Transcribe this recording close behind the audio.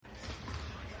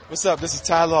What's up? This is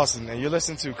Ty Lawson, and you're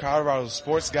listening to Colorado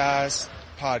Sports Guys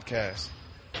Podcast.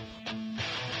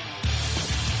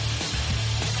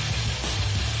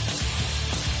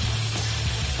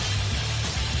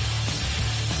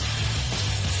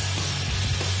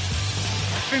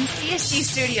 From CSG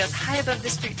Studios, high above the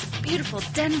streets of beautiful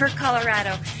Denver,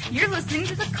 Colorado, you're listening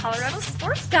to the Colorado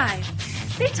Sports Guys.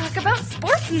 They talk about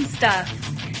sports and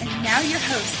stuff. And now your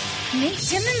hosts, Nate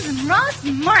Timmons and Ross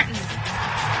Martin.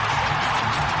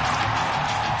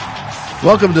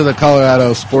 Welcome to the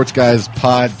Colorado Sports Guys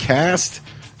Podcast.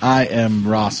 I am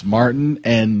Ross Martin,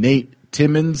 and Nate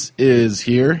Timmons is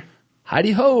here. Heidi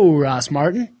ho, Ross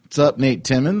Martin. What's up, Nate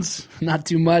Timmons? Not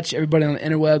too much. Everybody on the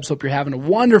interwebs, hope you're having a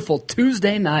wonderful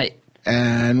Tuesday night.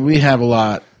 And we have a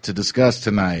lot to discuss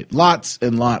tonight. Lots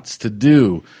and lots to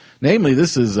do. Namely,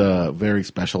 this is a very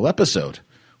special episode.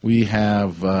 We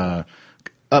have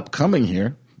upcoming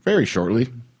here, very shortly,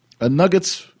 a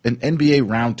Nuggets and NBA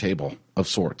roundtable of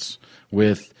sorts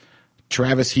with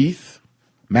Travis Heath,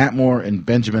 Matt Moore, and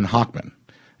Benjamin Hochman.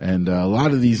 And a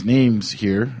lot of these names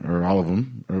here, or all of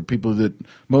them, are people that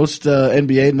most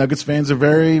NBA Nuggets fans are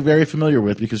very, very familiar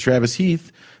with, because Travis Heath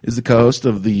is the co-host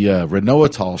of the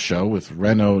Renault Show with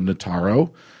Reno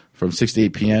Nataro from 6 to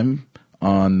 8 p.m.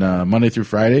 on Monday through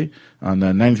Friday on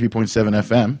 93.7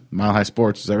 FM, Mile High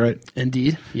Sports. Is that right?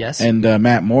 Indeed, yes. And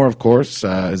Matt Moore, of course,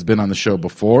 has been on the show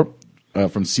before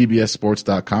from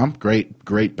CBSSports.com.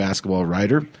 Great basketball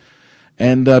writer.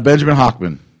 And Benjamin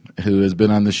Hochman, who has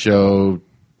been on the show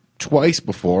twice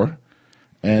before,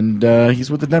 and he's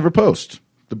with the Denver Post,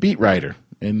 the beat writer,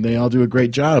 and they all do a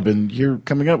great job. And here,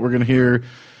 coming up, we're going to hear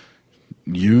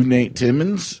you, Nate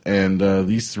Timmons, and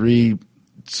these three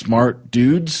smart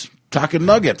dudes talking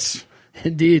Nuggets.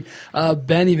 Indeed.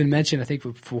 Ben even mentioned, I think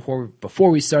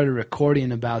before we started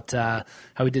recording, about how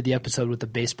we did the episode with the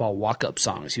baseball walk-up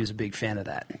songs. He was a big fan of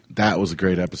that. That was a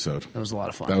great episode. That was a lot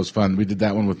of fun. That was fun. We did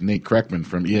that one with Nate Kreckman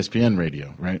from ESPN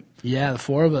Radio, right? Yeah, the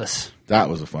four of us. That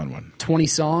was a fun one. 20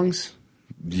 songs.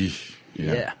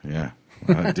 Yeah.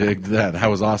 I digged that. That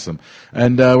was awesome.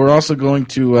 And we're also going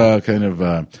to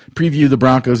preview the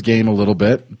Broncos game a little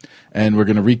bit, and we're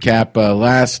going to recap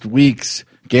last week's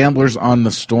Gamblers on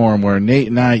the Storm, where Nate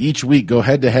and I each week go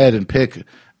head-to-head and pick,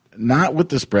 not with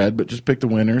the spread, but just pick the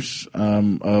winners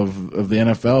of the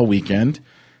NFL weekend.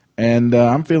 And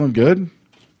I'm feeling good.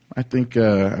 I think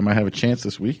I might have a chance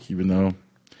this week, even though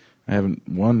I haven't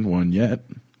won one yet.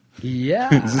 Yeah.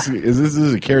 This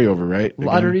is a carryover, right? A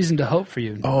lot of reason to hope for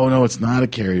you. Oh, no, it's not a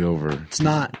carryover. It's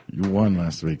not. You won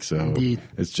last week, so Indeed.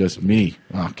 It's just me.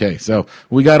 Okay, so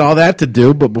we got all that to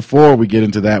do, but before we get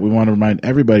into that, we want to remind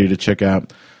everybody to check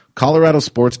out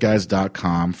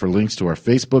coloradosportsguys.com for links to our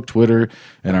Facebook, Twitter,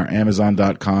 and our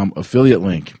Amazon.com affiliate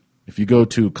link. If you go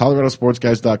to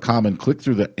coloradosportsguys.com and click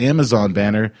through the Amazon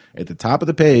banner at the top of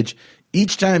the page,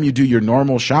 each time you do your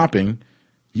normal shopping,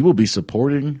 you will be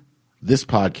supporting this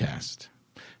podcast.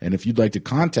 And if you'd like to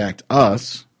contact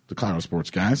us, the Colorado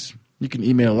Sports Guys, you can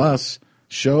email us,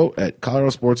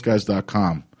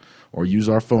 show@coloradosportsguys.com, or use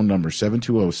our phone number,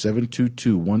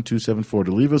 720-722-1274,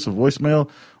 to leave us a voicemail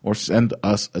or send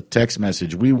us a text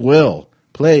message. We will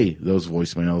play those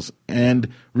voicemails and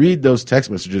read those text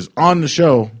messages on the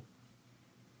show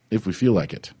if we feel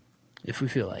like it. If we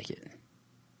feel like it.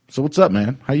 So what's up,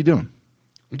 man? How you doing?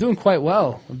 I'm doing quite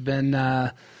well. I've been,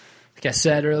 like I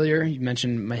said earlier, you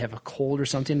mentioned I might have a cold or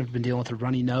something. I've been dealing with a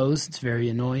runny nose. It's very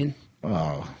annoying.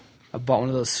 Oh. I bought one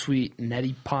of those sweet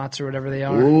neti pots or whatever they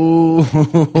are. Ooh,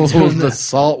 the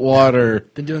salt water.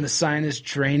 Been doing the sinus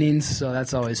drainings, so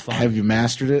that's always fun. Have you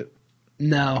mastered it?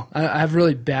 No, I have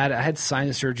really bad. I had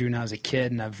sinus surgery when I was a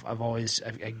kid, and I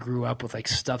grew up with like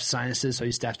stuffed sinuses, so I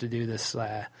used to have to do this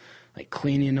like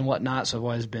cleaning and whatnot. So I've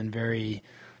always been very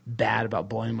bad about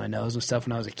blowing my nose and stuff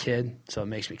when I was a kid, so it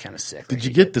makes me kind of sick. Did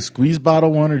you get the squeeze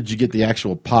bottle one, or did you get the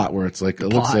actual pot where it's like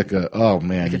looks like a like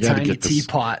you a got to tiny get the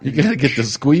teapot? You got to get the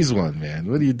squeeze one,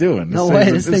 man. What are you doing? No way,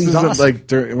 this thing's isn't awesome. Like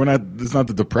we're not. It's not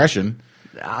the Depression.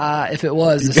 If it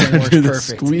was, this You thing got works to do the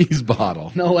perfect. squeeze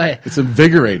bottle. No way. It's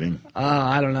invigorating.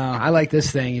 I don't know. I like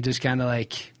this thing. It just kind of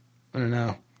like, I don't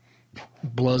know,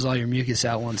 blows all your mucus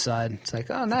out one side. It's like,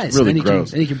 oh, nice. It's really then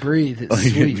gross. Then you can breathe. It's Like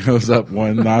sweet. it goes up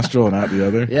one nostril and out the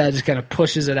other. Yeah, it just kind of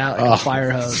pushes it out like a fire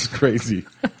It's hose. crazy.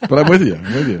 But I'm with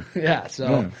you. Yeah, so.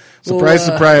 Yeah. Surprise,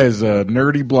 surprise, a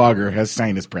nerdy blogger has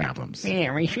sinus problems. So,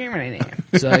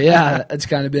 yeah, it's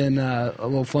kind of been a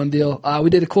little fun deal.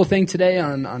 We did a cool thing today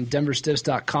on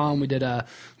denverstiffs.com. We did a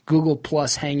Google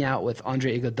Plus Hangout with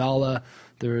Andre Iguodala.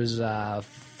 There was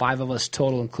 5 of us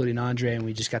total, including Andre, and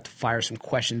we just got to fire some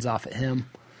questions off at him.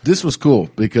 This was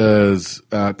cool because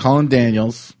Colin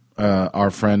Daniels, our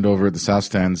friend over at the South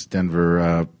Stands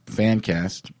Denver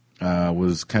Fancast,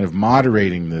 was kind of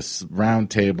moderating this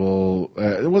roundtable.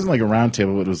 It wasn't like a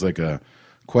roundtable, but it was like a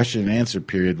question and answer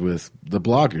period with the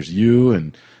bloggers, you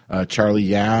and Charlie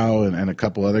Yao and a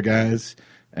couple other guys.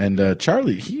 And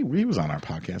Charlie, he was on our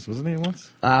podcast, wasn't he,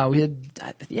 once?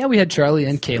 We had Charlie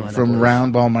and Kalen. From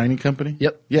Round Ball Mining Company?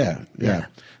 Yep. Yeah.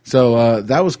 So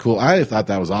that was cool. I thought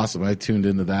that was awesome. I tuned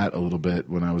into that a little bit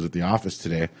when I was at the office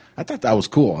today. I thought that was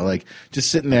cool. Like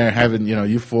just sitting there having,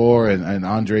 you four and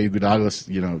Andre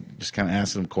Iguodala, just kind of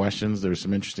asking them questions. There was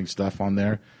some interesting stuff on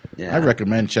there. Yeah. I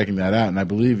recommend checking that out. And I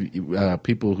believe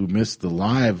people who missed the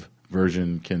live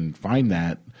version can find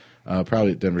that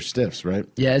probably at Denver Stiffs, right?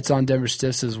 Yeah, it's on Denver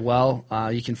Stiffs as well.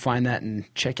 You can find that and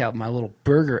check out my little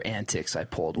burger antics I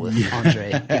pulled with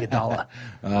Andre Iguodala.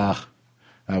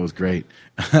 That was great.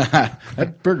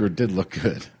 That burger did look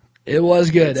good. It was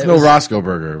good. It's no Roscoe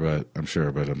burger, but I'm sure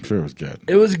it was good.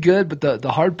 It was good, but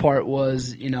the hard part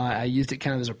was, I used it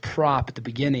kind of as a prop at the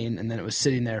beginning, and then it was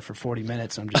sitting there for 40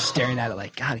 minutes. And I'm just staring at it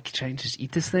like, God, can I just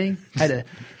eat this thing? Had to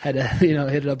hit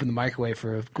it up in the microwave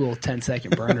for a cool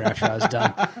 10-second burner after I was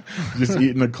done. Just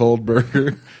eating a cold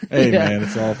burger. Hey, yeah. Man,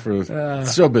 it's all for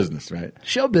show business, right?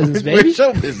 Show business, baby.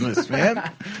 Show business, man.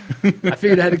 I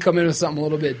figured I had to come in with something a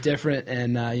little bit different,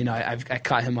 and I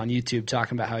caught him on YouTube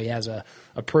talking about how he has a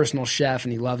personal chef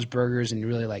and he loves burgers and he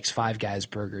really likes Five Guys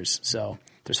burgers. So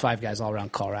there's Five Guys all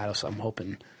around Colorado. So I'm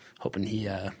hoping he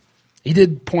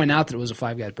did point out that it was a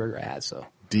Five Guys burger I had. So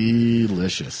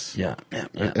delicious. Yeah.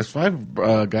 Is Five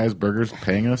Guys Burgers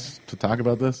paying us to talk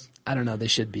about this? I don't know. They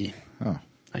should be. Oh.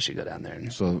 I should go down there.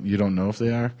 So you don't know if they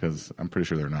are? Because I'm pretty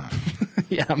sure they're not.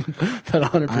 Yeah, I'm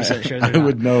about 100% sure they're not. I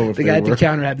would know if the guy at the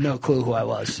counter had no clue who I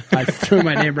was. I threw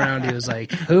my name around. He was like,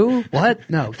 who? What?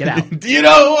 No, get out. Do you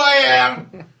know who I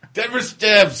am? Denver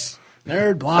Stiffs.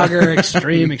 Nerd, blogger,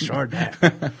 extreme, extraordinaire.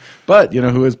 But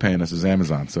who is paying us is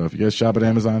Amazon. So if you guys shop at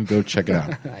Amazon, go check it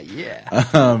out.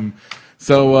 Yeah.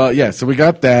 So we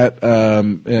got that,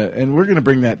 and we're going to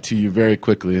bring that to you very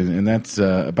quickly, and that's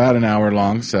about an hour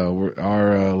long, so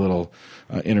our little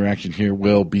interaction here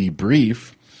will be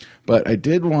brief. But I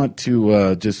did want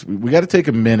to we got to take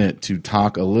a minute to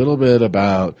talk a little bit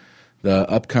about the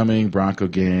upcoming Bronco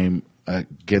game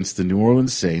against the New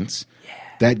Orleans Saints. Yeah.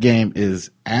 That game is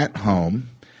at home,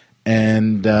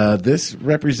 and this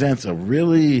represents a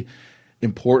really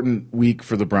important week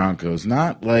for the Broncos.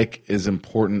 Not like as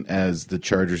important as the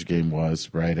Chargers game was,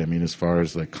 right? I mean, as far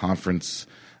as like conference,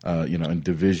 and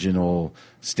divisional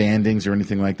standings or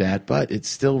anything like that, but it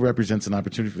still represents an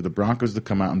opportunity for the Broncos to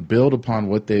come out and build upon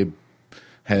what they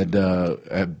had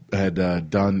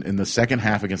done in the second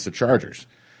half against the Chargers.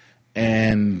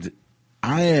 And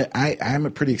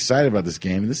I'm pretty excited about this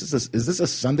game. Is this a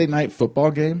Sunday night football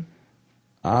game?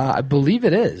 I believe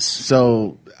it is.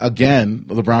 So, again,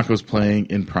 the Broncos playing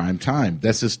in prime time.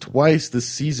 This is twice this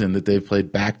season that they've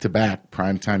played back-to-back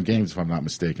primetime games, if I'm not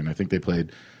mistaken. I think they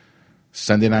played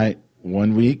Sunday night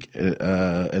one week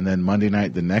and then Monday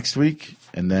night the next week.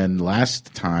 And then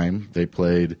last time they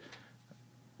played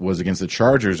was against the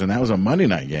Chargers, and that was a Monday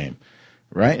night game,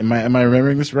 right? Am I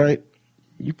remembering this right?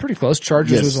 You're pretty close.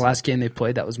 Chargers Yes. was the last game they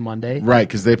played. That was Monday. Right,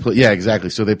 because they played – yeah, exactly.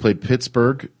 So they played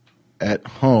Pittsburgh at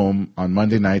home on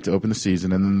Monday night to open the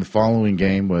season, and then the following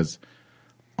game was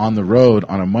on the road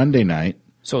on a Monday night.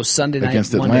 So Sunday night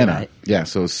against Monday Atlanta. Night. Yeah,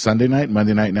 so Sunday night,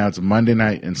 Monday night. Now it's Monday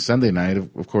night and Sunday night.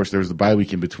 Of course, there was the bye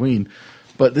week in between,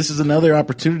 but this is another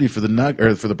opportunity for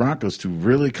the Broncos to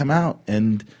really come out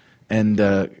and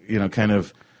kind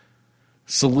of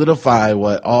solidify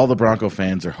what all the Bronco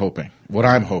fans are hoping. What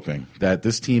I'm hoping, that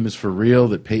this team is for real,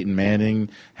 that Peyton Manning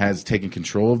has taken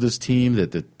control of this team,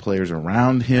 that the players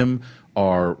around him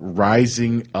are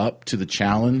rising up to the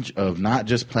challenge of not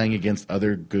just playing against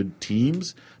other good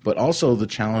teams, but also the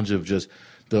challenge of just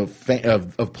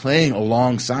of playing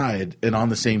alongside and on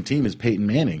the same team as Peyton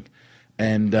Manning.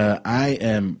 And I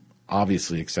am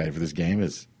obviously excited for this game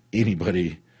as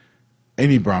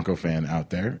any Bronco fan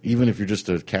out there, even if you're just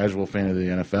a casual fan of the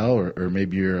NFL or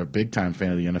maybe you're a big-time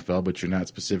fan of the NFL, but you're not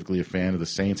specifically a fan of the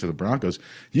Saints or the Broncos,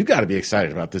 you got to be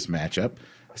excited about this matchup,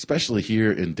 especially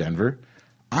here in Denver.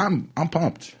 I'm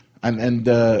pumped. And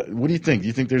what do you think? Do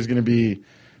you think there's going to be,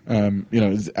 I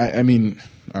mean,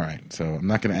 all right, so I'm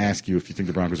not going to ask you if you think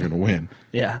the Broncos are going to win.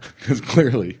 Yeah. Because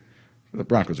clearly the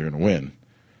Broncos are going to win.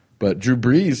 But Drew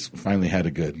Brees finally had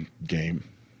a good game,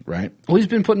 right? Well, he's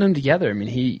been putting them together. I mean,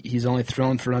 he's only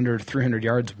thrown for under 300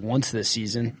 yards once this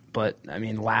season. But, I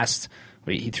mean,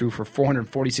 he threw for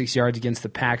 446 yards against the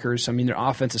Packers. I mean, their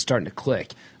offense is starting to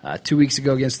click. 2 weeks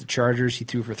ago against the Chargers, he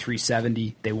threw for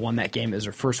 370. They won that game. It was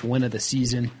their first win of the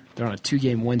season. They're on a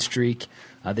 2-game win streak.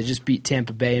 They just beat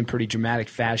Tampa Bay in pretty dramatic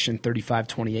fashion,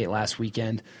 35-28 last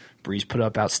weekend. Breeze put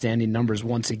up outstanding numbers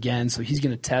once again, so he's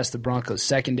going to test the Broncos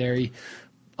secondary.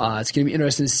 It's going to be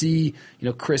interesting to see,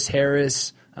 Chris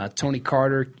Harris, Tony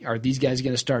Carter, are these guys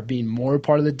going to start being more a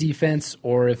part of the defense,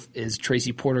 or is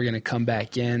Tracy Porter going to come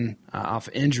back in off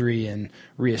injury and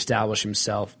reestablish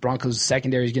himself? Broncos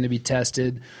secondary is going to be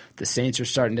tested. The Saints are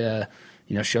starting to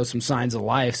show some signs of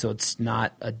life, so it's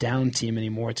not a down team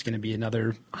anymore. It's going to be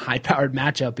another high-powered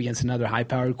matchup against another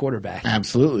high-powered quarterback.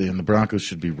 Absolutely, and the Broncos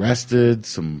should be rested.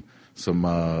 Some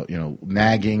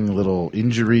nagging little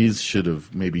injuries should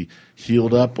have maybe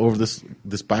healed up over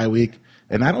this bye week.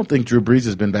 And I don't think Drew Brees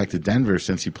has been back to Denver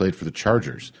since he played for the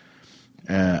Chargers.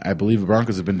 I believe the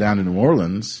Broncos have been down to New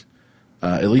Orleans,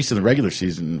 at least in the regular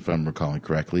season, if I'm recalling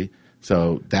correctly.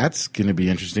 So that's going to be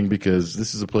interesting because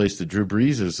this is a place that Drew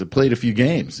Brees has played a few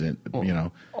games.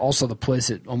 Also the place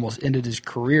that almost ended his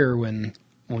career when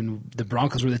the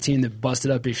Broncos were the team that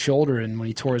busted up his shoulder and when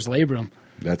he tore his labrum.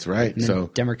 That's right. And so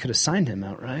Denver could have signed him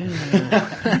out,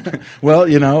 right? Well,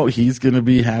 he's going to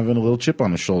be having a little chip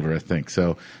on his shoulder, I think.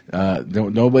 So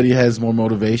nobody has more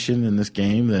motivation in this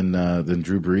game than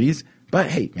Drew Brees.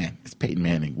 But hey, man, it's Peyton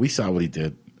Manning. We saw what he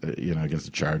did, against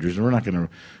the Chargers, and we're not going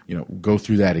to, go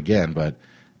through that again. But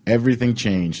everything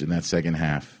changed in that second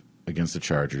half against the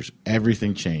Chargers.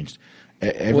 Everything changed.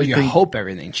 Well, you hope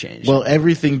everything changed. Well,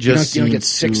 everything just you don't get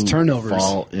seems 6 to turnovers.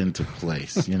 fall into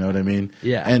place. You know what I mean?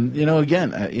 Yeah. And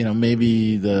again,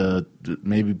 maybe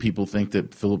people think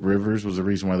that Phillip Rivers was the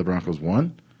reason why the Broncos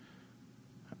won.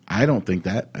 I don't think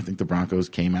that. I think the Broncos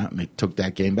came out and they took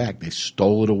that game back. They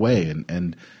stole it away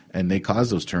and they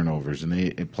caused those turnovers and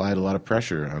they applied a lot of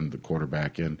pressure on the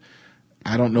quarterback. And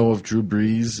I don't know if Drew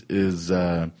Brees is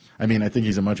I think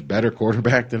he's a much better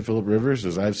quarterback than Phillip Rivers.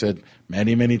 As I've said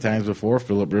many, many times before,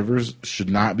 Phillip Rivers should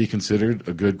not be considered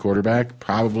a good quarterback.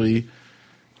 Probably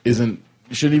shouldn't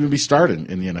even be starting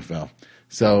in the NFL.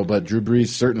 So, but Drew Brees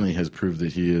certainly has proved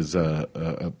that he is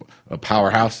a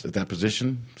powerhouse at that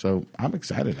position. So I'm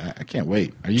excited. I can't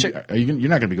wait. You're not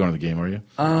going to be going to the game, are you?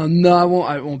 No, I won't.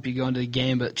 I won't be going to the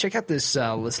game. But check out this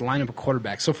lineup of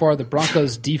quarterbacks. So far, the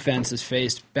Broncos defense has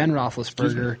faced Ben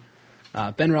Roethlisberger,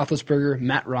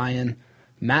 Matt Ryan,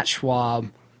 Matt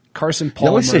Schwab, Carson Palmer.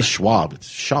 You always say Schwab. It's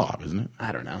Schaub, isn't it?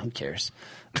 I don't know. Who cares?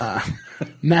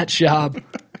 Matt Schaub,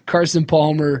 Carson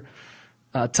Palmer,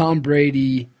 Tom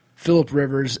Brady, Phillip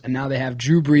Rivers, and now they have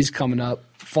Drew Brees coming up.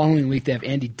 Following week, they have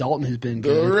Andy Dalton, who's been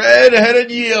good. The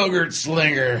red-headed yogurt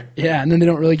slinger. Yeah, and then they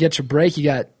don't really get your break. You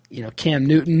got Cam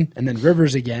Newton and then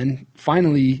Rivers again.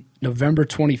 Finally, November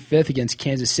 25th against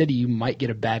Kansas City, you might get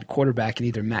a bad quarterback in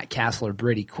either Matt Castle or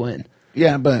Brady Quinn.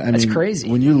 Yeah, but that's crazy.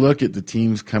 When you look at the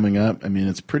teams coming up,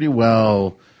 it's pretty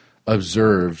well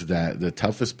observed that the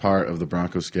toughest part of the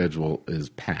Broncos schedule is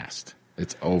past.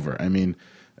 It's over.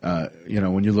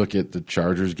 When you look at the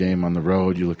Chargers game on the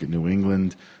road, you look at New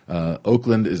England.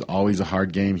 Oakland is always a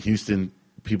hard game. Houston,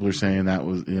 people are saying that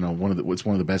was one of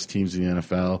the best teams in the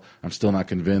NFL. I'm still not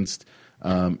convinced.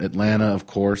 Atlanta, of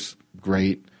course,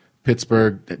 great.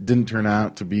 Pittsburgh, it didn't turn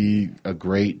out to be a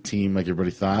great team like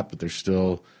everybody thought, but they're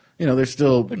still not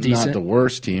the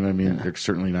worst team. They're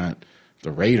certainly not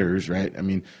the Raiders, right?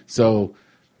 So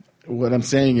what I'm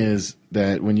saying is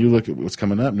that when you look at what's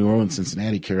coming up, New Orleans,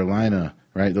 Cincinnati, Carolina,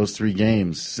 right? Those 3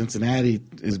 games, Cincinnati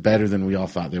is better than we all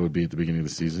thought they would be at the beginning of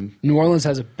the season. New Orleans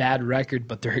has a bad record,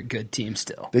 but they're a good team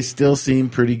still. They still seem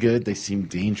pretty good. They seem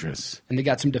dangerous. And they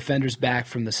got some defenders back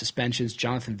from the suspensions.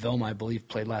 Jonathan Vilma, I believe,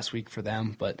 played last week for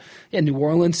them. But, yeah, New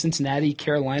Orleans, Cincinnati,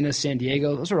 Carolina, San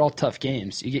Diego, those are all tough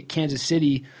games. You get Kansas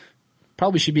City,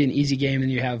 probably should be an easy game, and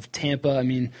you have Tampa.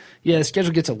 The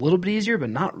schedule gets a little bit easier, but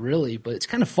not really. But it's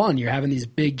kind of fun. You're having these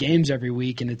big games every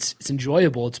week, and it's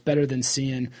enjoyable. It's better than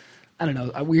seeing – I don't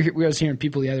know. We was hearing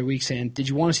people the other week saying, did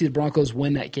you want to see the Broncos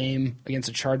win that game against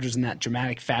the Chargers in that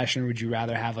dramatic fashion, or would you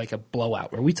rather have like a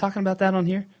blowout? Were we talking about that on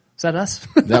here? Is that us?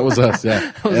 That was us,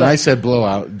 yeah. I said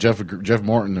blowout. Jeff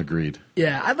Morton agreed.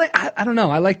 Yeah, I don't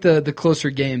know. I like the closer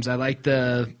games. I like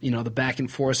the the back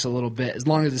and forth a little bit. As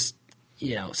long as it's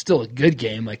still a good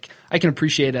game. Like I can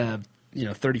appreciate a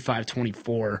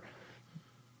 35-24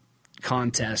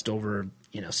 contest over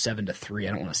 7-3.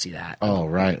 I don't want to see that. Oh,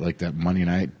 right. Like that Monday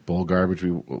night bowl garbage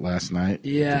last night.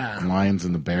 Yeah. The Lions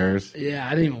and the Bears. Yeah,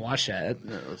 I didn't even watch that.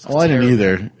 I didn't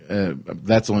either.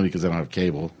 That's only because I don't have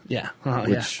cable. Yeah.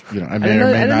 Which, I may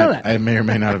or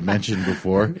may not have mentioned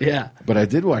before. Yeah. But I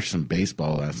did watch some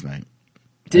baseball last night.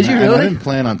 Did you really? I didn't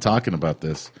plan on talking about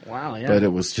this. Wow, yeah. But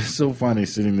it was just so funny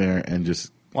sitting there and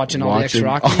just watching all the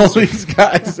ex-Rockies. All these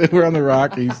guys that were on the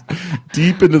Rockies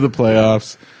deep into the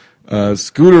playoffs.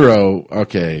 Scutero,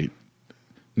 okay,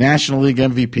 National League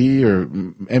MVP or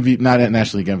not at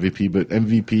National League MVP, but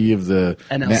MVP of the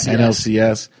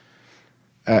NLCS.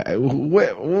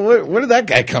 Where did that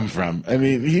guy come from? I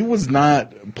mean, he was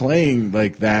not playing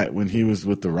like that when he was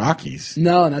with the Rockies.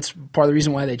 No, and that's part of the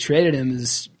reason why they traded him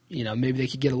is, maybe they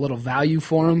could get a little value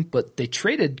for him, but they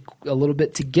traded a little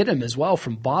bit to get him as well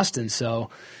from Boston. So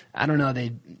I don't know.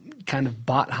 They kind of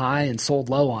bought high and sold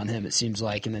low on him, it seems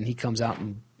like, and then he comes out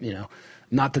and,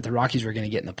 not that the Rockies were going to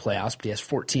get in the playoffs, but he has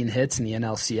 14 hits in the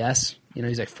NLCS.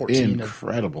 He's like 14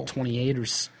 Incredible. of 28 or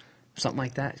something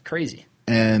like that. It's crazy.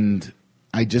 And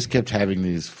I just kept having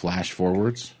these flash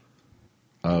forwards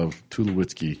of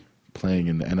Tulowitzki playing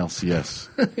in the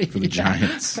NLCS for the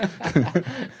Giants.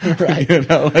 Right.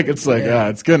 It's like,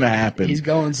 it's going to happen. He's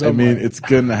going somewhere. I mean, it's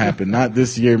going to happen. Not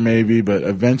this year maybe, but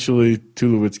eventually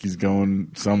Tulowitzki's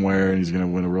going somewhere and he's going to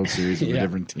win a World Series with a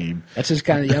different team. That's just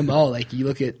kind of the MO. Like, you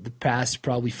look at the past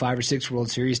probably 5 or 6 World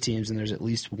Series teams and there's at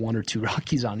least 1 or 2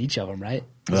 Rockies on each of them, right?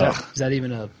 Is that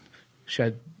even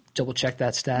should I double check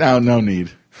that stat? No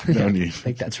need. No need. I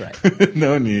think that's right.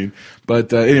 No need.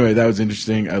 But anyway, that was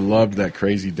interesting. I loved that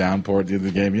crazy downpour at the end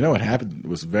of the game. You know what happened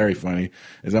was very funny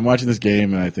is I'm watching this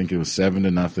game, and I think it was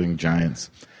 7-0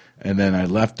 Giants. And then I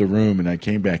left the room, and I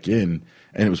came back in,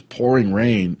 and it was pouring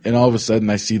rain. And all of a sudden,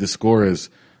 I see the score is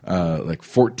like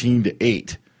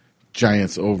 14-8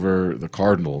 Giants over the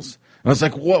Cardinals. And I was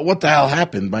like, what the hell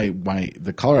happened?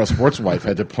 The Colorado sports wife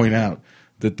had to point out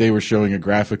that they were showing a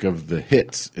graphic of the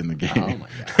hits in the game. Oh, my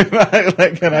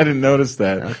God. and I didn't notice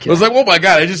that. Okay. I was like, oh, my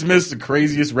God, I just missed the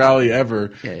craziest rally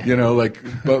ever, Yeah.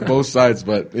 Both sides.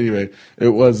 But anyway, it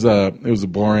was a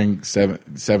boring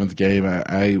seventh game.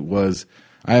 I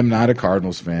am not a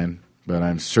Cardinals fan, but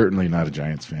I'm certainly not a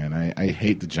Giants fan. I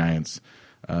hate the Giants.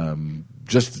 As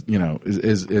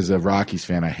a Rockies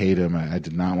fan, I hate them. I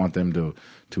did not want them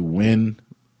to win.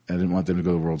 I didn't want them to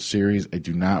go to the World Series. I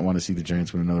do not want to see the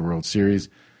Giants win another World Series.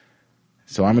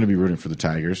 So I'm going to be rooting for the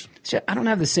Tigers. See, I don't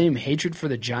have the same hatred for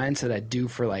the Giants that I do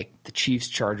for, like, the Chiefs,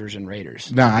 Chargers, and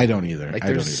Raiders. No, I don't either. Like,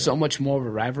 there's so much more of a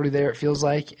rivalry there, it feels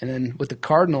like. And then with the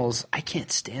Cardinals, I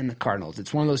can't stand the Cardinals.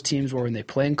 It's one of those teams where when they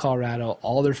play in Colorado,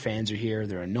 all their fans are here.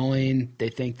 They're annoying. They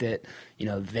think that,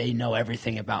 they know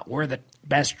everything about we're the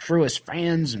best, truest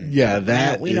fans. And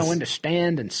we know when to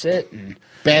stand and sit. And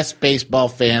best baseball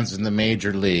fans in the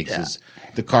major leagues is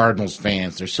the Cardinals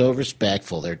fans. They're so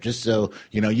respectful. They're just so,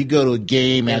 you go to a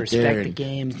game out there and, the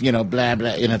games. Blah, blah,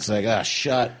 and it's like,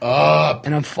 shut up.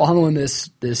 And I'm following this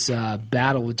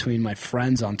battle between my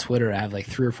friends on Twitter. I have like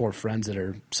 3 or 4 friends that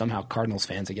are somehow Cardinals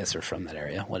fans. I guess they're from that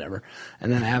area, whatever.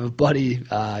 And then I have a buddy,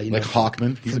 like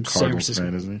Hochman. He's a Cardinals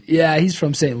fan, isn't he? Yeah, he's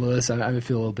from St. Louis. I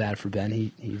feel a little bad for Ben.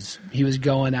 He was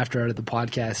going after the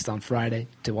podcast on Friday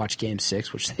to watch Game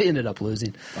 6, which they ended up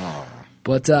losing. Oh.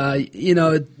 But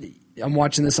I'm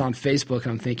watching this on Facebook,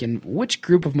 and I'm thinking, which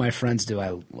group of my friends do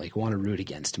I want to root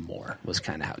against more? Was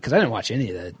kind of how, because I didn't watch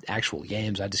any of the actual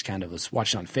games. I just kind of was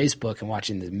watching on Facebook and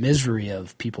watching the misery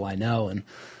of people I know, and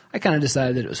I kind of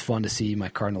decided that it was fun to see my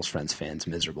Cardinals fans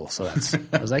miserable. So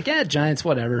I was like, yeah, Giants,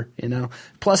 whatever,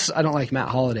 Plus, I don't like Matt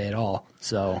Holliday at all.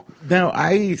 So now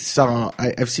I've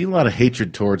seen a lot of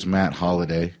hatred towards Matt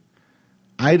Holliday.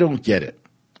 I don't get it.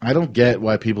 I don't get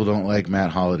why people don't like Matt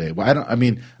Holliday. I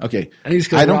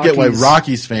don't get why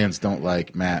Rockies fans don't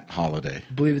like Matt Holliday.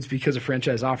 I believe it's because a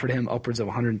franchise offered him upwards of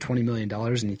 $120 million,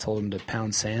 and he told him to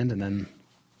pound sand and then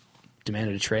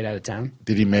demanded a trade out of town.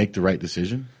 Did he make the right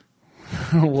decision?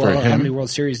 Well, how many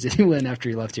World Series did he win after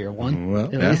he left here? 1,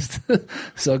 at least.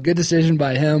 So good decision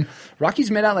by him. Rockies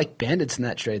made out like bandits in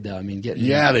that trade, though. I mean, they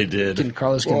did. Getting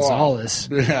Carlos Gonzalez.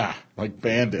 Yeah, like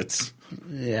bandits.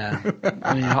 Yeah,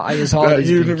 I mean, I guess Holliday's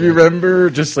you remember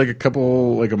just like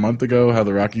a month ago how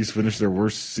the Rockies finished their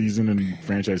worst season in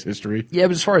franchise history? Yeah,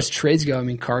 but as far as trades go, I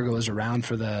mean, Cargo was around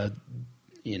for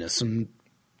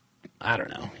I don't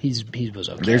know. He was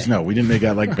okay. We didn't make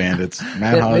out like bandits.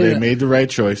 Matt Holliday made the right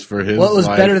choice for his Well, it was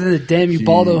life. better than the damn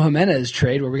Ubaldo Jimenez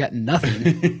trade where we got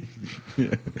nothing.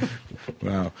 Yeah.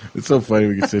 Wow. It's so funny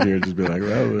we can sit here and just be like,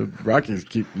 well, the Rockies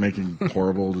keep making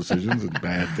horrible decisions and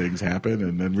bad things happen,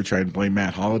 and then we try and blame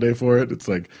Matt Holliday for it. It's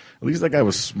like, at least that guy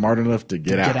was smart enough to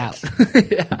get out.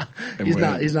 Yeah.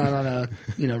 He's not on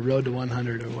a road to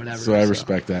 100 or whatever. So I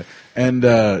respect that. And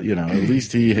at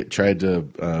least he tried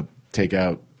to take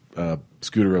out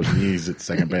Scudero's knees at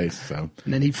second base. So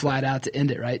and then he flied out to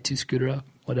end it, right? To Scudero,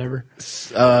 whatever.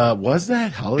 Was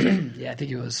that Holliday? Yeah, I think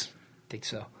it was. I think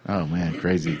so. Oh man,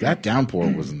 crazy! That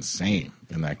downpour was insane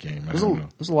in that game. It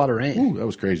was a lot of rain. Ooh, that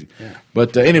was crazy. Yeah.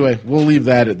 But anyway, we'll leave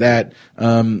that at that.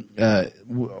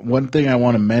 One thing I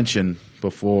want to mention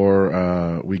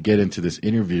before we get into this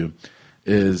interview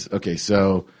is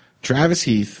so Travis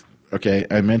Heath okay,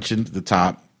 I mentioned the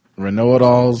top.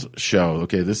 Know-It-All's show.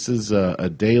 Okay, this is a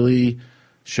daily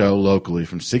show locally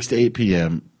from 6 to 8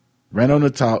 p.m. Reno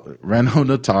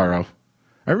Notaro.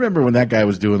 I remember when that guy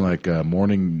was doing like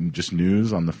morning just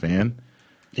news on the Fan.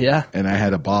 Yeah. And I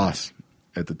had a boss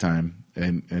at the time,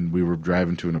 and we were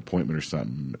driving to an appointment or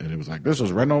something, and it was like, this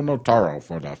is Reno Notaro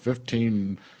for the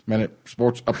 15-minute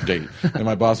sports update. And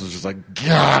my boss was just like,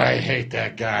 God, I hate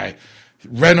that guy.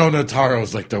 Reno Notaro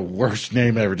is like the worst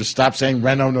name ever. Just stop saying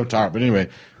Reno Notaro. But anyway,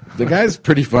 the guy's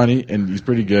pretty funny, and he's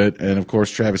pretty good. And, of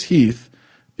course, Travis Heath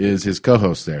is his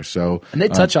co-host there. So, and they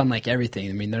touch on like everything.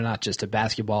 I mean, they're not just a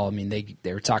basketball. I mean,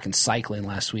 they were talking cycling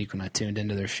last week when I tuned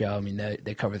into their show. I mean,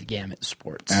 they cover the gamut of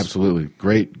sports. Absolutely,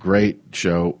 great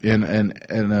show in an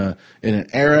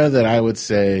era that I would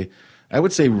say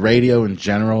radio in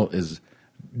general is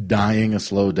dying a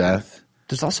slow death.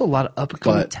 There's also a lot of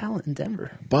up-and-coming talent in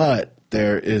Denver. But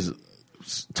there is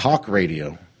talk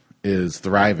radio is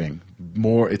thriving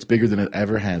more. It's bigger than it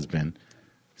ever has been.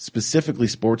 Specifically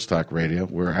sports talk radio,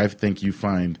 where I think you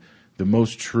find the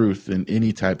most truth in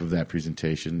any type of that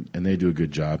presentation, and they do a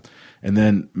good job. And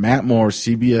then Matt Moore,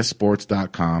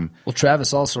 CBSSports.com. Well,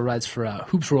 Travis also writes for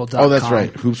HoopsWorld.com. Oh, that's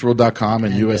right, HoopsWorld.com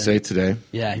and USA Today.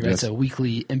 Yeah, he writes a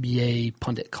weekly NBA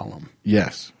pundit column.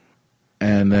 Yes.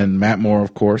 And then Matt Moore,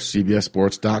 of course,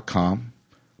 CBSSports.com.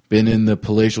 Been in the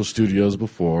palatial studios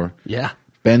before. Yeah.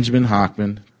 Benjamin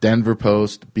Hochman, Denver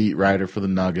Post beat writer for the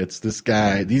Nuggets. These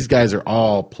guys are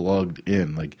all plugged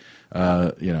in, like,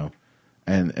 and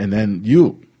then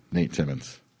you, Nate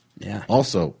Timmons,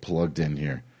 also plugged in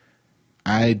here.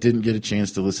 I didn't get a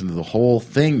chance to listen to the whole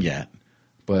thing yet,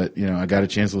 but I got a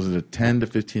chance to listen to 10 to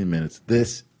 15 minutes.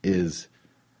 This is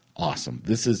awesome.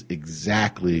 This is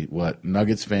exactly what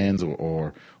Nuggets fans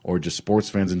or just sports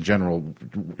fans in general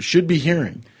should be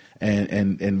hearing.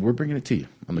 And we're bringing it to you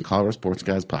on the Colorado Sports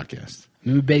Guys podcast.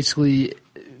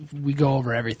 We go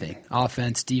over everything: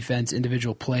 offense, defense,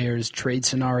 individual players, trade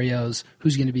scenarios,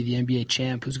 who's going to be the NBA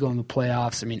champ, who's going to the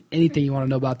playoffs. I mean, anything you want to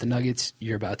know about the Nuggets,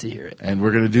 you're about to hear it. And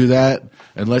we're going to do that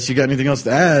unless you got anything else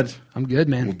to add. I'm good,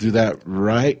 man. We'll do that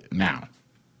right now.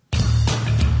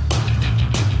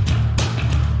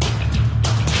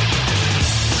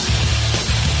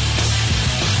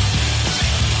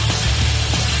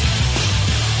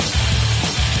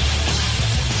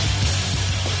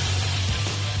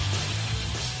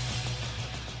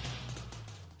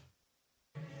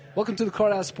 Welcome to the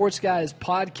Colorado Sports Guys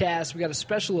podcast. We got a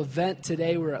special event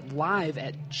today. We're live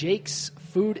at Jake's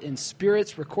Food and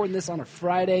Spirits, recording this on a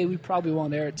Friday. We probably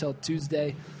won't air it till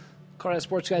Tuesday. Colorado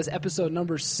Sports Guys episode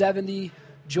number 70,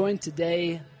 joined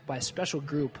today by a special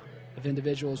group of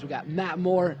individuals. We got Matt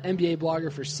Moore, NBA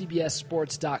blogger for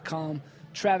CBSSports.com,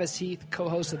 Travis Heath,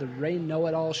 co-host of the Ray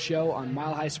Know-It-All show on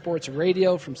Mile High Sports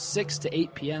Radio from 6 to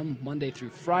 8 p.m. Monday through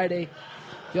Friday.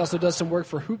 He also does some work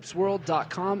for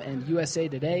HoopsWorld.com and USA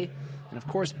Today. And, of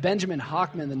course, Benjamin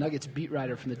Hochman, the Nuggets beat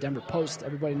writer from the Denver Post.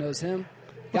 Everybody knows him.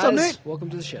 What's up, Nate? Welcome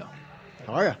to the show.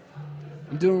 How are you?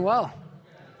 I'm doing well.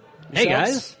 Hey,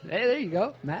 guys. Hey, there you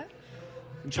go, Matt.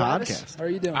 And Travis, Podcast. how are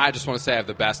you doing? I just want to say I have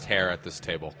the best hair at this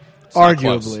table. It's not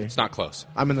close. Arguably. It's not close.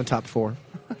 I'm in the top 4.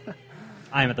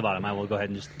 I am at the bottom. I will go ahead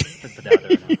and just put that out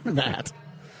there right now. Matt.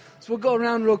 So we'll go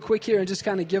around real quick here and just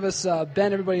kind of give us,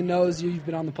 Ben, everybody knows you. You've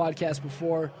been on the podcast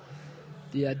before,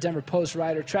 the Denver Post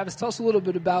writer. Travis, tell us a little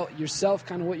bit about yourself,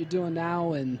 kind of what you're doing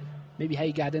now, and maybe how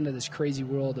you got into this crazy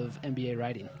world of NBA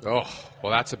writing. Oh,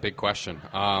 well, that's a big question.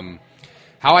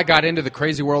 How I got into the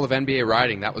crazy world of NBA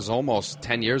writing, that was almost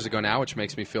 10 years ago now, which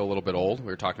makes me feel a little bit old. We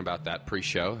were talking about that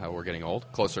pre-show, how we're getting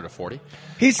old, closer to 40.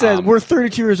 He says we're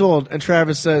 32 years old, and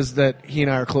Travis says that he and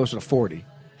I are closer to 40.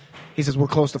 He says we're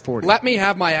close to 40. Let me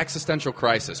have my existential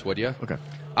crisis, would you? Okay.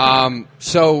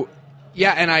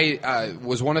 Yeah, and I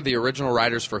was one of the original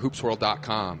writers for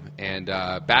HoopsWorld.com. And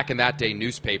back in that day,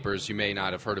 newspapers, you may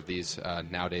not have heard of these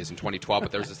nowadays in 2012,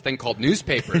 but there was this thing called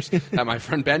newspapers that my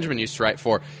friend Benjamin used to write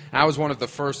for. And I was one of the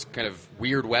first kind of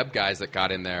weird web guys that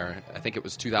got in there. I think it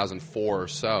was 2004 or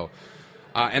so.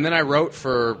 And then I wrote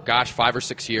for, 5 or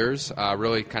 6 years,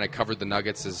 really kind of covered the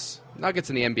Nuggets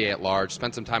in the NBA at large,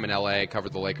 spent some time in L.A.,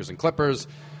 covered the Lakers and Clippers.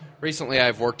 Recently,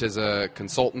 I've worked as a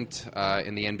consultant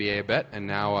in the NBA a bit, and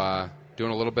now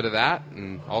doing a little bit of that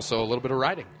and also a little bit of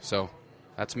writing. So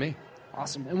that's me.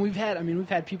 Awesome. And we've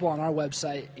had people on our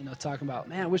website, talking about,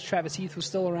 man, I wish Travis Heath was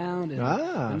still around, and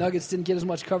the Nuggets didn't get as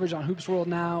much coverage on Hoops World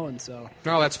now, and so.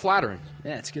 No, that's flattering.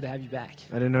 Yeah, it's good to have you back.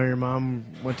 I didn't know your mom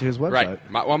went to his website.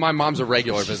 Right. My mom's a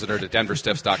regular visitor to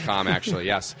DenverStiffs.com, actually.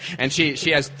 Yes, and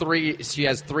she has three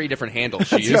different handles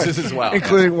she uses as well,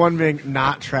 including one being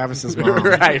not Travis's mom.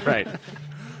 Right.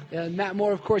 Yeah, Matt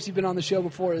Moore, of course, you've been on the show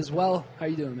before as well. How are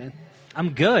you doing, man?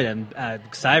 I'm good. I'm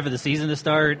excited for the season to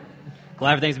start.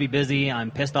 Glad everything's to be busy.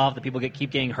 I'm pissed off that people keep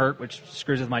getting hurt, which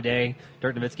screws with my day.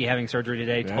 Dirk Nowitzki having surgery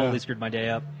today totally screwed my day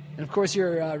up. And, of course,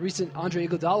 your recent Andre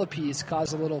Iguodala piece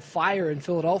caused a little fire in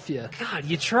Philadelphia. God,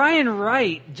 you try and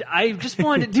write. I just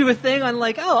wanted to do a thing on,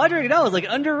 Andre Iguodala is,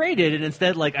 underrated. And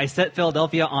instead, I set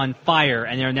Philadelphia on fire,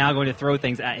 and they're now going to throw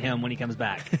things at him when he comes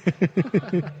back.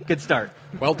 Good start.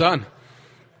 Well done.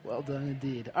 Well done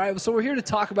indeed. All right, so we're here to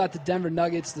talk about the Denver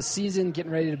Nuggets, the season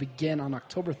getting ready to begin on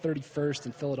October 31st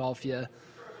in Philadelphia.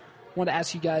 I want to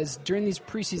ask you guys, during these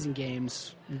preseason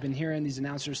games, we've been hearing these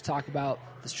announcers talk about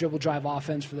this dribble drive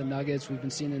offense for the Nuggets. We've been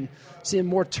seeing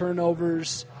more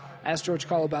turnovers. I asked George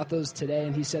Karl about those today,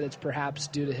 and he said it's perhaps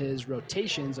due to his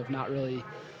rotations of not really,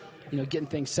 getting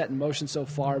things set in motion so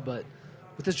far. But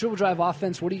with this dribble drive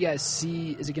offense, what do you guys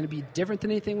see? Is it going to be different than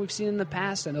anything we've seen in the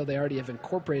past? I know they already have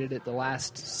incorporated it the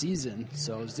last season.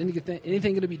 So is anything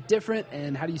going to be different,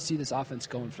 and how do you see this offense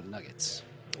going for the Nuggets?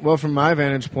 Well, from my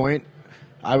vantage point,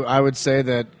 I would say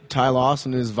that Ty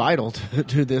Lawson is vital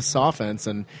to this offense,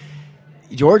 and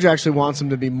George actually wants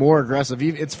him to be more aggressive.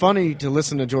 It's funny to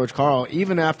listen to George Karl.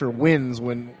 Even after wins,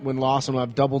 when Lawson will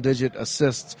have double-digit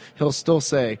assists, he'll still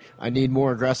say, I need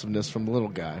more aggressiveness from the little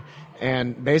guy.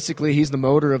 And basically, he's the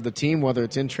motor of the team, whether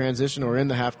it's in transition or in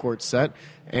the half-court set,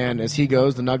 and as he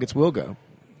goes, the Nuggets will go.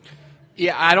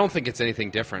 Yeah, I don't think it's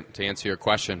anything different, to answer your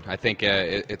question. I think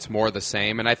it's more the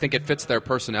same, and I think it fits their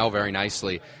personnel very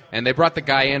nicely. And they brought the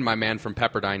guy in, my man from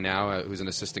Pepperdine now, who's an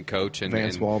assistant coach. And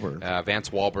Vance Wahlberg.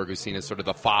 Vance Wahlberg, who's seen as sort of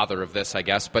the father of this, I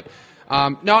guess. But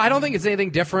no, I don't think it's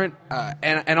anything different.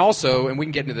 And also, and we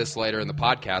can get into this later in the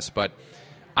podcast, but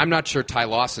I'm not sure Ty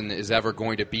Lawson is ever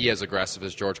going to be as aggressive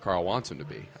as George Karl wants him to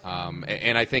be.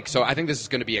 And I think so. I think this is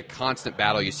going to be a constant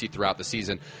battle you see throughout the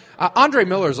season. Andre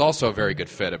Miller is also a very good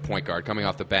fit at point guard, coming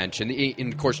off the bench.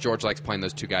 And of course, George likes playing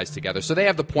those two guys together. So they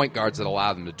have the point guards that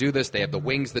allow them to do this. They have the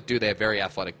wings that do. They have very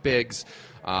athletic bigs.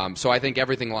 So I think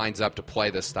everything lines up to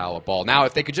play this style of ball. Now,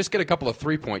 if they could just get a couple of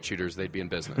three-point shooters, they'd be in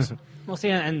business. Well, see,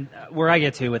 and where I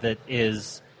get to with it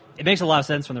is it makes a lot of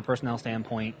sense from the personnel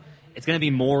standpoint. It's going to be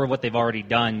more of what they've already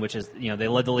done, which is, they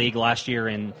led the league last year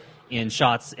in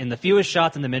shots, in the fewest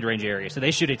shots in the mid-range area. So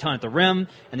they shoot a ton at the rim,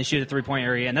 and they shoot at the three-point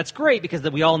area, and that's great because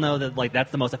we all know that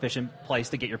that's the most efficient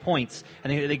place to get your points.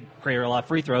 And they create a lot of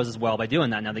free throws as well by doing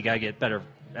that. Now they got to get better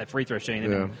at free throw shooting.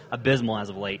 They've been abysmal as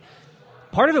of late.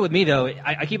 Part of it with me, though,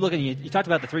 I keep looking. You talked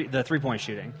about the three-point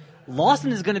shooting.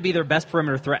 Lawson is going to be their best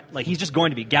perimeter threat. He's just going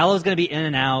to be. Gallo's going to be in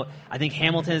and out. I think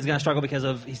Hamilton is going to struggle because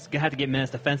he's going to have to get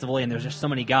minutes defensively, and there's just so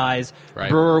many guys. Right.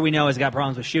 Brewer, we know, has got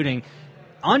problems with shooting.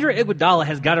 Andre Iguodala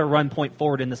has got to run point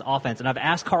forward in this offense, and I've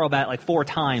asked Karl about it 4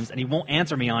 times, and he won't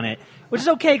answer me on it, which is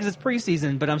okay because it's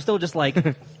preseason, but I'm still just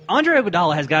Andre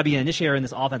Iguodala has got to be an initiator in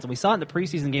this offense, and we saw it in the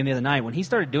preseason game the other night. When he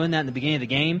started doing that in the beginning of the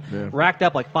game, racked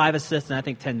up 5 assists in, I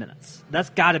think, 10 minutes.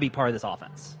 That's got to be part of this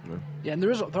offense. Yeah, and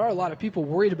there are a lot of people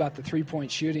worried about the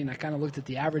three-point shooting. I kind of looked at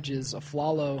the averages of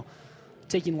Flalo.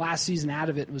 Taking last season out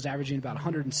of it, was averaging about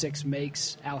 106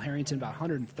 makes. Al Harrington about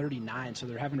 139, so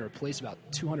they're having to replace about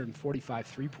 245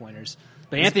 three-pointers.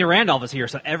 But Anthony Randolph is here,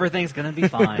 so everything's going to be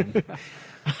fine.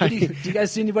 do you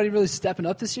guys see anybody really stepping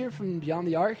up this year from beyond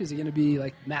the arc? Is it going to be,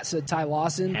 like Matt said, Ty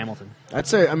Lawson? Hamilton. I'd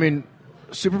say,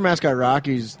 Super Mascot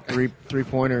Rockies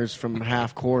three-pointers from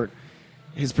half court,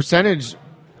 his percentage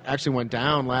actually went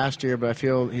down last year, but I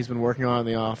feel he's been working on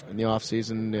it in the off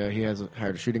season. He has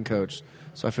hired a shooting coach.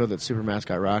 So I feel that Super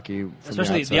Mascot Rocky, from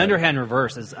especially the underhand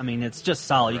reverse, it's just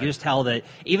solid. You can just tell that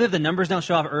even if the numbers don't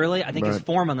show off early, I think his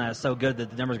form on that is so good that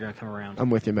the numbers are going to come around. I'm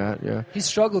with you, Matt. Yeah, he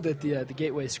struggled at the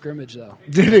Gateway scrimmage though.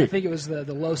 Did he? I think it was the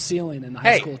low ceiling in the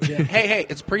high school gym. Hey,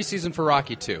 it's preseason for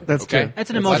Rocky too. That's okay? true. It's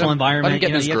an emotional environment. Let him get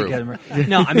in his groove.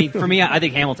 No, for me, I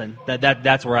think Hamilton.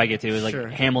 That's where I get to.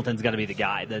 Is Hamilton's got to be the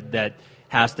guy that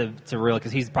has to really,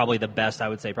 because he's probably the best, I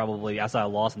would say, probably outside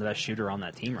of Lawson, the best shooter on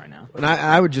that team right now. And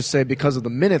I would just say because of the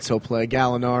minutes he'll play,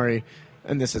 Gallinari,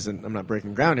 and I'm not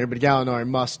breaking ground here, but Gallinari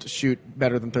must shoot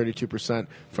better than 32%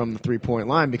 from the three-point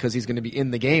line because he's going to be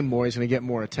in the game more. He's going to get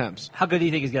more attempts. How good do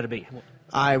you think he's got to be?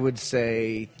 I would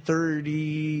say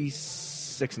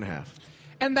 36.5.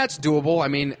 And that's doable.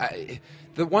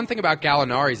 The one thing about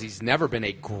Gallinari is he's never been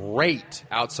a great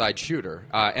outside shooter,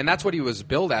 and that's what he was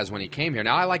billed as when he came here.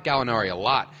 Now, I like Gallinari a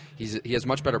lot. He has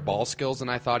much better ball skills than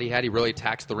I thought he had. He really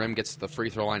attacks the rim, gets to the free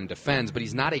throw line, and defends, but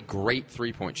he's not a great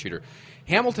three-point shooter.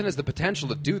 Hamilton has the potential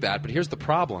to do that, but here's the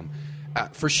problem.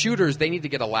 for shooters, they need to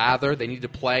get a lather. They need to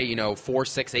play, 4,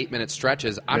 6, 8 minute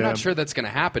stretches. I'm not sure that's going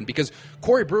to happen because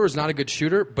Corey Brewer's not a good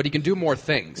shooter, but he can do more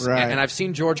things. Right. And I've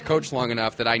seen George coach long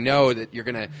enough that I know that you're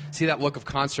going to see that look of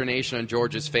consternation on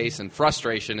George's face and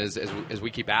frustration as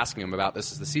we keep asking him about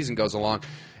this as the season goes along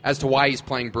as to why he's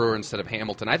playing Brewer instead of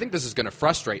Hamilton. I think this is going to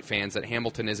frustrate fans that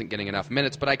Hamilton isn't getting enough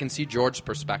minutes, but I can see George's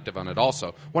perspective on it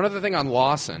also. One other thing on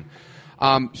Lawson.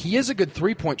 He is a good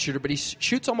three-point shooter, but he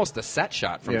shoots almost a set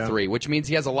shot from three, which means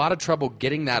he has a lot of trouble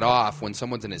getting that off when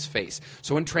someone's in his face.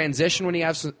 So in transition, when he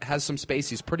has some space,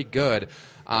 he's pretty good.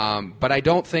 But I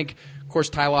don't think, of course,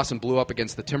 Ty Lawson blew up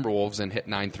against the Timberwolves and hit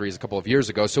 9 threes a couple of years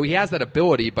ago. So he has that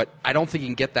ability, but I don't think he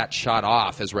can get that shot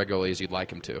off as regularly as you'd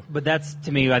like him to. But that's,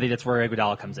 to me, I think that's where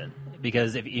Iguodala comes in.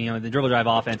 Because if the dribble drive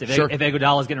offense, if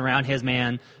Iguodala's getting around his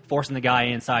man, forcing the guy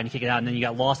inside and kick it out, and then you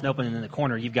got Lawson open in the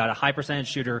corner, you've got a high percentage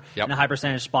shooter and a high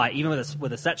percentage spot. Even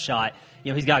with a set shot,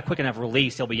 he's got a quick enough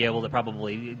release, he'll be able to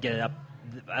probably get it up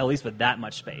at least with that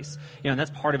much space. And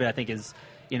that's part of it. I think is.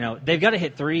 They've got to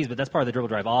hit threes, but that's part of the dribble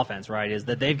drive offense, right? Is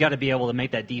that they've got to be able to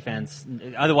make that defense.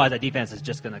 Otherwise, that defense is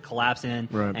just going to collapse in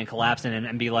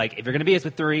and be like, if you're going to beat us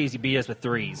with threes, you beat us with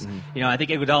threes. Mm-hmm. I think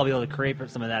Iguodala will be able to create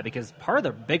some of that because part of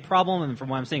the big problem, and from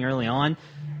what I'm seeing early on,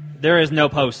 there is no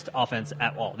post offense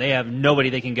at all. They have nobody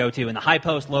they can go to in the high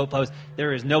post, low post.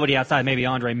 There is nobody outside, maybe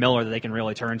Andre Miller, that they can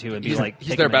really turn to and be like.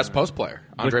 He's their best post player,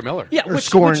 Andre Miller. Yeah,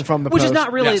 scoring from the post, which is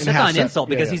not really that's not an insult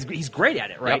because he's great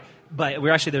at it, right? Yep. But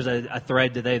there's a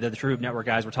thread today that the True Hoop Network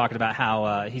guys were talking about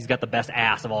how he's got the best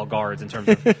ass of all guards in terms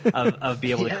of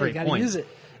being able to create points. Use it.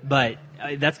 But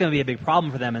that's going to be a big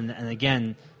problem for them. And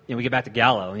again, we get back to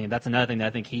Gallo. I mean, that's another thing that I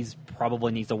think he's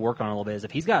probably needs to work on a little bit. Is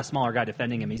if he's got a smaller guy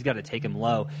defending him, he's got to take him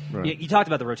low. Right. You talked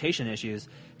about the rotation issues.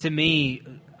 To me,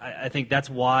 I think that's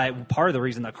why part of the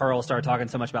reason that Carl started talking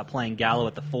so much about playing Gallo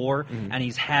at the 4, and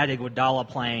he's had Iguodala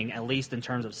playing, at least in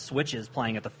terms of switches,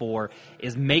 playing at the 4,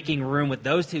 is making room with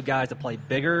those two guys to play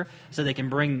bigger so they can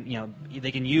bring,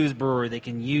 they can use Brewer, they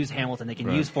can use Hamilton, they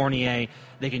can use Fournier,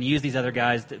 they can use these other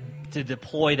guys to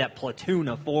deploy that platoon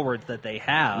of forwards that they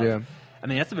have. Yeah. I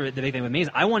mean, that's the big thing with me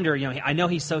is I wonder, I know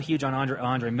he's so huge on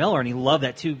Andre Miller, and he loved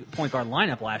that 2-point guard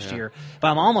lineup last year, but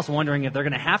I'm almost wondering if they're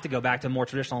going to have to go back to more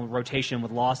traditional rotation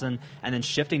with Lawson and then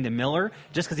shifting to Miller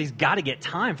just because he's got to get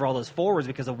time for all those forwards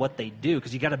because of what they do,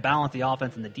 because you got to balance the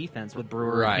offense and the defense with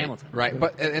Brewer and Hamilton. Right,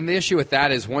 and the issue with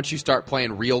that is once you start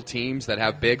playing real teams that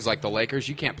have bigs like the Lakers,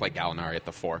 you can't play Gallinari at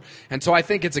the 4. And so I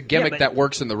think it's a gimmick that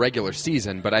works in the regular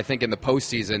season, but I think in the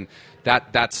postseason,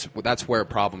 that's where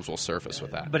problems will surface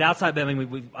with that. But outside,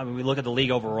 we look at the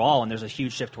league overall, and there's a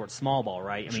huge shift towards small ball,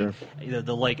 right? The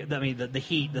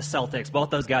Heat, the Celtics, both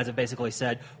those guys have basically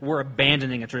said we're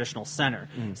abandoning a traditional center.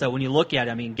 So when you look at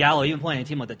it, Gallo, even playing a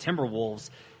team like the Timberwolves,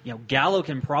 Gallo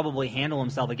can probably handle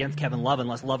himself against Kevin Love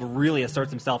unless Love really asserts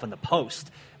himself in the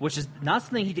post, which is not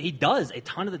something he does a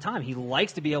ton of the time. He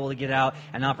likes to be able to get out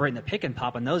and operate in the pick and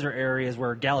pop, and those are areas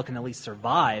where Gallo can at least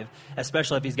survive,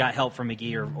 especially if he's got help from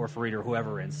McGee or Farid or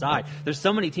whoever inside. There's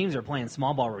so many teams that are playing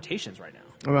small ball rotations right now.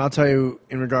 Well, I'll tell you,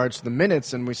 in regards to the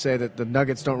minutes, and we say that the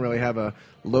Nuggets don't really have a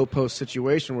low post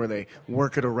situation where they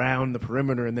work it around the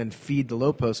perimeter and then feed the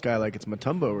low post guy like it's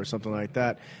Mutombo or something like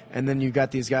that. And then you've got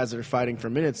these guys that are fighting for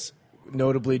minutes,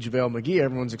 notably JaVale McGee.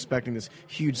 Everyone's expecting this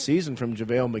huge season from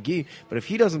JaVale McGee. But if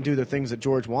he doesn't do the things that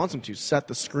George wants him to, set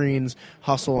the screens,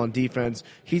 hustle on defense,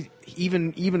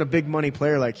 even a big money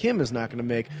player like him is not going to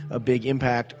make a big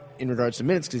impact in regards to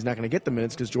minutes because he's not going to get the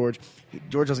minutes because George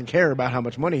doesn't care about how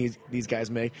much money these guys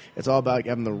make. It's all about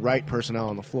having the right personnel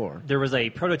on the floor. There was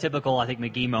a prototypical, I think,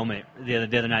 McGee moment the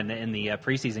other night in the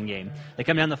preseason game. They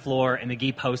come down the floor and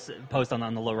McGee posts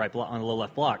on the low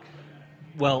left block.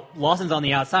 Well, Lawson's on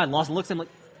the outside. Lawson looks at him like,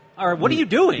 all right, what are you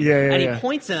doing? And he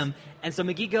points him. And so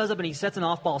McGee goes up and he sets an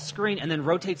off-ball screen and then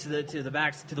rotates to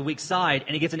the weak side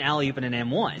and he gets an alley-oop and an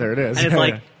M1. There it is. And it's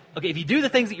like, okay, if you do the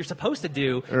things that you're supposed to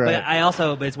do,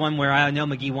 but it's one where I know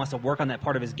McGee wants to work on that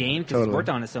part of his game because he's worked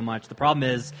on it so much. The problem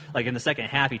is, like in the second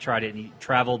half, he tried it and he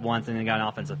traveled once and then got an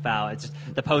offensive foul. It's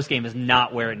just the post game is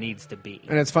not where it needs to be.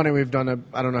 And it's funny, we've done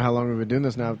I don't know how long we've been doing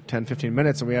this now, 10, 15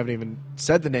 minutes, and we haven't even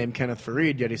said the name Kenneth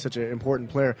Farid yet. He's such an important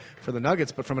player for the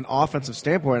Nuggets. But from an offensive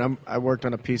standpoint, I worked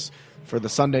on a piece for the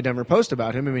Sunday Denver Post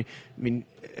about him. I mean,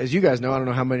 as you guys know, I don't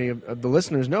know how many of the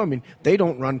listeners know, they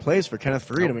don't run plays for Kenneth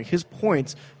Farid. His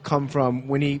points come from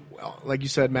when he, like you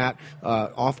said, Matt,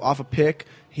 off a pick,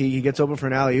 he gets open for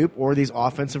an alley-oop, or these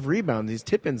offensive rebounds, these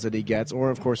tip-ins that he gets, or,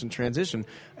 of course, in transition.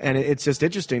 And it's just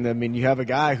interesting that, you have a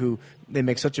guy who they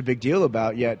make such a big deal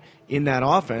about, yet in that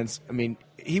offense,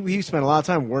 he spent a lot of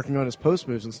time working on his post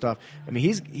moves and stuff. I mean,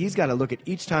 he's got to look at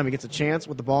each time he gets a chance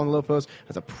with the ball in the low post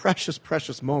as a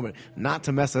precious moment, not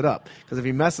to mess it up. Because if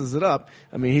he messes it up,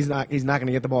 I mean, he's not going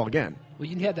to get the ball again. Well,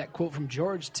 you had that quote from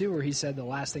George too, where he said the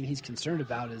last thing he's concerned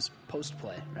about is post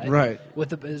play, right? Right.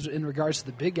 In regards to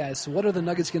the big guys. So what are the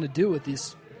Nuggets going to do with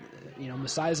these?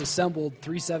 Masai's assembled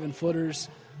 3 7-footers.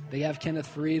 They have Kenneth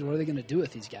Faried. What are they going to do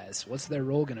with these guys? What's their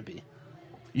role going to be?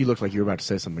 You look like you were about to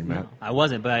say something, Matt. I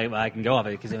wasn't, but I can go off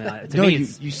it because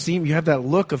you have that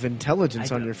look of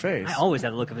intelligence on your face. I always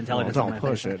have a look of intelligence on my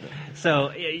push face. it.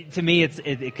 So to me,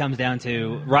 it comes down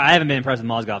to I haven't been impressed with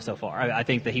Mozgov so far. I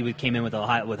think that he came in with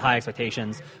high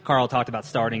expectations. Carl talked about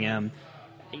starting him.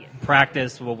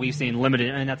 Practice, what we've seen limited,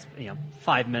 and that's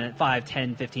 5,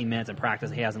 10, 15 minutes in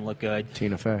practice. He hasn't looked good.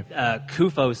 Tina Fey.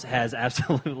 Kufos has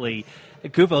absolutely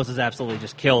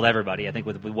just killed everybody. I think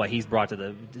with what he's brought to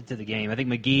the game. I think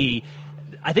McGee.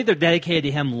 I think they're dedicated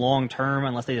to him long term,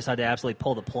 unless they decide to absolutely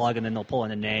pull the plug and then they'll pull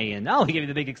in a nay and we give you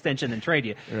the big extension and trade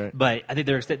you. Right. But I think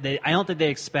I don't think they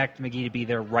expect McGee to be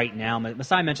there right now.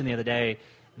 Masai mentioned the other day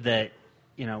that.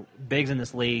 Bigs in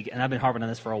this league, and I've been harping on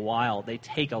this for a while, they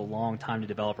take a long time to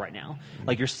develop right now.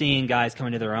 Like, you're seeing guys come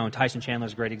into their own. Tyson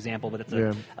Chandler's a great example, but it's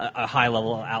a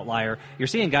high-level outlier. You're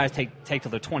seeing guys take till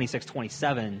they're 26,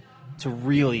 27 to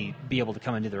really be able to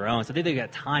come into their own. So I think they've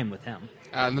got time with him.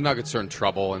 The Nuggets are in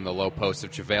trouble in the low post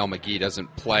if JaVale McGee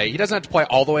doesn't play. He doesn't have to play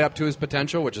all the way up to his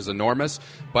potential, which is enormous,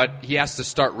 but he has to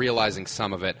start realizing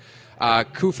some of it.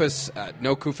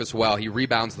 Kufas well. He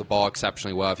rebounds the ball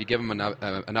exceptionally well. If you give him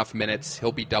enough minutes,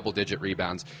 he'll be double-digit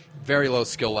rebounds. Very low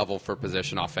skill level for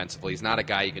position offensively. He's not a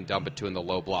guy you can dump it to in the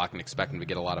low block and expect him to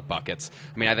get a lot of buckets.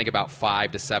 I mean, I think about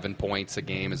 5 to 7 points a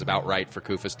game is about right for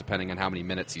Kufas, depending on how many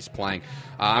minutes he's playing.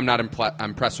 I'm not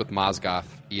impressed with Mozgov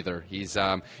either. He's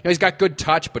he's got good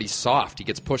touch, but he's soft. He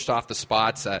gets pushed off the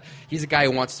spots. He's a guy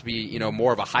who wants to be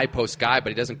more of a high post guy, but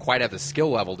he doesn't quite have the skill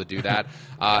level to do that.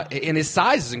 And his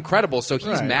size is incredible, so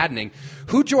he's maddening.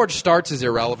 Who George starts is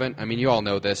irrelevant. I mean, you all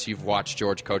know this. You've watched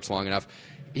George coach long enough.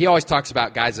 He always talks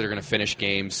about guys that are going to finish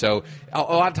games. So a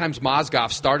lot of times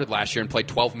Mozgov started last year and played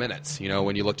 12 minutes,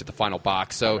 when you looked at the final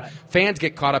box. So fans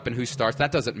get caught up in who starts.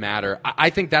 That doesn't matter. I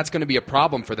think that's going to be a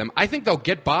problem for them. I think they'll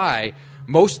get by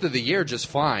most of the year just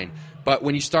fine. But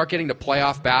when you start getting to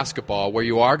playoff basketball, where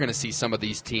you are going to see some of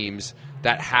these teams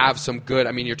that have some good,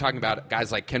 I mean, you're talking about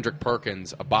guys like Kendrick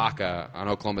Perkins, Ibaka on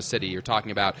Oklahoma City. You're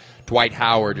talking about Dwight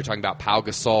Howard. You're talking about Pau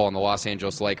Gasol on the Los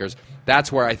Angeles Lakers.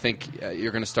 That's where I think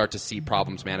you're going to start to see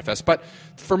problems manifest. But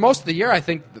for most of the year, I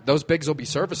think those bigs will be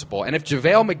serviceable. And if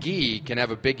JaVale McGee can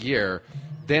have a big year,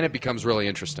 then it becomes really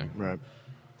interesting. Right.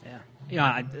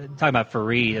 Yeah. Talking about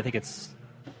Faried, I think it's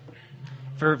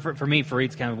for me,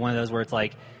 Fareed's kind of one of those where it's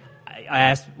like, I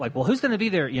asked, well, who's going to be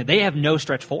there? They have no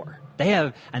stretch four. They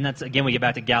have, and that's, again, we get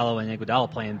back to Gallo and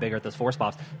Iguodala playing bigger at those 4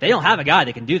 spots. They don't have a guy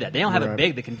that can do that. They don't have a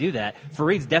big that can do that.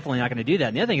 Fareed's definitely not going to do that.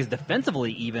 And the other thing is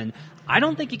defensively even, I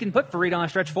don't think you can put Faried on a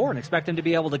stretch 4 and expect him to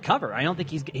be able to cover. I don't think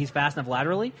he's fast enough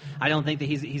laterally. I don't think that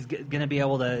he's going to be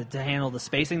able to handle the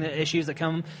spacing issues that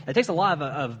come. It takes a lot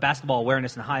of basketball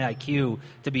awareness and high IQ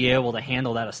to be able to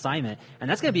handle that assignment. And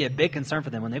that's going to be a big concern for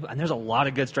them. And there's a lot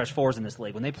of good stretch 4s in this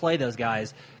league. When they play those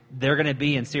guys, they're going to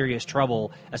be in serious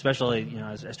trouble, especially,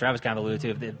 as Travis kind of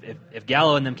alluded to. If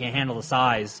Gallo and them can't handle the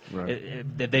size,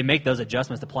 if they make those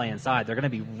adjustments to play inside, they're going to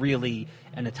be really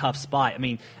in a tough spot. I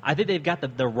mean, I think they've got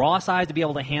the raw size to be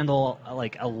able to handle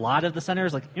a lot of the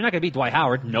centers. You're not going to beat Dwight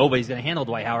Howard. Nobody's going to handle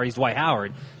Dwight Howard. He's Dwight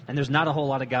Howard. And there's not a whole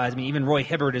lot of guys. I mean, even Roy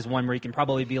Hibbert is one where you can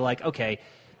probably be like, okay,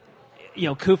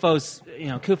 Kufos,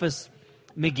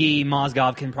 McGee,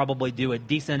 Mozgov can probably do a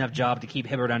decent enough job to keep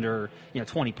Hibbert under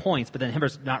 20 points, but then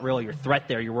Hibbert's not really your threat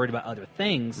there. You're worried about other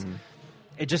things. Mm-hmm.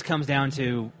 It just comes down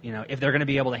to if they're going to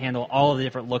be able to handle all of the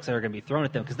different looks that are going to be thrown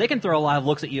at them, because they can throw a lot of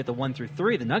looks at you at the 1 through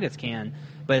 3. The Nuggets can,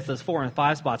 but it's those 4 and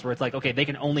 5 spots where it's like, okay, they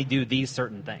can only do these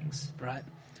certain things. Right.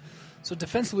 So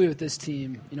defensively with this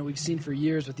team, we've seen for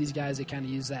years with these guys, they kind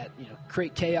of use that,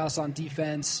 create chaos on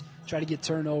defense, try to get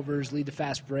turnovers, lead to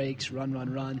fast breaks,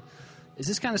 run. Is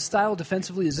this kind of style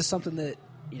defensively, is this something that,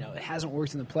 it hasn't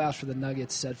worked in the playoffs for the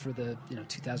Nuggets, said for the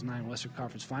 2009 Western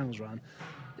Conference Finals run?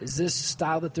 Is this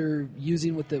style that they're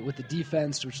using with the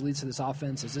defense, which leads to this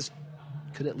offense,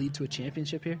 could it lead to a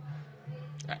championship here?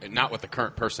 Not with the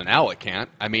current personnel, it can't.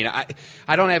 I mean,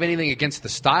 I don't have anything against the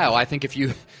style. I think if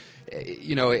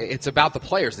it's about the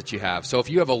players that you have. So if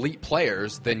you have elite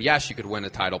players, then yes, you could win a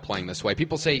title playing this way.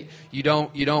 People say you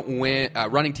don't win.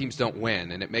 Running teams don't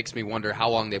win, and it makes me wonder how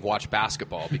long they've watched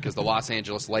basketball, because the Los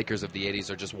Angeles Lakers of the '80s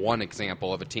are just one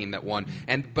example of a team that won.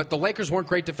 But the Lakers weren't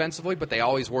great defensively, but they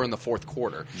always were in the fourth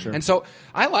quarter. Sure. And so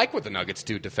I like what the Nuggets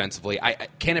do defensively.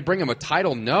 Can it bring them a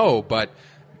title? No, but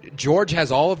George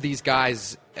has all of these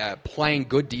guys playing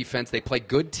good defense. They play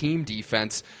good team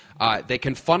defense. They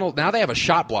can funnel. Now they have a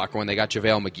shot blocker when they got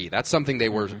JaVale McGee. That's something they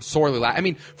were sorely lacking. I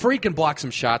mean, Fareed can block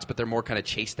some shots, but they're more kind of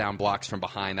chase down blocks from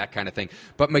behind, that kind of thing.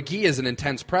 But McGee is an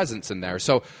intense presence in there.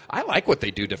 So I like what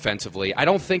they do defensively. I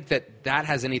don't think that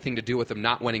has anything to do with them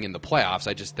not winning in the playoffs.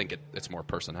 I just think it's more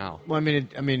personnel. Well,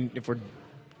 I mean, if we're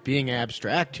being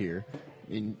abstract here,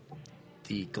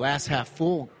 the glass half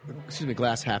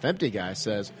empty guy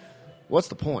says, what's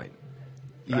the point?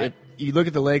 Right. You look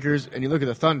at the Lakers and you look at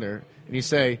the Thunder and you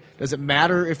say, does it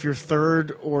matter if you're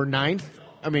third or ninth?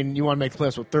 I mean, you want to make the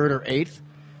playoffs with third or eighth?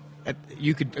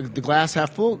 The glass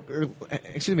half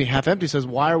half empty says,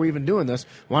 why are we even doing this?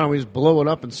 Why don't we just blow it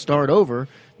up and start over?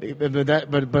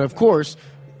 But of course,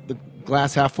 the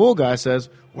glass half full guy says,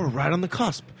 we're right on the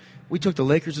cusp. We took the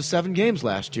Lakers to 7 games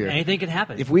last year. Anything can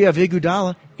happen. If we have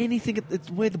Iguodala, anything. It's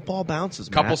the way the ball bounces.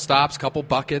 Couple stops, couple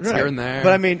buckets here and there.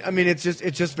 But I mean, it's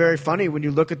just very funny when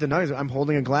you look at the Nuggets. I'm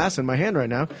holding a glass in my hand right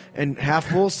now, and half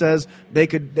full says they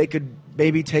could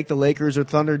maybe take the Lakers or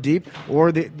Thunder deep,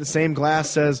 or the same glass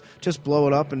says just blow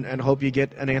it up and hope you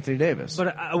get an Anthony Davis.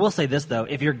 But I will say this, though.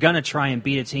 If you're going to try and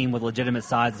beat a team with legitimate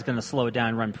size that's going to slow it down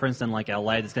and run Princeton like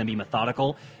LA, that's going to be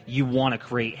methodical, you want to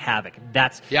create havoc.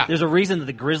 There's a reason that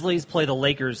the Grizzlies play the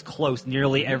Lakers close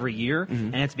nearly every year,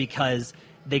 and it's because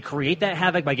they create that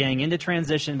havoc by getting into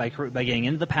transition, by getting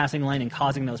into the passing lane and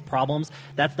causing those problems.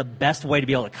 That's the best way to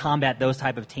be able to combat those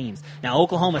type of teams. Now,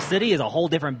 Oklahoma City is a whole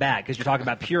different bag because you're talking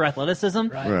about pure athleticism,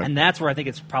 and that's where I think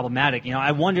it's problematic.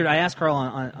 I asked Carl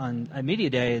on Media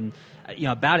Day and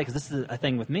about it, because this is a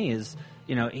thing with me is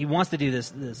he wants to do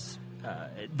this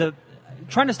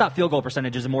trying to stop field goal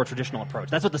percentage is a more traditional approach.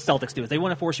 That's what the Celtics do. Is they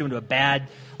want to force you into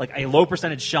a low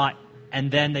percentage shot, and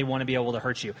then they want to be able to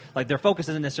hurt you. Like, their focus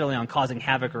isn't necessarily on causing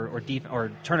havoc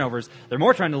or turnovers. They're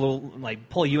more trying to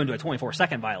pull you into a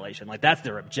 24-second violation. Like, that's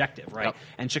their objective, right? Yep.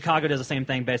 And Chicago does the same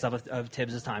thing based off of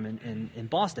Tibbs' time in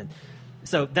Boston.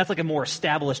 So that's like a more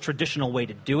established traditional way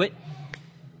to do it.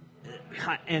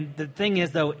 And the thing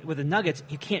is, though, with the Nuggets,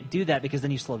 you can't do that because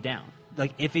then you slow down.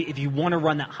 Like, if you want to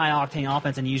run that high-octane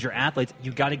offense and use your athletes,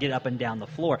 you've got to get up and down the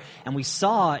floor. And we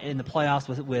saw in the playoffs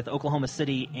with Oklahoma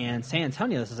City and San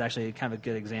Antonio, this is actually kind of a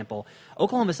good example.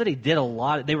 Oklahoma City did a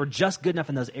lot. They were just good enough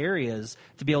in those areas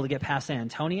to be able to get past San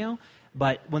Antonio.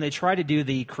 But when they tried to do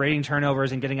the creating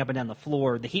turnovers and getting up and down the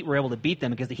floor, the Heat were able to beat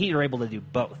them because the Heat are able to do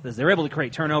both. They're able to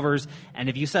create turnovers, and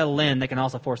if you settle in, they can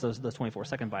also force those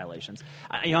 24-second violations.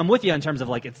 I'm with you in terms of,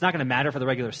 it's not going to matter for the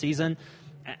regular season.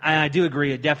 I do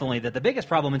agree, definitely, that the biggest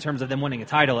problem in terms of them winning a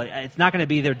title, it's not going to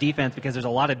be their defense, because there's a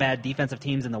lot of bad defensive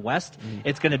teams in the West.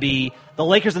 It's going to be the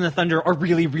Lakers and the Thunder are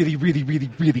really, really, really, really,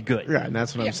 really good. Yeah, and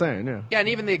that's what I'm saying, yeah. Yeah, and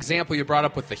even the example you brought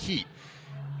up with the Heat,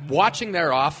 watching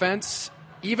their offense,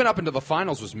 even up into the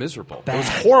finals, was miserable. Bad. It was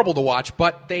horrible to watch,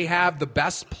 but they have the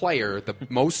best player, the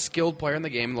most skilled player in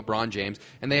the game, LeBron James,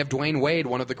 and they have Dwayne Wade,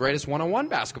 one of the greatest one-on-one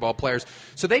basketball players.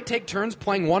 So they take turns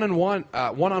playing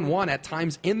one-on-one at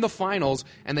times in the finals,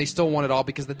 and they still won it all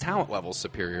because the talent level is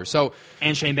superior.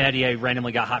 And Shane Battier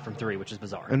randomly got hot from 3, which is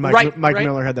bizarre. And Mike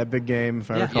Miller had that big game, if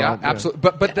I recall. Yeah,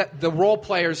 absolutely. But the role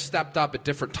players stepped up at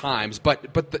different times.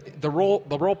 But the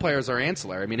role players are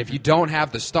ancillary. I mean, if you don't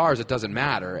have the stars, it doesn't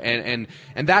matter.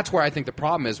 And that's where I think the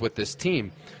problem is with this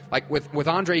team. Like with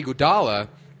Andre Iguodala,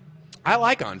 I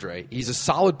like Andre. He's a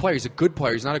solid player. He's a good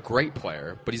player. He's not a great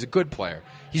player, but he's a good player.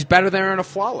 He's better than Aaron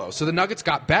Aflalo. So the Nuggets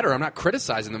got better. I'm not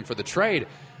criticizing them for the trade,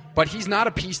 but he's not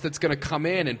a piece that's going to come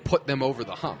in and put them over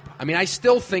the hump. I mean, I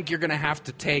still think you're going to have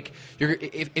to take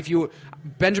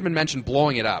Benjamin mentioned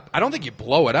blowing it up. I don't think you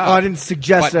blow it up. Oh, I didn't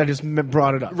suggest it. I just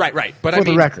brought it up. Right. But for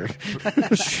the record.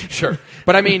 Sure.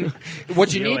 But I mean,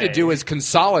 what you need to do is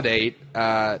consolidate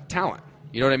talent.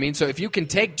 You know what I mean? So if you can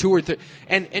take 2 or 3,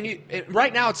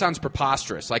 right now it sounds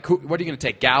preposterous. Like, what are you going to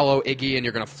take, Gallo, Iggy, and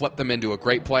you're going to flip them into a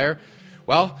great player?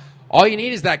 Well, all you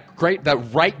need is that great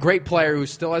player who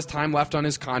still has time left on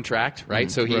his contract, right?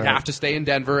 So he'd have to stay in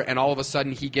Denver, and all of a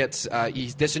sudden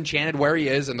he's disenchanted where he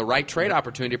is, and the right trade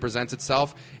opportunity presents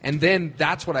itself, and then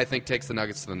that's what I think takes the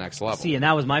Nuggets to the next level. See, and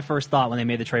that was my first thought when they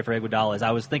made the trade for Iguodala. Is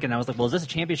I was like, well, is this a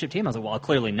championship team? I was like, well,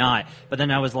 clearly not. But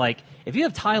then I was like, if you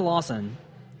have Ty Lawson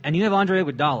and you have Andre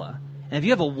Iguodala, And if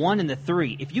you have a 1 and the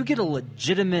 3, if you get a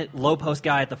legitimate low post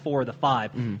guy at the 4 or the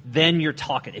 5, then you're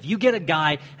talking. If you get a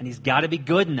guy, and he's got to be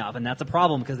good enough, and that's a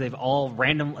problem because they've all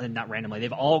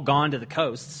they've all gone to the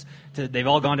coasts. They've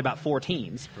all gone to about 4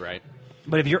 teams. Right.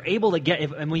 But if you're able to get,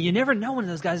 you never know when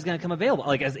those guys is going to come available.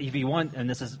 Like if you want, and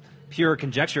this is pure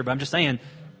conjecture, but I'm just saying,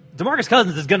 DeMarcus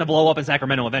Cousins is going to blow up in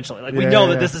Sacramento eventually. Like we know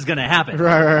that this is going to happen.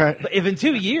 Right. But if in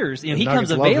 2 years, he Nuggets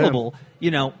comes available,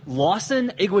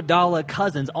 Lawson, Iguodala,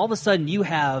 Cousins, all of a sudden you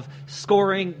have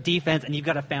scoring, defense, and you've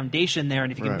got a foundation there.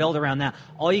 And if you can build around that,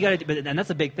 all you got to do, and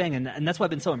that's a big thing, and that's what I've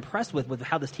been so impressed with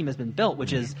how this team has been built,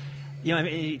 which is.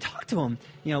 You talk to them.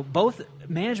 Both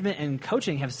management and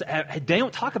coaching they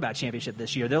don't talk about championship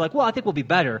this year. They're like, well, I think we'll be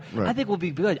better. Right. I think we'll be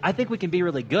good. I think we can be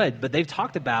really good. But they've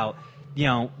talked about,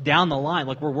 down the line,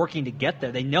 like we're working to get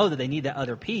there. They know that they need that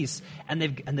other piece. And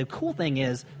the cool thing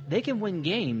is they can win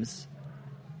games,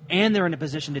 and they're in a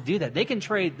position to do that. They can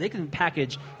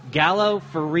package Gallo,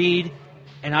 Fareed,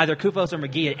 and either Kufos or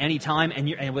McGee at any time,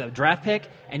 and with a draft pick,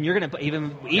 and you're going to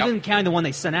even counting the one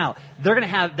they sent out, they're going to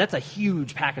have that's a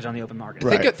huge package on the open market.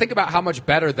 Right. Think about how much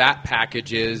better that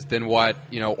package is than what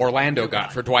Orlando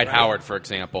got for Dwight Howard, for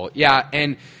example. Yeah,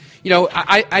 and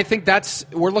I think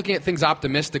we're looking at things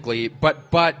optimistically,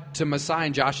 but to Masai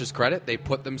and Josh's credit, they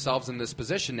put themselves in this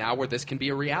position now where this can be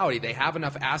a reality. They have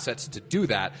enough assets to do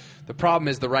that. The problem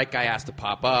is the right guy has to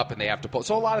pop up, and they have to pull.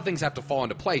 So a lot of things have to fall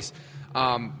into place.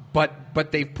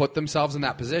 But they've put themselves in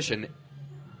that position.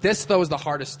 This, though, is the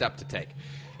hardest step to take.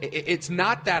 It's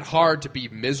not that hard to be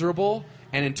miserable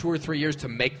and in 2 or 3 years to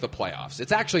make the playoffs.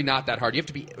 It's actually not that hard. You have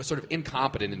to be sort of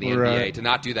incompetent in the NBA to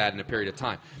not do that in a period of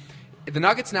time. The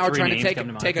Nuggets now are trying to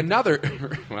take another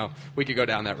 – well, we could go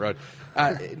down that road.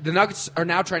 The Nuggets are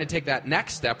now trying to take that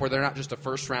next step where they're not just a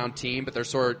first-round team, but they're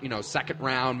sort of, second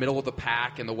round, middle of the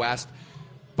pack in the West.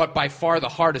 But by far the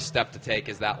hardest step to take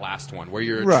is that last one where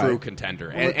you're a true contender.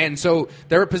 And so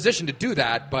they're in a position to do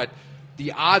that, but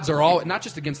the odds are all not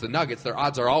just against the Nuggets, their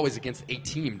odds are always against a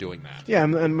team doing that. Yeah,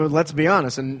 and let's be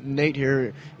honest, and Nate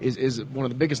here is one of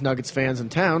the biggest Nuggets fans in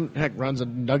town, heck, runs a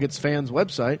Nuggets fans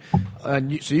website,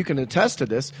 so you can attest to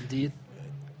this. Indeed.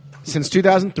 Since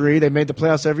 2003, they made the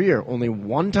playoffs every year. Only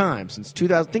one time since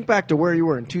 2000. Think back to where you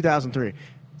were in 2003.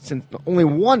 Only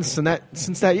once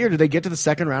since that year did they get to the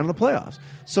second round of the playoffs.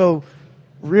 So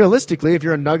realistically, if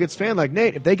you're a Nuggets fan like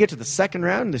Nate, if they get to the second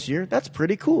round this year, that's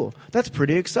pretty cool. That's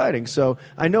pretty exciting. So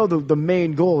I know the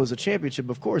main goal is a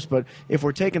championship, of course, but if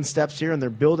we're taking steps here and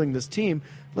they're building this team,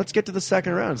 let's get to the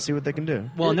second round and see what they can do.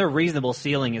 Well, and their reasonable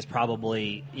ceiling is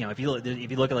probably, if you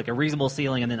look at like a reasonable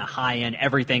ceiling and then a high end,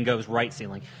 everything goes right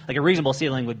ceiling. Like a reasonable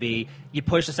ceiling would be you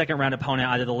push the second round opponent,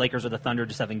 either the Lakers or the Thunder,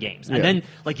 to 7 games, and then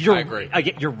I agree.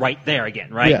 You're right there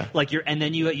again, right? Yeah. And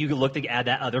then you look to add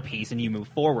that other piece and you move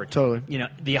forward. Totally.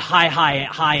 The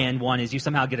high end one is you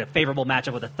somehow get a favorable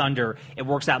matchup with the Thunder. It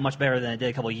works out much better than it did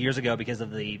a couple of years ago because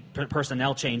of the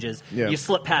personnel changes. Yeah. You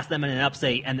slip past them in an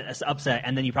upset,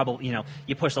 and then you probably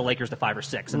you push the Lakers to 5 or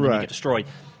 6, and then you get destroyed.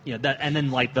 And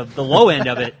then like the low end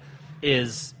of it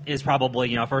is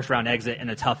probably a first round exit and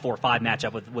a tough 4-5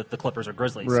 matchup with the Clippers or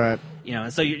Grizzlies. Right.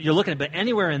 And so you're looking at, but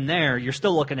anywhere in there, you're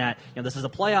still looking at this is a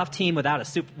playoff team without a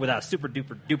super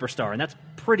duper star, and that's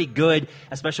pretty good,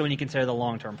 especially when you consider the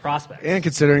long term prospects. And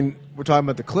considering we're talking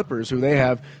about the Clippers, who they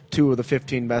have 2 of the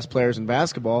 15 best players in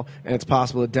basketball, and it's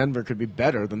possible that Denver could be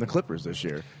better than the Clippers this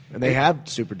year, and they have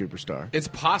super duper star. It's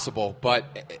possible,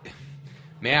 but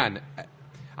man,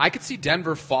 I could see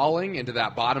Denver falling into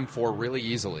that bottom 4 really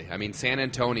easily. I mean, San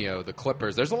Antonio, the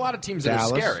Clippers. There's a lot of teams that are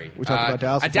scary. We talked about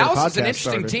Dallas. Dallas is an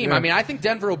interesting team. Yeah. I mean, I think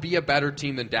Denver will be a better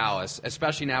team than Dallas,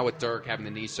 especially now with Dirk having the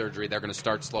knee surgery. They're going to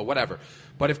start slow, whatever.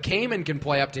 But if Kaman can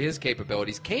play up to his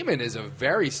capabilities, Kaman is a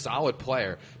very solid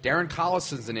player. Darren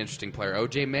Collison's an interesting player.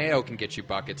 O.J. Mayo can get you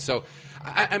buckets. So,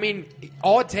 I mean,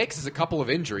 all it takes is a couple of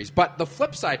injuries. But the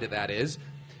flip side to that is,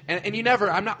 and you never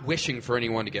 – I'm not wishing for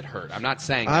anyone to get hurt. I'm not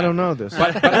saying that. I don't know this.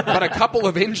 But a couple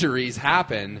of injuries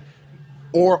happen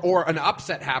or an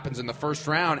upset happens in the first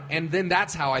round, and then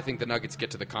that's how I think the Nuggets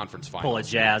get to the conference final. Pull a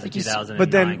Jazz in 2009.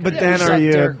 But then are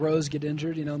you – Derrick Rose get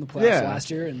injured, in the playoffs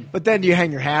last year. But then do you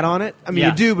hang your hat on it? I mean,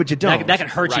 you do, but you don't. That can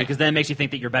hurt you because then it makes you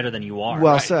think that you're better than you are.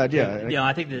 Well said, yeah.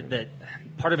 I think that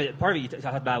part of it you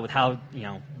talked about with how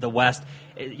the West,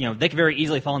 they could very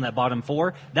easily fall in that bottom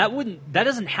 4. That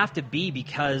doesn't have to be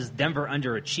because Denver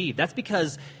underachieved. That's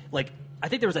because I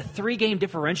think there was a 3-game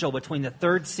differential between the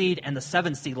 3rd seed and the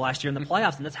 7th seed last year in the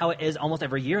playoffs, and that's how it is almost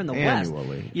every year in the West.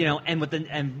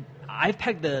 And I've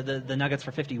pegged the Nuggets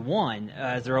for 51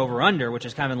 as their over/under, which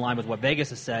is kind of in line with what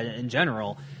Vegas has said in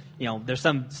general. There's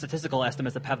some statistical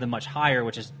estimates that have them much higher,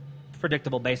 which is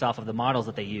predictable based off of the models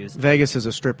that they use. Vegas is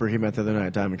a stripper he met the other night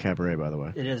at Diamond Cabaret, by the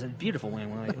way. It is a beautiful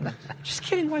wing. Just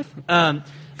kidding, wife.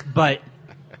 But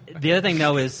the other thing,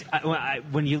 though, is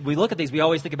we look at these, we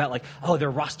always think about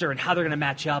their roster and how they're going to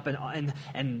match up and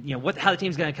how the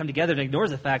team's going to come together, and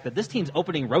ignores the fact that this team's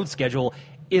opening road schedule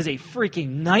is a freaking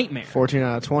nightmare. 14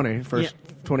 out of 20. First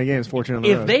 20 games, 14 on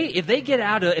the road.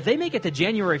 If they make it to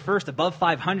January 1st above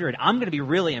 500, I'm going to be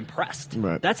really impressed.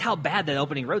 Right. That's how bad that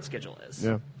opening road schedule is.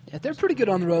 Yeah. Yeah, they're pretty good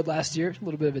on the road last year. A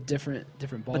little bit of a different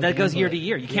ball. But that goes year to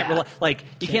year. You can't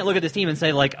can't look at this team and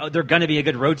say they're going to be a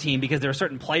good road team because there are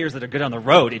certain players that are good on the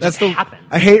road. It just happens.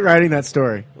 I hate writing that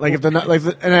story. I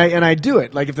do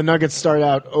it. Like if the Nuggets start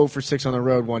out 0 for 6 on the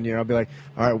road one year, I'll be like,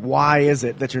 all right, why is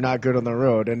it that you're not good on the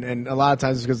road? And a lot of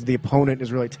times it's because the opponent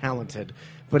is really talented.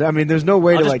 But I mean, there's no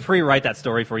way I'll to just pre-write that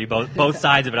story for you, both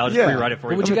sides of it. I'll just pre-write it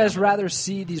for you. Would you guys rather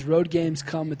see these road games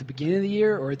come at the beginning of the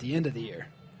year or at the end of the year?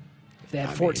 If they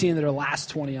had 14 that are last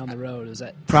 20 on the road, is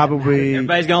that probably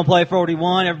everybody's going to play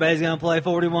 41? Everybody's going to play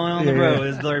 41 on the road,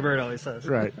 as Larry Bird always says.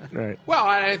 Right. Well,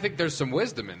 I think there's some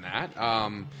wisdom in that.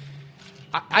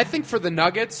 I think for the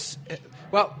Nuggets,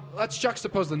 let's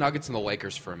juxtapose the Nuggets and the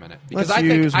Lakers for a minute. Because Let's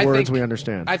use words we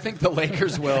understand. I think the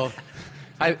Lakers will.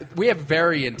 We have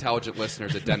very intelligent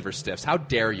listeners at Denver Stiffs. How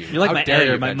dare you? You're like my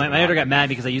editor. My Benjamin editor got Hochman. mad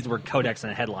because I used the word codex in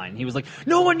a headline. He was like,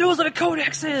 "No one knows what a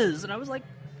codex is," and I was like,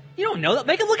 "You don't know that?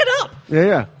 Make it look it up."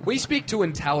 Yeah. We speak to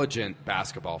intelligent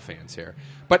basketball fans here.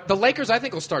 But the Lakers, I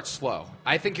think, will start slow.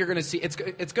 I think you're going to see it's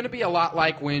going to be a lot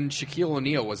like when Shaquille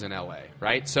O'Neal was in L.A.,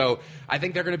 right? So I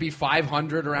think they're going to be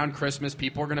 500 around Christmas.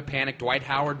 People are going to panic. Dwight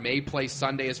Howard may play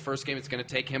Sunday his first game. It's going to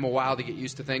take him a while to get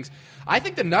used to things. I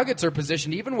think the Nuggets are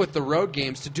positioned, even with the road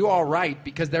games, to do all right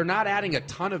because they're not adding a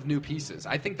ton of new pieces.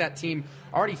 I think that team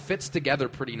already fits together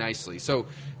pretty nicely. So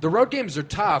the road games are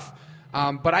tough.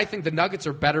 But I think the Nuggets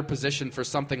are better positioned for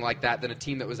something like that than a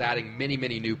team that was adding many,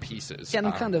 many new pieces. Yeah,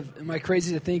 and am I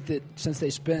crazy to think that since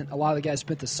a lot of the guys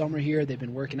spent the summer here, they've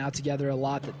been working out together a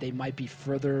lot, that they might be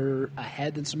further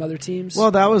ahead than some other teams?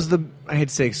 Well, that was I hate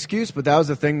to say excuse, but that was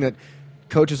the thing that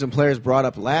coaches and players brought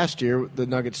up last year. The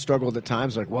Nuggets struggled at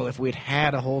times, if we'd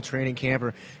had a whole training camp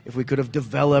or if we could have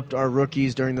developed our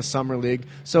rookies during the summer league.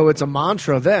 So it's a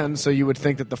mantra then, so you would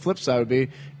think that the flip side would be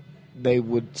they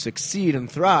would succeed and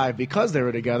thrive because they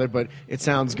were together, but it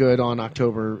sounds good on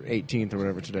October 18th or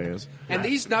whatever today is. And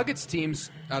these Nuggets teams,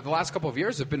 the last couple of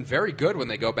years, have been very good when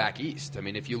they go back east. I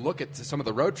mean, if you look at some of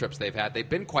the road trips they've had, they've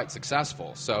been quite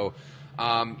successful. So,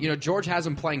 George has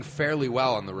them playing fairly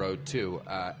well on the road, too.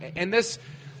 And this...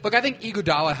 Look, I think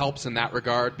Iguodala helps in that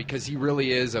regard because he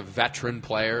really is a veteran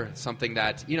player, something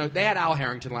that, they had Al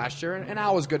Harrington last year, and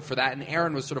Al was good for that, and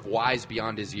Aaron was sort of wise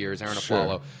beyond his years, Aaron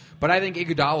Aflalo. But I think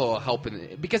Iguodala will help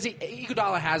because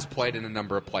Iguodala has played in a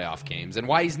number of playoff games, and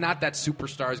while he's not that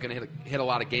superstar who's going to hit a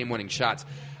lot of game-winning shots,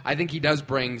 I think he does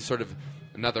bring sort of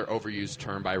another overused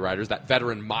term by writers, that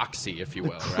veteran moxie, if you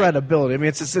will. Credibility. Right? I mean,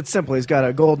 it's simple. He's got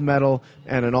a gold medal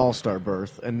and an all-star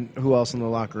berth, and who else in the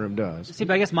locker room does? See,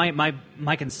 but I guess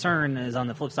my concern is on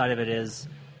the flip side of it is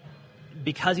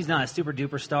because he's not a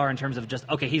super-duper star in terms of just,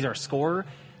 he's our scorer,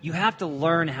 you have to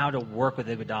learn how to work with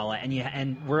Iguodala,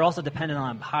 and we're also dependent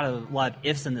on a lot of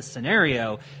ifs in this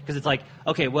scenario because it's like,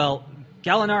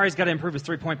 Gallinari's got to improve his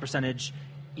three-point percentage,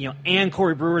 and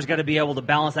Corey Brewer's got to be able to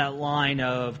balance that line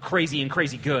of crazy and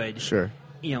crazy good. Sure.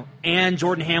 And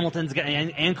Jordan Hamilton's got,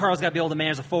 and Carl's got to be able to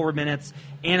manage the forward minutes,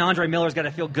 and Andre Miller's got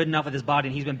to feel good enough with his body,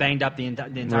 and he's been banged up the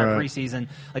entire preseason.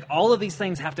 Like, all of these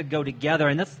things have to go together,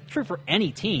 and that's true for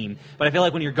any team. But I feel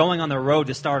like when you're going on the road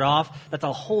to start off, that's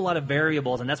a whole lot of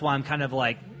variables, and that's why I'm kind of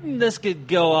like, this could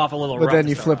go off a little rough. But then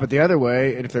you flip it the other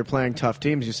way, and if they're playing tough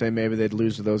teams, you say maybe they'd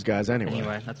lose to those guys anyway.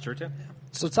 Anyway, that's true, too.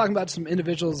 So talking about some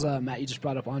individuals, Matt, you just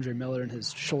brought up Andre Miller and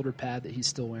his shoulder pad that he's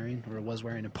still wearing, or was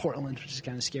wearing in Portland, which is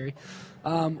kind of scary.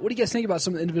 What do you guys think about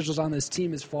some of the individuals on this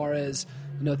team as far as,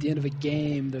 at the end of a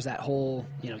game, there's that whole,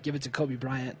 give it to Kobe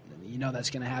Bryant, that's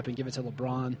going to happen, give it to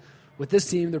LeBron. With this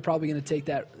team, they're probably going to take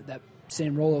that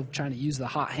same role of trying to use the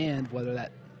hot hand, whether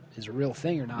that is a real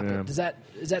thing or not. Yeah. But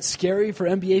is that scary for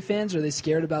NBA fans? Are they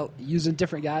scared about using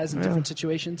different guys in different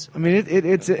situations? I mean,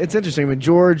 it's interesting. I mean,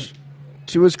 George,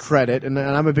 to his credit, and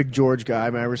I'm a big George guy, I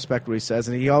mean, I respect what he says,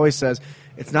 and he always says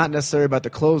it's not necessarily about the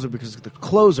closer because the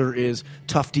closer is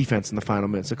tough defense in the final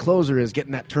minutes. The closer is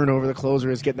getting that turnover. The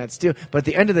closer is getting that steal. But at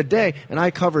the end of the day, and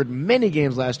I covered many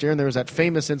games last year, and there was that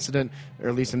famous incident, or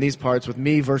at least in these parts, with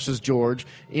me versus George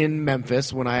in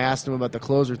Memphis when I asked him about the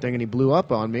closer thing, and he blew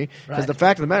up on me. Because the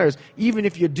fact of the matter is, even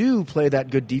if you do play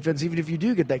that good defense, even if you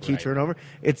do get that key turnover,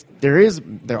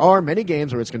 there are many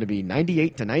games where it's going to be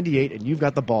 98-98, and you've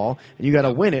got the ball, and you got got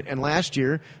to win it. And last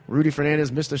year, Rudy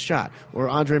Fernandez missed a shot, or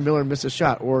Andre Miller missed a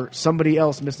shot, or somebody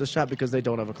else missed a shot because they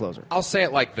don't have a closer. I'll say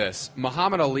it like this.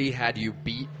 Muhammad Ali had you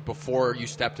beat before you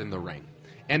stepped in the ring.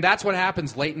 And that's what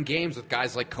happens late in games with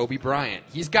guys like Kobe Bryant.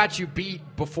 He's got you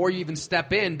beat before you even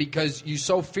step in because you're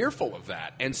so fearful of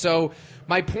that. And so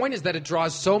my point is that it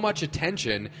draws so much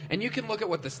attention, and you can look at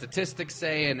what the statistics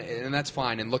say, and that's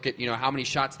fine, and look at how many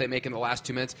shots they make in the last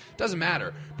 2 minutes. Doesn't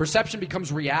matter. Perception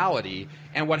becomes reality,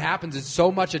 and what happens is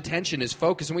so much attention is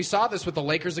focused. And we saw this with the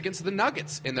Lakers against the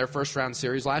Nuggets in their first-round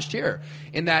series last year,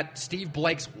 in that Steve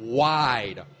Blake's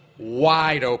wide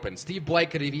open. Steve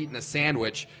Blake could have eaten a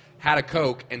sandwich, had a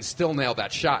Coke, and still nailed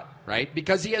that shot, right?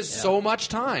 Because he has so much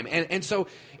time. And so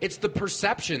it's the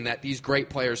perception that these great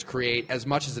players create as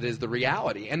much as it is the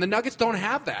reality. And the Nuggets don't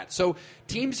have that. So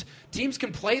teams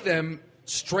can play them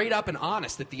straight up and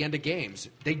honest at the end of games.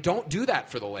 They don't do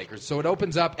that for the Lakers. So it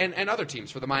opens up, and other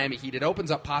teams for the Miami Heat, it opens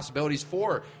up possibilities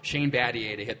for Shane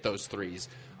Battier to hit those threes.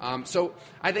 So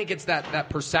I think it's that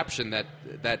perception that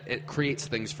it creates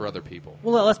things for other people.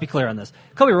 Well, let's be clear on this.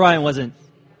 Kobe Bryant wasn't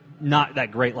not that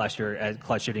great last year at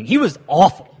clutch shooting. He was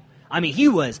awful. I mean, he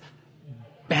was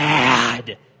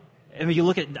bad. I mean, you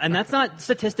look at, and that's not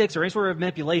statistics or any sort of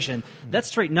manipulation. That's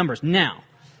straight numbers. Now,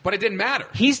 but it didn't matter.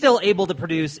 He's still able to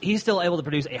produce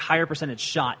a higher percentage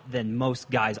shot than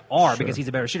most guys are because he's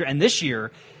a better shooter. And this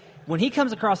year, when he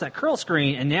comes across that curl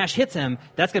screen and Nash hits him,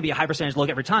 that's going to be a high percentage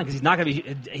look every time because he's not going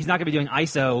to be doing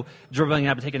ISO dribbling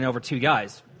up and taking it over two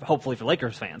guys. Hopefully for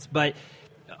Lakers fans, but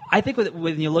I think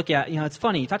when you look at, it's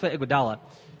funny, you talked about Iguodala.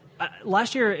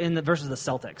 Last year versus the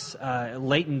Celtics,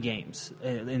 late in games,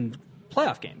 in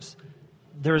playoff games,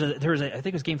 there was I think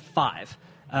it was game 5.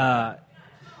 It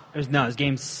was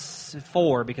game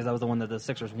 4 because that was the one that the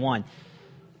Sixers won.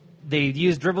 They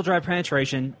used dribble drive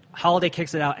penetration. Holiday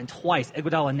kicks it out, and twice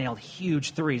Iguodala nailed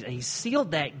huge threes, and he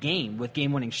sealed that game with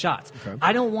game-winning shots. Okay.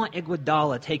 I don't want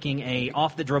Iguodala taking a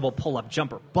off-the-dribble pull-up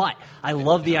jumper, but I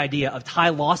love the idea of Ty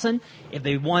Lawson. If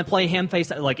they want to play him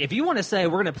if you want to say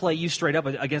we're going to play you straight up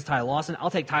against Ty Lawson,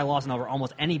 I'll take Ty Lawson over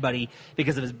almost anybody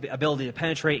because of his ability to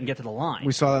penetrate and get to the line.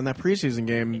 We saw that in that preseason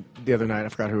game the other night. I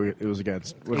forgot who it was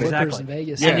against. Exactly. In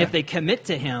Vegas. And if they commit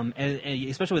to him,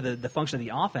 especially with the function of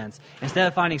the offense, instead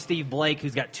of finding Steve Blake,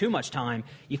 who's got too much time,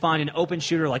 you find an open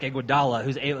shooter like Iguodala,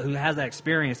 who has that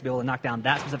experience to be able to knock down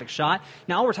that specific shot.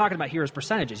 Now, all we're talking about here is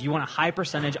percentages. You want a high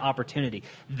percentage opportunity.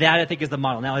 That, I think, is the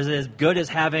model. Now, is it as good as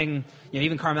having,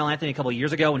 even Carmelo Anthony a couple of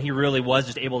years ago when he really was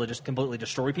just able to just completely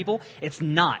destroy people? It's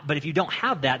not. But if you don't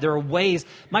have that, there are ways.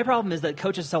 My problem is that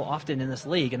coaches so often in this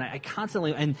league, and I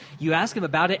constantly, and you ask them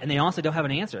about it, and they honestly don't have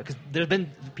an answer. Because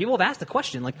people have asked the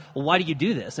question, like, well, why do you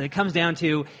do this? And it comes down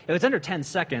to, if it's under 10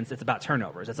 seconds, it's about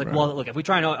turnovers. It's like, right. Well, look, if we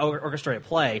try and orchestrate a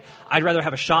play, I'd rather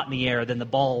have a shot in the air than the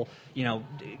ball,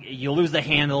 you lose the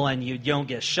handle and you don't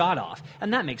get a shot off.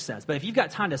 And that makes sense. But if you've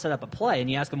got time to set up a play and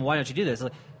you ask them, why don't you do this?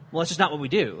 Like, well, it's just not what we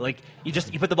do. Like, you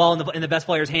put the ball in the best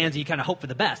player's hands and you kind of hope for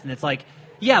the best. And it's like,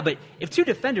 yeah, but if two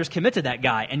defenders commit to that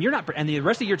guy and and the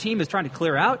rest of your team is trying to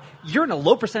clear out, you're in a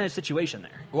low percentage situation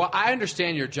there. Well, I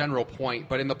understand your general point,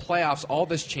 but in the playoffs, all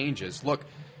this changes. Look,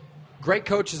 great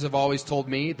coaches have always told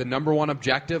me the number one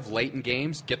objective late in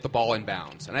games, get the ball in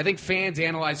bounds. And I think fans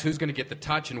analyze who's going to get the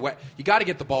touch and what. You got to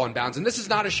get the ball in bounds. And this is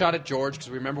not a shot at George because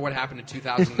we remember what happened in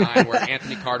 2009 where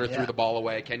Anthony Carter threw the ball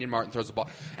away, Kenyon Martin throws the ball.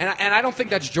 And I don't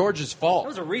think that's George's fault. There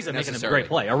was a reason making a great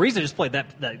play. A reason just played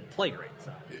that play great.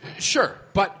 So. Sure.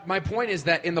 But my point is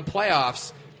that in the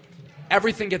playoffs,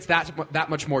 everything gets that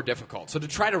much more difficult. So to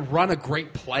try to run a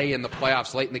great play in the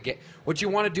playoffs late in the game, what you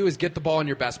want to do is get the ball in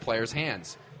your best player's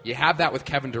hands. You have that with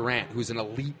Kevin Durant, who's an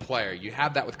elite player. You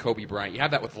have that with Kobe Bryant. You have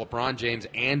that with LeBron James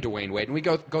and Dwayne Wade. And we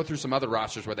go through some other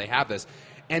rosters where they have this.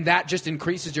 And that just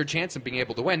increases your chance of being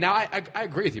able to win. Now, I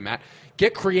agree with you, Matt.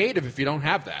 Get creative if you don't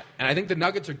have that. And I think the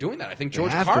Nuggets are doing that. I think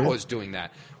George Karl is doing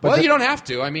that. Well, you don't have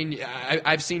to. I mean,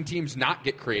 I've seen teams not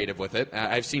get creative with it.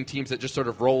 I've seen teams that just sort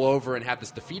of roll over and have this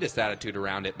defeatist attitude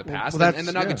around it in the past. And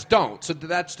the Nuggets don't. So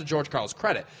that's to George Karl's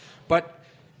credit. But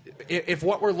if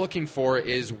what we're looking for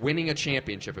is winning a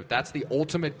championship, if that's the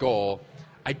ultimate goal,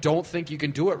 I don't think you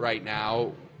can do it right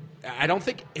now. I don't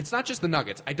think it's not just the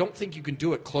Nuggets. I don't think you can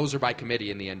do it closer by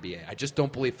committee in the NBA. I just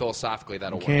don't believe philosophically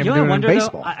that'll work.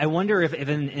 I wonder if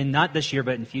in not this year,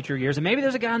 but in future years, and maybe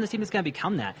there's a guy on this team that's going to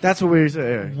become that. That's what we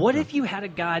say. What if you had a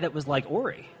guy that was like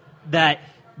Ori?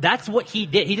 That's what he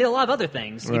did. He did a lot of other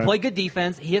things. Right. He played good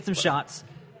defense. He hit some shots.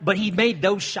 But he made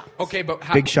those shots. Okay, but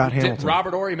big shot Hamilton.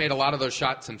 Robert Horry made a lot of those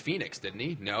shots in Phoenix, didn't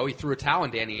he? No, he threw a towel in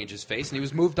Danny Ainge's face, and he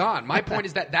was moved on. My point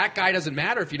is that guy doesn't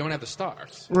matter if you don't have the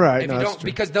stars. Right. If you don't,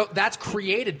 because that's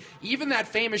created. Even that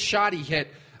famous shot he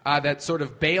hit that sort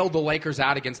of bailed the Lakers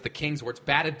out against the Kings, where it's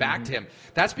batted back to him.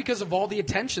 That's because of all the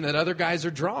attention that other guys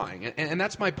are drawing, and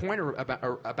that's my point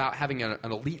about having an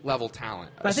elite level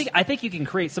talent. But I think you can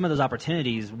create some of those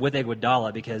opportunities with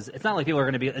Iguodala, because it's not like people are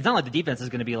going to be. It's not like the defense is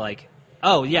going to be like,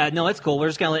 oh, yeah, no, it's cool. We're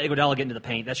just going to let Iguodala get into the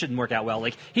paint. That shouldn't work out well.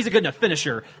 Like, he's a good enough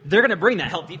finisher. They're going to bring that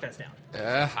help defense down.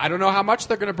 I don't know how much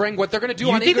they're going to bring. What they're going to do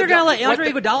You on think Iguodala, they're going to let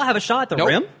Andre Iguodala have a shot at the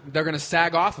rim? They're going to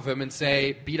sag off of him and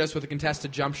say, beat us with a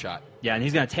contested jump shot. Yeah, and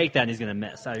he's going to take that and he's going to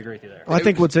miss. I agree with you there. Well, I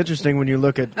think what's interesting when you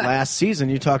look at last season,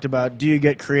 you talked about, do you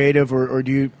get creative or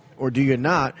do you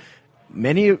not?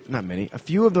 A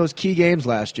few of those key games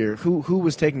last year, who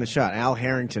was taking the shot? Al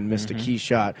Harrington missed a key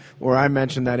shot. Or I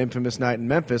mentioned that infamous night in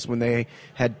Memphis when they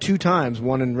had 2 times,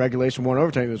 one in regulation, one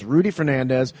overtime. It was Rudy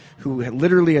Fernandez, who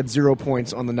literally had 0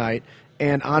 points on the night,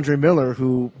 and Andre Miller,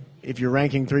 who, if you're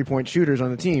ranking 3-point shooters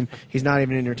on the team, he's not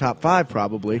even in your top 5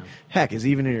 probably. Heck, is he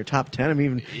even in your top 10? I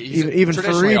mean, even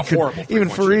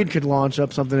Fareed could launch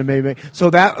up something and maybe.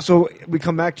 So we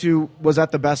come back to, was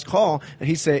that the best call? And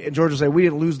George will say, we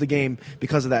didn't lose the game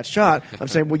because of that shot. I'm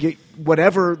saying,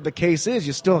 whatever the case is,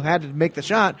 you still had to make the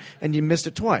shot and you missed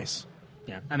it twice.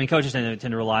 Yeah, I mean, coaches tend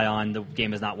to rely on the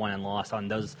game is not won and lost on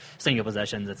those single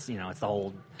possessions. It's it's the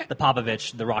whole the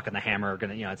Popovich, the rock and the hammer.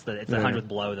 It's the 100th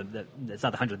blow. It's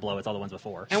not the 100th blow. It's all the ones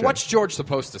before. And what's George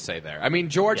supposed to say there? I mean,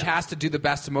 George has to do the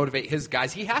best to motivate his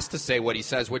guys. He has to say what he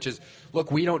says, which is,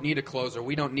 look, we don't need a closer.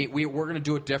 We're going to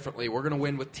do it differently. We're going to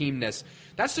win with teamness.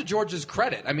 That's to George's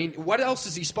credit. I mean, what else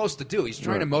is he supposed to do? He's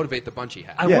trying to motivate the bunch he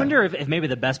has. I wonder if maybe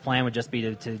the best plan would just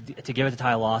be to give it to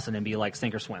Ty Lawson and be like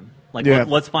sink or swim. Like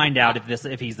let's find out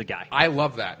if he's the guy. I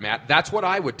love that, Matt. That's what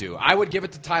I would do. I would give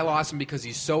it to Ty Lawson because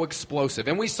he's so explosive.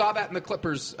 And we saw that in the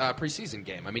Clippers preseason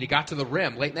game. I mean, he got to the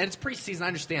rim late. And it's preseason, I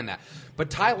understand that. But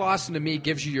Ty Lawson, to me,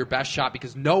 gives you your best shot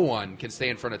because no one can stay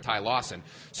in front of Ty Lawson.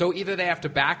 So either they have to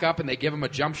back up and they give him a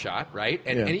jump shot, right?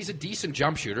 And he's a decent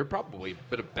jump shooter, probably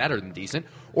a bit better than decent,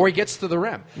 or he gets to the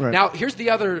rim. Right. Now, here's the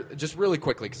other, just really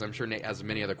quickly, because I'm sure Nate has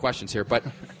many other questions here, but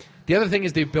the other thing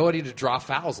is the ability to draw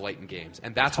fouls late in games,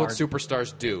 and that's what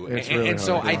superstars do. And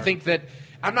so I think that,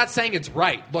 I'm not saying it's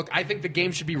right. Look, I think the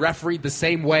game should be refereed the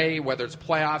same way, whether it's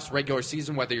playoffs, regular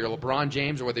season, whether you're LeBron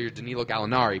James or whether you're Danilo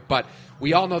Gallinari. But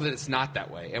we all know that it's not that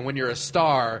way. And when you're a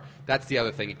star, that's the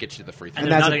other thing. It gets you the free throw.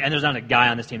 And there's not a guy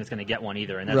on this team that's going to get one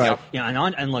either. And that's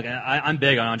and look, I'm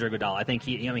big on Andre Iguodala. I think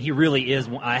he really is.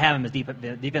 I have him as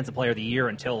defensive player of the year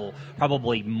until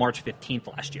probably March 15th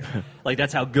last year. Like,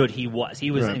 that's how good he was.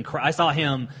 He was. I saw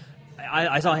him.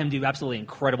 I saw him do absolutely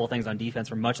incredible things on defense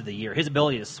for much of the year. His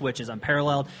ability to switch is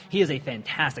unparalleled. He is a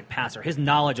fantastic passer. His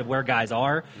knowledge of where guys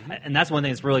are, and that's one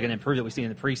thing that's really going to improve that we've seen in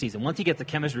the preseason. Once he gets the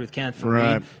chemistry with Kenneth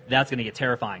Fareed, that's going to get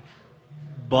terrifying.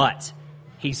 But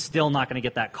he's still not going to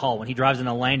get that call. When he drives in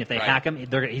the lane, if they hack him,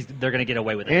 they're going to get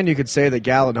away with it. And you could say that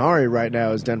Gallinari right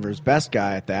now is Denver's best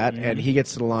guy at that, and he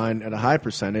gets to the line at a high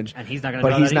percentage. And he's not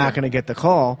going to get the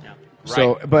call. Yeah.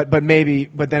 So, but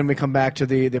then we come back to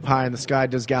the pie in the sky.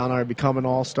 Does Gallinari become an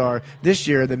all-star this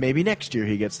year? Then maybe next year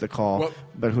he gets the call. Well,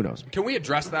 but who knows? Can we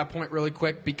address that point really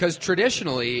quick? Because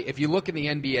traditionally, if you look in the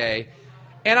NBA,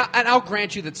 and I'll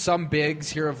grant you that some bigs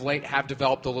here of late have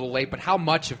developed a little late, but how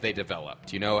much have they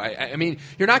developed? I mean,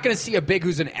 you're not going to see a big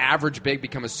who's an average big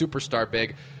become a superstar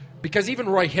big. Because even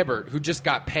Roy Hibbert, who just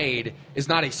got paid, is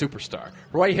not a superstar.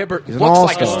 Roy Hibbert looks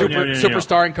like a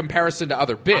superstar in comparison to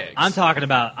other bigs. I'm talking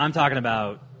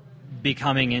about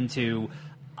becoming into,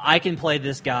 I can play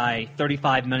this guy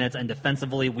 35 minutes, and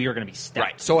defensively we are going to be stacked.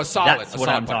 Right. So That's what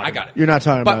I'm talking about. I got it. You're not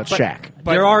talking about Shaq.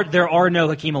 But there are no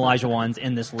Hakeem Olajuwons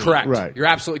in this league. Correct. Right. You're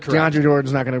absolutely correct. DeAndre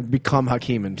Jordan's not going to become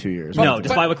Hakeem in 2 years.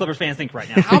 Despite what Clippers fans think right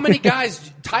now. How many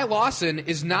guys? Ty Lawson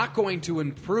is not going to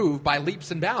improve by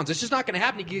leaps and bounds. It's just not going to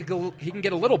happen. He can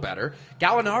get a little better.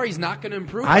 Gallinari's not going to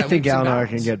improve. I think Gallinari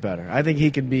can get better. I think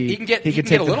he can be. He can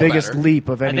take the biggest better. leap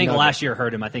of any. I think last year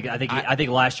hurt him. I think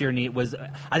last year he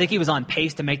was on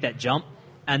pace to make that jump.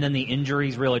 And then the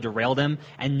injuries really derailed him.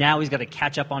 And now he's got to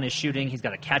catch up on his shooting. He's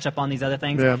got to catch up on these other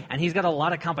things. Yeah. And he's got a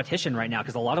lot of competition right now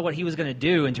because a lot of what he was going to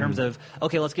do in terms of,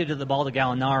 okay, let's give the ball to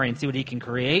Gallinari and see what he can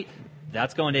create,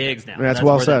 that's going to Iggs now. That's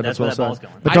well said. That's where that ball's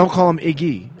going. But don't call him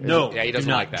Iggy. No. Yeah, he doesn't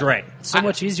like that. Dre. So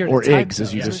much easier to or type, Iggs,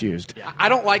 as you just used. Yeah. I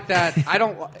don't like that.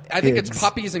 I think it's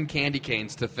puppies and candy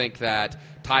canes to think that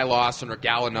Ty Lawson or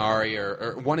Gallinari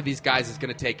or one of these guys is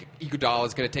going to take Iguodala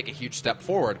is going to take a huge step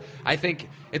forward. I think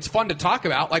it's fun to talk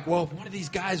about, like, well, if one of these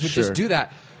guys would just do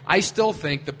that. I still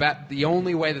think the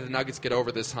only way that the Nuggets get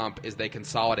over this hump is they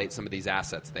consolidate some of these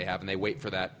assets they have and they wait for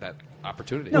that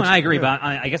opportunity. No, and I agree, but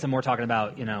I guess I'm more talking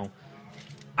about,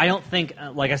 I don't think,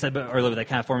 like I said earlier, with that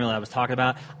kind of formula I was talking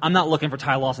about, I'm not looking for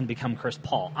Ty Lawson to become Chris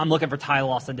Paul. I'm looking for Ty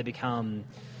Lawson to become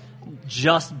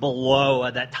just below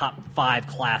that top 5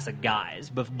 class of guys,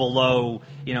 but below,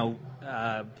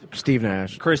 Steve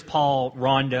Nash, Chris Paul,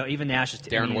 Rondo, even Nash,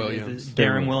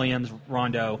 Darren Williams,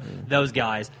 Rondo, those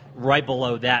guys, right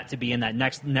below that to be in that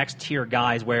next tier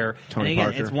guys where, Tony and again,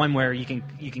 Parker. it's one where you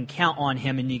can count on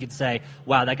him and you could say,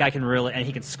 wow, that guy can really, and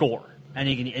he can score. And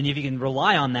if you can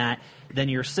rely on that, then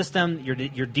your system, your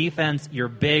defense, your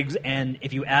bigs, and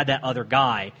if you add that other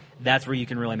guy, that's where you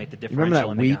can really make the differential.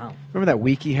 Remember that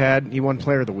week he had? He won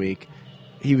Player of the Week.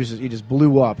 He just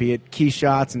blew up. He had key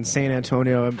shots in San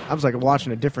Antonio. I was like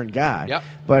watching a different guy. Yep.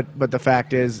 But the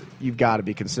fact is, you've got to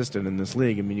be consistent in this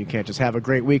league. I mean, you can't just have a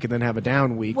great week and then have a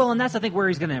down week. Well, and that's I think where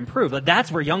he's going to improve. Like,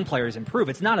 that's where young players improve.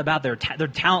 It's not about their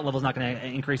talent level is not going to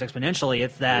increase exponentially.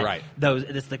 It's that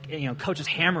coaches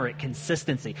hammer it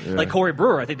consistency. Yeah. Like Corey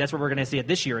Brewer, I think that's what we're going to see it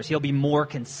this year. Is he'll be more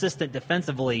consistent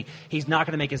defensively. He's not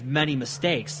going to make as many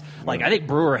mistakes. Like I think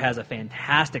Brewer has a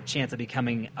fantastic chance of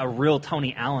becoming a real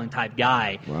Tony Allen type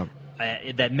guy. Wow.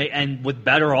 And with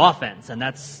better offense, and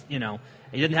that's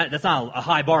that's not a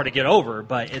high bar to get over,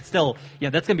 but it's still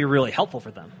that's going to be really helpful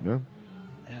for them. Yeah.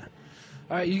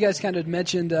 All right, you guys kind of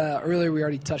mentioned earlier. We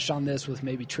already touched on this with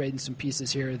maybe trading some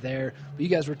pieces here or there. But you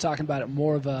guys were talking about it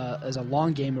more of as a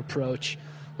long game approach.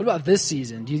 What about this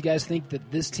season? Do you guys think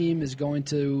that this team is going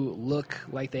to look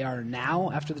like they are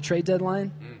now after the trade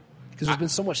deadline? Because there's been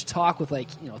so much talk with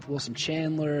with Wilson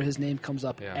Chandler. His name comes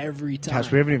up every time.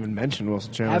 Gosh, we haven't even mentioned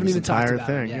Wilson Chandler. Haven't this even talked entire about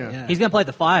thing. him. Yeah. He's going to play at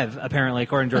the 5, apparently,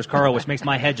 according to George Carl, which makes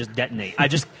my head just detonate. I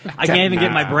can't even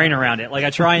get my brain around it. Like,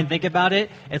 I try and think about it.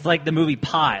 It's like the movie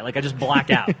Pi. Like, I just black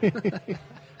out.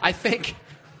 I think,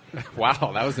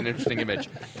 wow, that was an interesting image.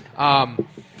 I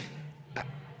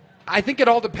think it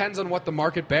all depends on what the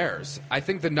market bears. I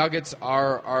think the Nuggets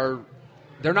are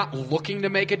they're not looking to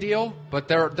make a deal, but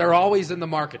they're always in the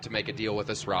market to make a deal with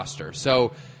this roster.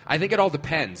 So I think it all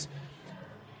depends.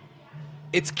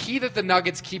 It's key that the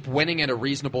Nuggets keep winning at a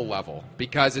reasonable level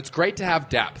because it's great to have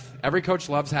depth. Every coach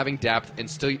loves having depth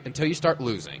until you start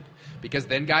losing, because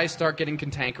then guys start getting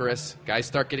cantankerous, guys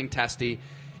start getting testy,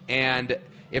 and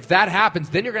if that happens,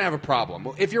 then you're going to have a problem.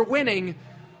 If you're winning,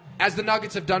 as the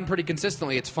Nuggets have done pretty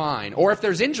consistently, it's fine. Or if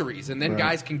there's injuries, and then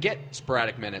guys can get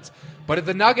sporadic minutes. But if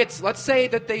the Nuggets, let's say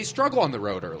that they struggle on the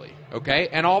road early, okay,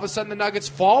 and all of a sudden the Nuggets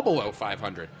fall below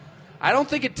 500, I don't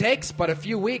think it takes but a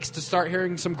few weeks to start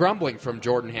hearing some grumbling from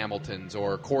Jordan Hamiltons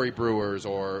or Corey Brewers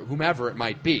or whomever it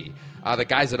might be, the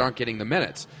guys that aren't getting the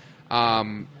minutes.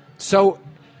 So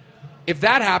if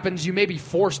that happens, you may be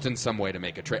forced in some way to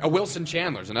make a trade. Wilson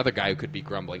Chandler's another guy who could be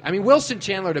grumbling. I mean, Wilson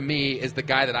Chandler to me is the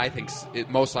guy that I think is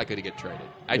most likely to get traded.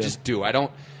 I just do. I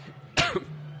don't.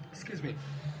 Excuse me.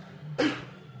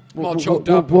 I'm all choked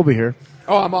up. We'll be here.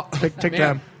 Oh, I'm all. Take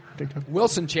time. Take time.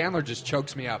 Wilson Chandler just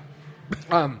chokes me up.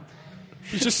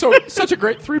 He's just such a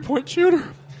great 3-point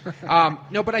shooter.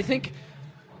 No, but I think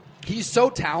he's so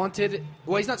talented.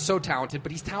 Well, he's not so talented,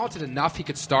 but he's talented enough he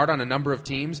could start on a number of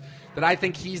teams that I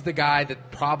think he's the guy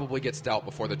that probably gets dealt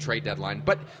before the trade deadline.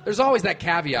 But there's always that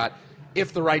caveat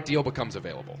if the right deal becomes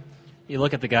available. You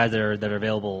look at the guys that are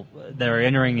available, that are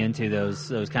entering into those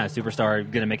kind of superstar,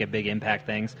 going to make a big impact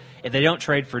things. If they don't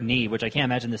trade for need, which I can't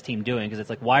imagine this team doing, because it's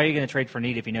like, why are you going to trade for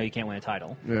need if you know you can't win a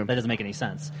title? Yeah. That doesn't make any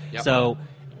sense. Yep. So,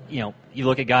 you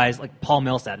look at guys like Paul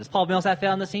Millsap. Does Paul Millsap fit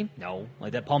on this team? No.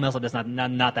 Like that, Paul Millsap is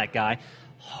not that guy.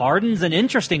 Harden's an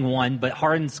interesting one, but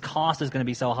Harden's cost is going to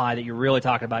be so high that you're really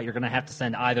talking about you're going to have to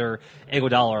send either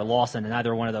Iguodala or Lawson, and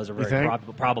either one of those are very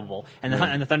probable. And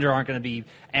the Thunder aren't going to be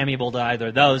amiable to either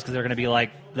of those because they're going to be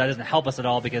like, that doesn't help us at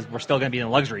all because we're still going to be in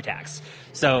the luxury tax.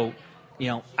 So,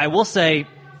 I will say,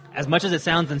 as much as it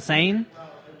sounds insane,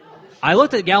 I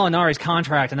looked at Gallinari's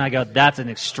contract and I go, that's an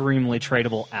extremely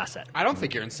tradable asset. I don't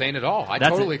think you're insane at all. I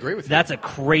totally agree with you. That's a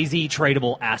crazy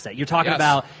tradable asset. You're talking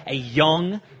about a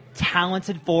young,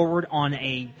 talented forward on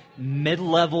a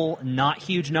mid-level, not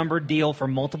huge number deal for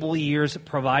multiple years,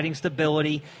 providing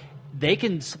stability. They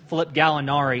can flip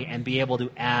Gallinari and be able to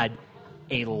add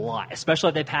a lot, especially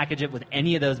if they package it with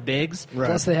any of those bigs. Right.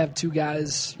 Plus, they have two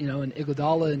guys, in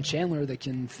Iguodala and Chandler that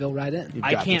can fill right in.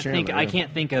 I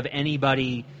can't think of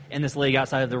anybody in this league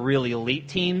outside of the really elite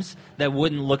teams that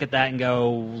wouldn't look at that and go,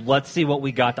 let's see what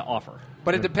we got to offer.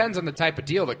 But it depends on the type of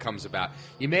deal that comes about.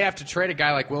 You may have to trade a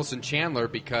guy like Wilson Chandler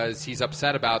because he's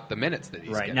upset about the minutes that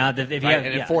he's getting. Now, and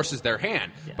it forces their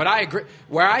hand. Yeah. But I agree.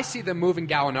 Where I see them moving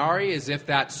Gallinari is if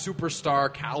that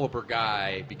superstar caliber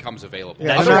guy becomes available.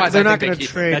 Yeah, otherwise, they're I not think going to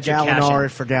trade Gallinari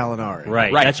for Gallinari.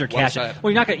 Right. That's your cash. Well,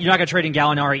 you're not going to trade in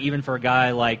Gallinari even for a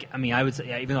guy like, I would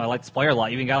say, even though I like this player a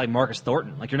lot, even a guy like Marcus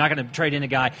Thornton. Like, you're not going to trade in a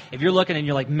guy, if you're looking and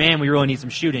you're like, man, we really need some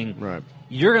shooting. Right.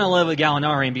 you're going to live with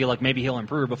Gallinari and be like, maybe he'll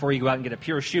improve before you go out and get a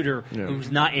pure shooter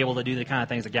who's not able to do the kind of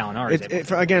things that Gallinari is able to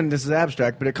do. Again, this is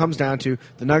abstract, but it comes down to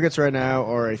the Nuggets right now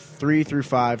are a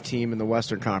 3-5 team in the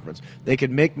Western Conference. They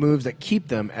could make moves that keep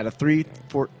them at a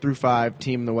 3-5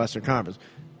 team in the Western Conference.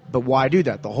 But why do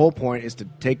that? The whole point is to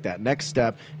take that next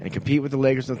step and compete with the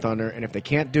Lakers and Thunder. And if they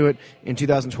can't do it in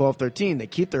 2012-13, they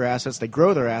keep their assets, they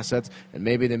grow their assets, and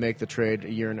maybe they make the trade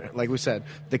a year. And like we said,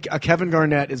 a Kevin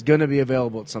Garnett is going to be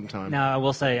available at some time. Now, I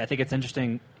will say, I think it's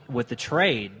interesting with the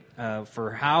trade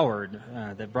for Howard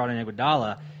that brought in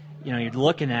Iguodala. You're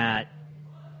looking at.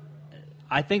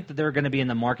 I think that they're going to be in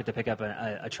the market to pick up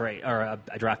a trade or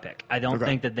a draft pick. I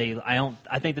think that they.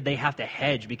 I think that they have to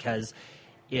hedge because.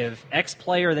 If X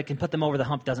player that can put them over the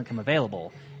hump doesn't come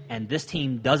available, and this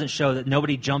team doesn't show that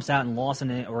nobody jumps out and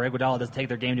Lawson or Iguodala doesn't take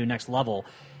their game to the next level,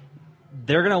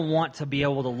 they're going to want to be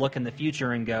able to look in the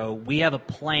future and go, we have a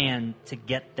plan to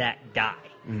get that guy.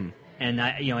 Mm-hmm. And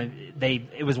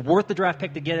it was worth the draft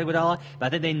pick to get Iguodala, but I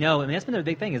think they know. I mean, that's been their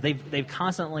big thing is they've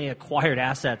constantly acquired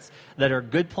assets that are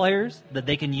good players that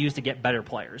they can use to get better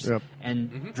players,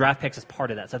 and draft picks is part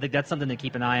of that. So I think that's something to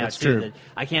keep an eye on too. That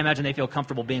I can't imagine they feel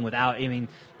comfortable being without. I mean,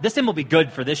 this team will be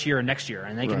good for this year and next year,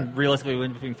 and they can realistically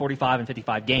win between 45 and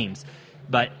 55 games.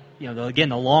 But again,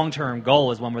 the long-term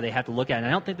goal is one where they have to look at it. And I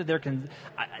don't think that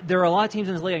there are a lot of teams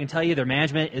in this league. I can tell you their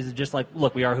management is just like,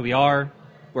 look, we are who we are.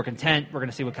 We're content. We're going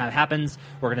to see what kind of happens.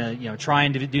 We're going to, try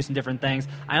and do some different things.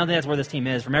 I don't think that's where this team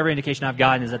is. From every indication I've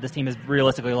gotten is that this team is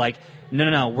realistically like,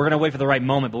 no. We're going to wait for the right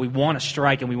moment, but we want to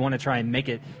strike and we want to try and make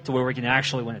it to where we can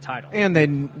actually win a title. And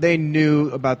they knew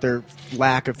about their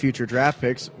lack of future draft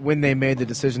picks when they made the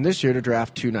decision this year to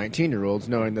draft 2 19-year-olds,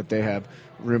 knowing that they have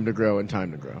room to grow and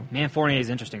time to grow. Man, Fournier is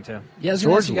interesting too. Yeah, I was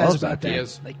going to ask you guys about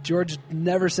that. Like George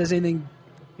never says anything.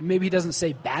 Maybe he doesn't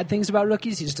say bad things about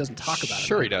rookies. He just doesn't talk about it.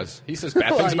 Sure he does. He says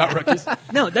bad things about rookies.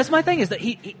 No, that's my thing is that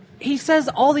he says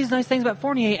all these nice things about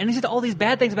Fournier, and he says all these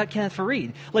bad things about Kenneth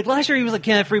Faried. Like last year he was like,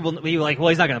 Kenneth Faried will be like, well,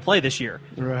 he's not going to play this year.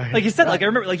 Right. Like he said, like I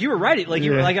remember, like you were right. Like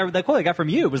you were like the quote I got from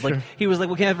you was like he was like,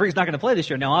 well, Kenneth Faried's not going to play this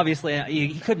year. Now, obviously,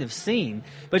 he couldn't have seen,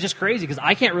 but it's just crazy because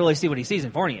I can't really see what he sees in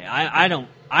Fournier. I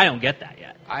don't get that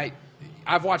yet.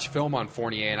 I've watched film on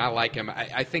Fournier, and I like him.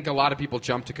 I think a lot of people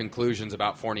jumped to conclusions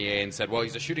about Fournier and said, well,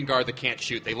 he's a shooting guard that can't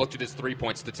shoot. They looked at his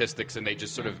three-point statistics, and they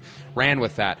just sort of ran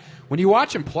with that. When you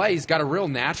watch him play, he's got a real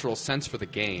natural sense for the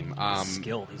game.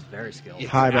 Skilled. He's very skilled.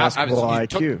 High basketball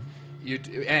IQ.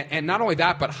 And not only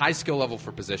that, but high skill level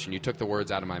for position. You took the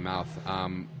words out of my mouth.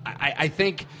 I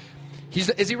think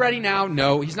is he ready now?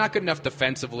 No. He's not good enough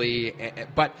defensively,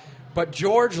 but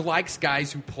George likes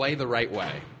guys who play the right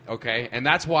way. Okay, and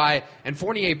that's why. And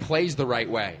Fournier plays the right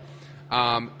way,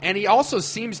 and he also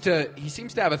seems to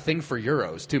have a thing for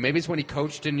Euros too. Maybe it's when he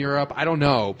coached in Europe. I don't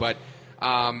know, but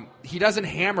he doesn't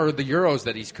hammer the Euros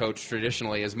that he's coached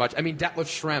traditionally as much. I mean, Detlef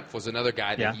Schrempf was another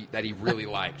guy that he really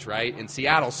liked, right, in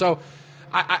Seattle. So.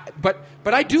 But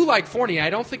I do like Fournier. I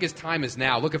don't think his time is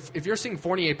now. Look, if you're seeing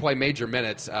Fournier play major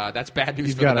minutes, that's bad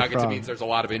news for the Nuggets. It means there's a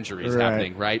lot of injuries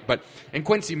happening, right? And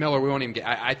Quincy Miller, we won't even get.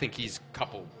 I think he's a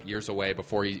couple years away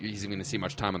before he's even going to see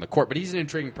much time on the court. But he's an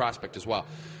intriguing prospect as well.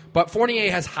 But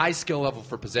Fournier has high skill level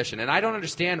for position, and I don't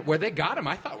understand where they got him.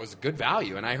 I thought it was good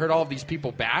value, and I heard all of these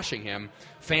people bashing him,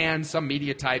 fans, some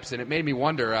media types, and it made me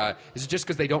wonder: is it just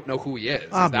because they don't know who he is?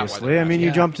 Obviously, I mean,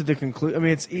 you jump to the conclusion. I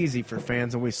mean, it's easy for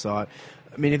fans, and we saw it.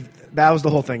 I mean, if that was the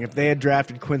whole thing. If they had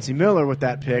drafted Quincy Miller with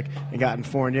that pick and gotten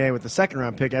Fournier with the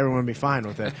second-round pick, everyone would be fine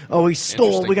with it. Oh, he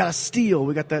stole. We got a steal.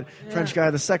 We got that French guy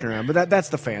in the second round. But that's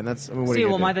the fan. What are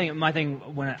you my thing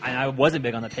when I wasn't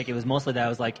big on the pick, it was mostly that I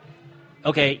was like,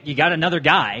 okay, you got another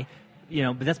guy,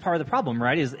 but that's part of the problem,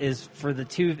 right? Is for the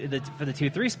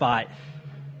 2-3 spot,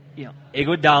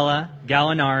 Iguodala,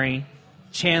 Gallinari,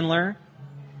 Chandler,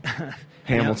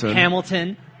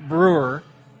 Hamilton, Brewer.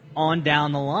 On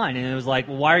down the line, and it was like,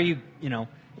 well, why are you?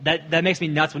 That makes me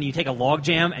nuts when you take a log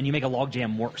jam and you make a log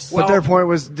jam worse. But their point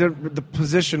was the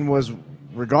position was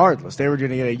regardless. They were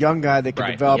going to get a young guy that could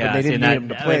develop, and they didn't need him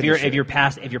to play. If you're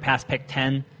past pick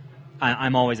 10,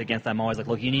 I'm always against that. I'm always like,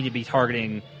 look, you need to be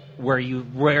targeting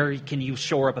where can you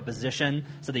shore up a position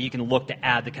so that you can look to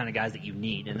add the kind of guys that you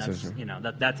need, and that's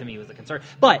that to me was a concern.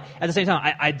 But at the same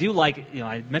time, I do like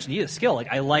I mentioned the skill. Like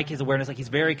I like his awareness. Like he's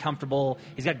very comfortable.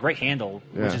 He's got great handle,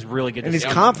 which is really good. And he's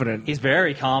confident. He's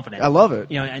very confident. I love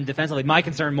it. And defensively, my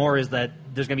concern more is that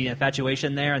there's going to be an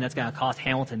infatuation there, and that's going to cost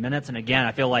Hamilton minutes. And again,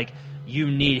 I feel like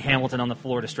you need Hamilton on the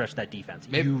floor to stretch that defense.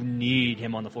 You need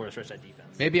him on the floor to stretch that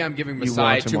defense. Maybe I'm giving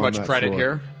Masai too much credit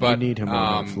here, but you need him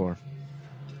on that floor.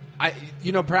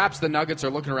 Perhaps the Nuggets are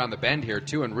looking around the bend here,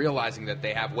 too, and realizing that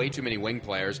they have way too many wing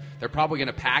players. They're probably going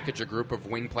to package a group of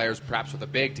wing players, perhaps with a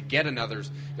big, to get another.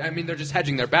 I mean, they're just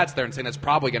hedging their bets there and saying that's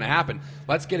probably going to happen.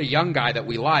 Let's get a young guy that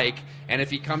we like, and if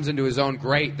he comes into his own,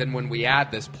 great. Then when we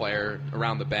add this player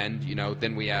around the bend,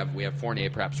 then we have Fournier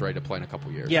perhaps ready to play in a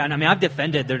couple years. Yeah, and I mean, I've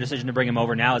defended their decision to bring him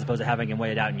over now as opposed to having him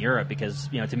waited out in Europe because,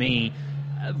 to me,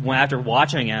 after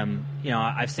watching him,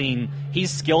 I've seen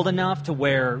he's skilled enough to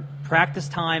where practice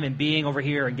time and being over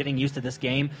here and getting used to this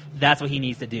game, that's what he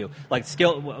needs to do. Like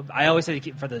skill, I always say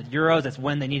for the Euros, that's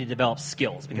when they need to develop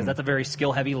skills because that's a very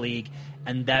skill-heavy league,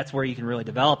 and that's where you can really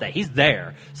develop that. He's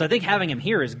there. So I think having him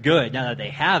here is good now that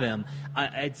they have him.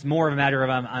 It's more of a matter of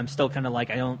I'm still kind of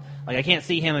I can't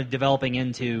see him developing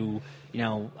into,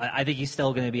 I think he's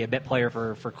still going to be a bit player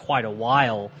for quite a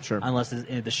while unless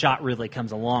the shot really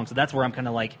comes along. So that's where I'm kind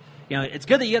of it's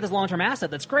good that you have this long-term asset.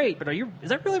 That's great, but is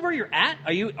that really where you're at?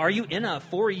 Are you in a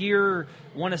 4-year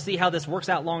want to see how this works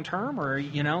out long-term, or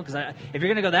because if you're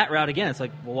going to go that route again, it's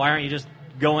like, well, why aren't you just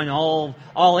going all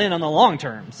in on the long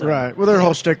term? So. Right. Well, their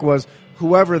whole shtick was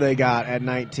whoever they got at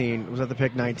 19 was at the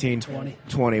pick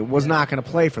 20 was not going to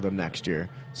play for them next year.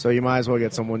 So you might as well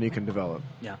get someone you can develop.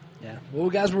 Yeah. Well,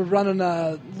 guys, we're running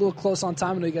a little close on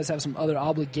time. I know you guys have some other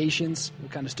obligations. We'll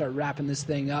kind of start wrapping this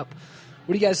thing up.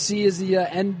 What do you guys see as the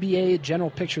NBA general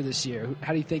picture this year?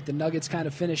 How do you think the Nuggets kind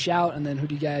of finish out, and then who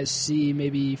do you guys see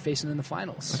maybe facing in the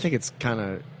finals? I think it's kind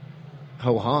of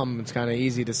ho-hum. It's kind of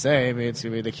easy to say. I mean, it's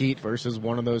going to be the Heat versus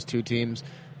one of those two teams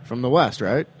from the West,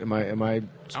 right? Am I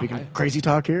speaking crazy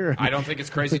talk here? I don't think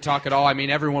it's crazy talk at all. I mean,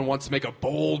 everyone wants to make a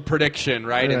bold prediction,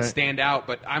 right, and stand out,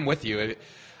 but I'm with you.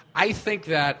 I think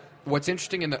that what's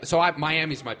interesting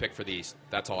Miami's my pick for the East.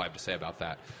 That's all I have to say about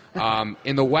that.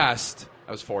 In the West,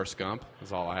 that was Forrest Gump.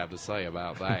 That's all I have to say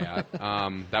about that.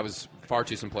 That was far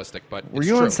too simplistic, but were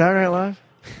you on Saturday Night Live?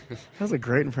 That was a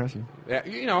great impression. Yeah,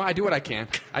 I do what I can.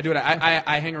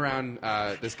 I hang around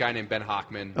this guy named Ben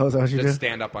Hochman. Oh, is that what you do?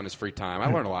 Stand up on his free time.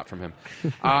 I learn a lot from him.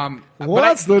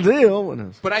 What's the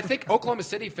deal? But I think Oklahoma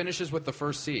City finishes with the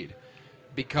first seed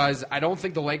because I don't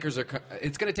think the Lakers are.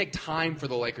 It's going to take time for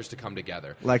the Lakers to come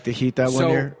together. Like the Heat that one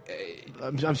year.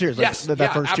 I'm serious. Yes, that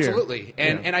first year. Absolutely.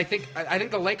 And I think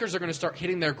the Lakers are going to start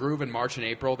hitting their groove in March and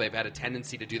April. They've had a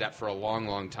tendency to do that for a long,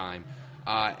 long time,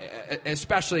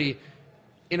 especially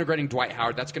integrating Dwight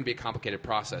Howard. That's going to be a complicated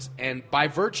process. And by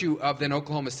virtue of then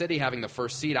Oklahoma City having the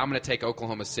first seed, I'm going to take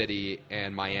Oklahoma City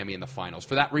and Miami in the finals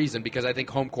for that reason, because I think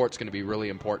home court's going to be really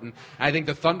important. And I think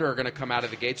the Thunder are going to come out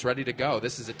of the gates ready to go.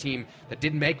 This is a team that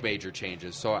didn't make major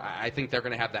changes, so I think they're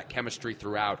going to have that chemistry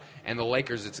throughout. And the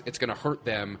Lakers, it's going to hurt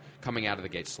them coming out of the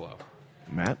gate slow.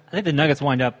 Matt? I think the Nuggets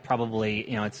wind up probably,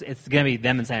 it's going to be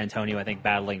them and San Antonio, I think,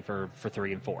 battling for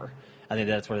 3 and 4. I think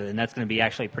that's and that's going to be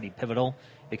actually pretty pivotal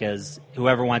because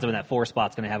whoever winds up in that 4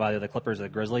 spot is going to have either the Clippers or the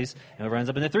Grizzlies, and whoever ends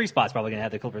up in the 3 spot is probably going to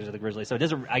have the Clippers or the Grizzlies. So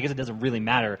I guess it doesn't really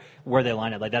matter where they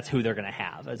line up. Like, that's who they're going to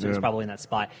have. So it's probably in that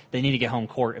spot. They need to get home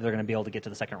court if they're going to be able to get to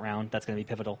the second round. That's going to be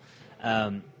pivotal.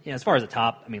 As far as the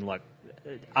top, I mean, look,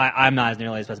 I'm not as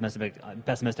nearly as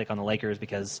pessimistic on the Lakers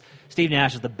because Steve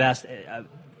Nash is the best.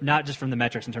 Not just from the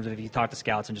metrics in terms of if you talk to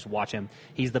scouts and just watch him,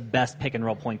 he's the best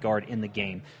pick-and-roll point guard in the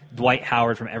game. Dwight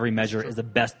Howard, from every measure, is the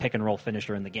best pick-and-roll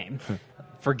finisher in the game.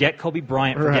 Forget Kobe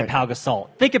Bryant, forget Pau Gasol.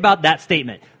 Think about that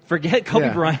statement. Forget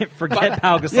Kobe Bryant, forget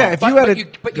Pau Gasol. Yeah,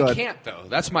 but you can't, though.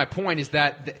 That's my point, is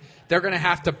that they're going to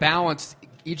have to balance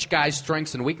each guy's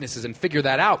strengths and weaknesses and figure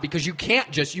that out, because you can't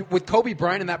just with Kobe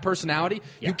Bryant and that personality,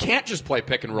 you can't just play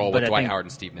pick and roll with Dwight Howard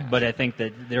and Steve Nash. But I think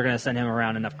that they're going to send him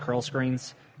around enough curl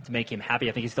screens to make him happy.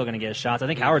 I think he's still going to get his shots. I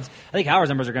think Howard's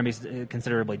numbers are going to be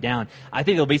considerably down. I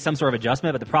think there'll be some sort of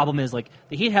adjustment, but the problem is the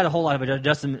Heat had a whole lot of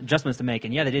adjustments to make,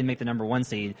 and they didn't make the number 1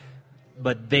 seed,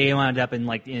 but they wound up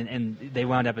they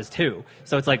wound up as 2.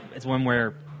 So it's one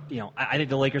where I think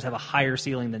the Lakers have a higher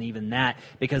ceiling than even that,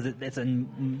 because it's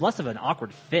less of an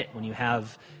awkward fit when you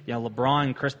have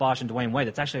LeBron, Chris Bosh, and Dwayne Wade.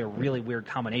 It's actually a really weird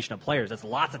combination of players. That's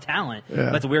lots of talent,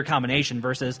 but it's a weird combination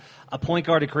versus a point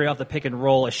guard to create off the pick and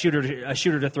roll, a shooter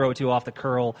to throw to off the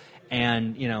curl,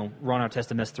 and Ron Artest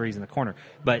to miss threes in the corner.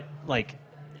 But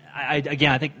I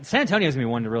think San Antonio is going to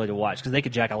be one to watch, because they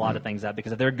could jack a lot of things up,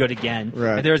 because if they're good again,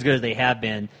 if they're as good as they have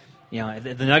been,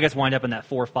 if the Nuggets wind up in that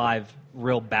 4-5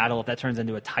 real battle, if that turns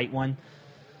into a tight one,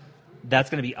 that's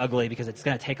going to be ugly, because it's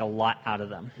going to take a lot out of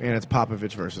them. And it's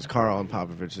Popovich versus Carl, and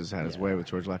Popovich has had his way with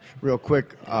George Lyon. Real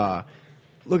quick,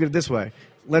 look at it this way.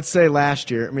 Let's say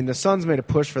last year, the Suns made a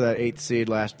push for that 8th seed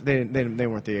last. They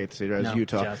weren't the 8th seed, right? It was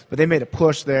Utah. Jazz. But they made a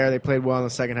push there. They played well in the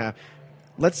second half.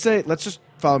 Let's just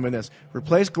follow me in this.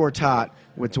 Replace Gortat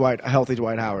with a healthy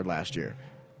Dwight Howard last year.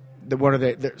 What are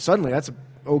they? Suddenly, that's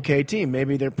okay team.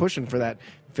 Maybe they're pushing for that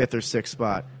 5th or 6th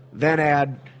spot.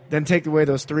 Then take away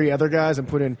those 3 other guys and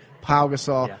put in Pau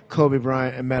Gasol, Kobe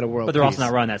Bryant, and Metta World But they're Peace. also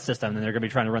not running that system, and they're going to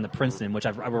be trying to run the Princeton, which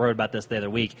I wrote about this the other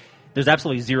week. There's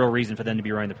absolutely zero reason for them to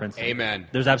be running the Princeton. Amen.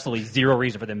 There's absolutely zero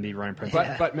reason for them to be running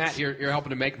Princeton. But Matt, you're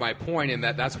helping to make my point in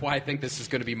that's why I think this is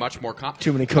going to be much more complicated.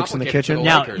 Too many cooks in the kitchen.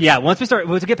 Now, once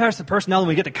we get past the personnel and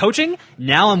we get to coaching,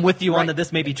 now I'm with you on that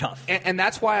this may be tough. And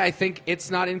that's why I think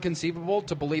it's not inconceivable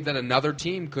to believe that another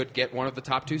team could get one of the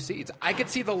top 2 seeds. I could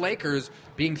see the Lakers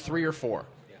being 3 or 4.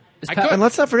 And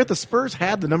let's not forget the Spurs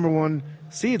had the number 1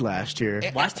 seed last year.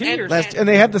 Last 2 years. And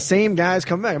they have the same guys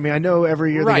come back. I mean, I know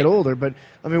every year they get older, but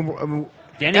I mean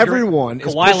everyone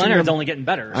is Kawhi Leonard's them. only getting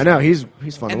better. I know he's fun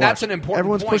to watch. And that's an important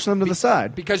Everyone's point pushing them to the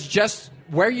side because just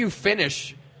where you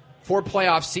finish for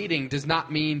playoff seeding does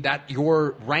not mean that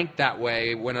you're ranked that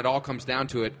way when it all comes down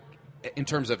to it in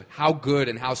terms of how good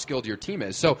and how skilled your team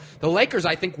is. So the Lakers,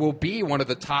 I think, will be one of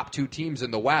the top 2 teams in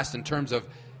the West in terms of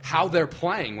how they're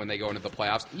playing when they go into the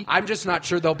playoffs. I'm just not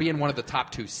sure they'll be in one of the top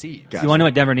 2 seeds. Gotcha. You want to know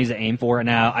what Denver needs to aim for?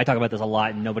 Now, I talk about this a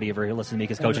lot, and nobody ever listens to me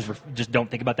because coaches just don't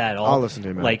think about that at all. I'll listen to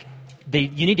him. Like,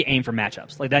 you need to aim for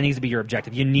matchups. Like, that needs to be your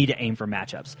objective. You need to aim for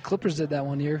matchups. Clippers did that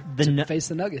one year to face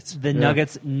the Nuggets. The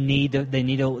Nuggets need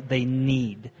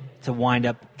to wind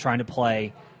up trying to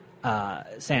play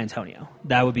San Antonio.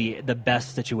 That would be the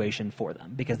best situation for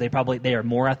them because they are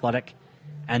more athletic.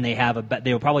 And they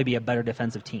will probably be a better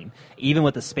defensive team, even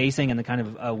with the spacing and the kind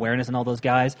of awareness and all those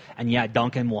guys. And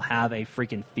Duncan will have a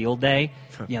freaking field day.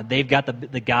 They've got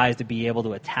the guys to be able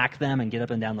to attack them and get up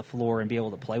and down the floor and be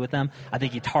able to play with them. I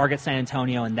think you target San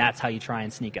Antonio, and that's how you try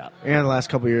and sneak up. And the last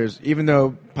couple of years, even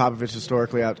though Popovich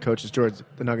historically outcoaches George,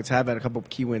 the Nuggets have had a couple of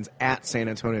key wins at San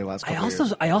Antonio the last couple of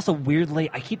years. I also weirdly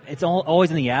it's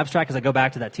always in the abstract because I go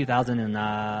back to that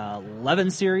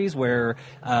 2011 series where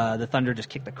the Thunder just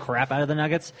kicked the crap out of the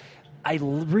Nuggets. I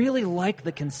really like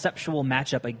the conceptual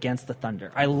matchup against the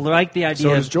Thunder. I like the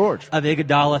idea of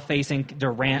Iguodala facing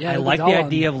Durant. I like the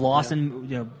idea of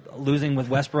Lawson losing with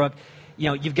Westbrook.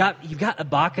 You've got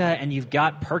Ibaka and you've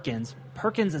got Perkins.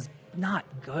 Perkins is not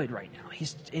good right now.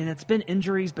 It's been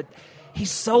injuries, but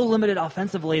he's so limited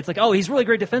offensively. It's like, he's really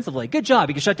great defensively. Good job.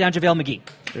 You can shut down JaVale McGee.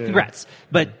 Yeah. Congrats.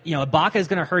 But, Ibaka is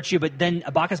going to hurt you, but then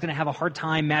Ibaka is going to have a hard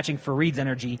time matching Fareed's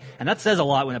energy, and that says a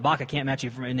lot when Ibaka can't match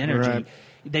you in energy. Right.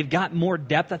 They've got more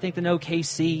depth, I think, than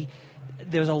OKC.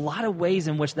 There's a lot of ways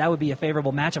in which that would be a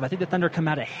favorable matchup. I think the Thunder come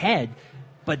out ahead,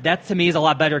 but that to me is a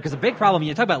lot better because the big problem,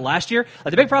 you talk about last year,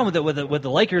 the big problem with the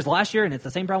Lakers last year, and it's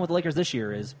the same problem with the Lakers this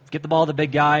year, is get the ball to the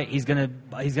big guy, he's gonna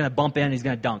bump in, he's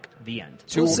gonna dunk. The end.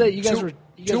 Two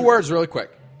words really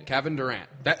quick. Kevin Durant.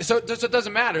 So it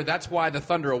doesn't matter. That's why the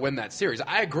Thunder will win that series.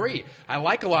 I agree. I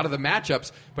like a lot of the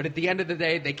matchups, but at the end of the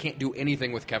day, they can't do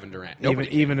anything with Kevin Durant.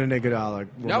 Even a Iguodala.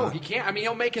 No, he can't. I mean,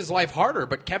 he'll make his life harder,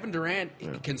 but Kevin Durant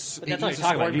can. But that's what you're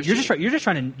talking about.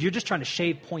 You're just trying to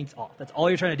shave points off. That's all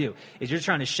you're trying to do. Is you're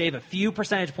trying to shave a few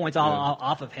percentage points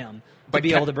off of him. To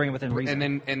be able to bring him within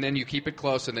reason. And then you keep it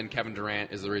close, and then Kevin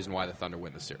Durant is the reason why the Thunder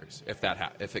win the series,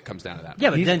 if it comes down to that.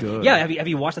 Yeah, but then good. Have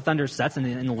you watched the Thunder's sets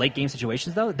in the late game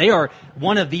situations though? They are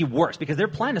one of the worst because their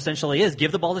plan essentially is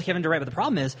give the ball to Kevin Durant, but the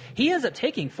problem is he ends up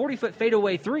taking 40-foot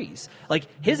fadeaway threes. Like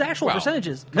his actual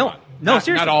percentages.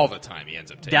 Seriously, not all the time he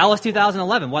ends up taking. Dallas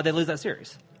 2011. Why'd they lose that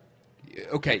series?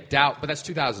 Okay, but that's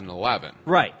 2011.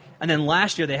 Right. And then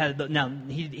last year they had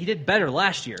he did better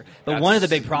last year, but one of the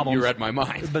big problems you read my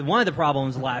mind. But one of the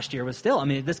problems last year was still,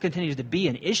 this continues to be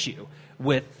an issue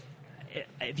with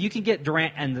if you can get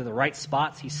Durant into the right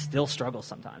spots, he still struggles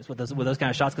sometimes with those kind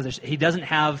of shots because he doesn't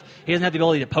have the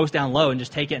ability to post down low and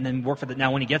just take it and then work for the.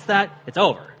 Now when he gets that, it's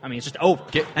over. It's just over.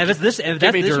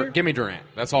 Give me Durant.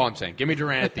 That's all I'm saying. Give me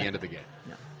Durant at the end of the game.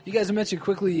 You guys mentioned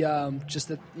quickly just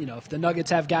that, if the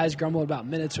Nuggets have guys grumbling about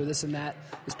minutes or this and that,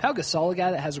 is Pau Gasol a guy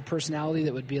that has a personality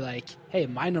that would be like, hey,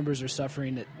 my numbers are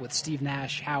suffering with Steve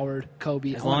Nash, Howard,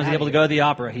 Kobe. As long as he's able to go to the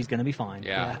opera, he's going to be fine.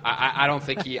 Yeah. I don't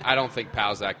think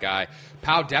Pau's that guy.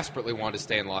 Pau desperately wanted to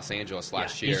stay in Los Angeles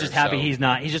last year. He's just happy he's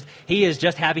not. He is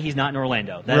just happy he's not in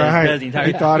Orlando. That is the entire.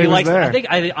 He thought he was there.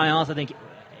 I honestly think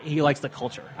he likes the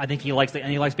culture. I think he likes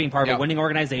being part of a winning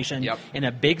organization in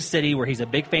a big city where he's a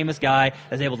big famous guy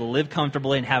that's able to live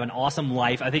comfortably and have an awesome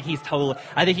life. I think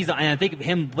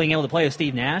him being able to play with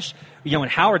Steve Nash, when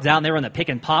Howard's out and they run the pick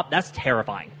and pop, that's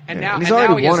terrifying. And he's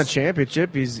already won a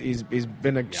championship. He's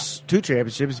been 2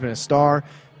 championships. He's been a star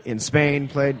in Spain.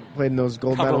 Played in those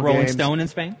gold medal games. Rolling Stone in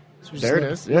Spain. There it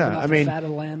is. Yeah, fat of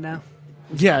the land now.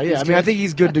 Yeah. I think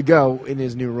he's good to go in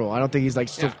his new role. I don't think he's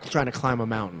still trying to climb a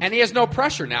mountain. And he has no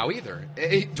pressure now either.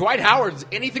 Dwight Howard's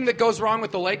anything that goes wrong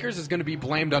with the Lakers is going to be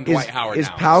blamed on Dwight Howard. Is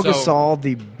Pau Gasol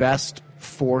the best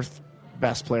fourth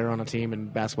best player on a team in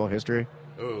basketball history?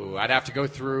 Ooh, I'd have to go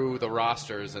through the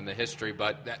rosters and the history,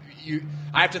 but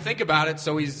I have to think about it.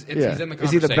 So he's in the conversation.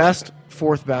 Is he the best,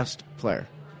 fourth best player?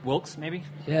 Wilkes, maybe?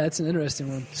 Yeah, that's an interesting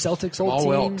one. Celtics old All team.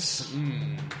 Wilkes.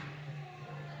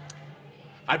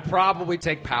 I'd probably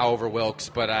take Powell over Wilkes,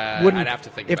 but I'd have to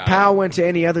think about it. If Powell went to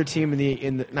any other team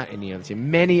not any other team,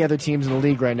 many other teams in the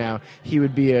league right now, he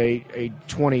would be a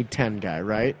 2010 guy,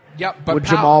 right? Yep. But would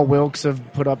Jamal Wilkes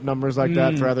have put up numbers like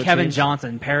that for other Kevin teams?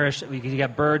 Johnson, Parrish. You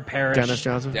got Bird, Parrish, Dennis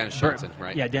Johnson,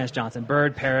 right? Yeah, Dennis Johnson,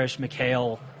 Bird, Parrish,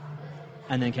 McHale,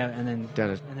 and then Kevin, and then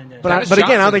Dennis. And then But Dennis again, I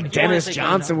don't Johnson. think Dennis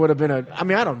Johnson would have been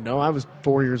I don't know. I was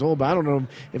 4 years old, but I don't know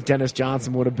if Dennis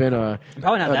Johnson would have been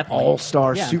probably not an that point.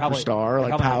 all-star Yeah, superstar like probably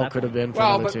not Powell that could have point. been for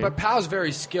another team. But Powell's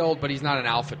very skilled, but he's not an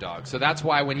alpha dog. So that's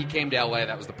why when he came to LA,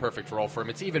 that was the perfect role for him.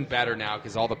 It's even better now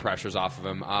because all the pressure's off of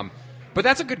him. But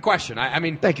that's a good question. I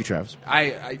mean, Thank you, Travis.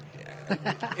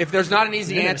 If there's not an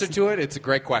easy answer to it, it's a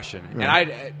great question. Right.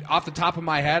 And off the top of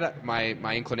my head,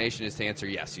 my inclination is to answer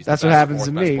yes. He's That's the what best, happens to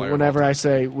fourth best me player of whenever all I time.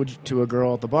 say to a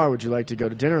girl at the bar, "Would you like to go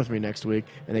to dinner with me next week?"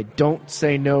 And they don't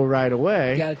say no right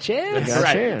away. You got a chance. Got a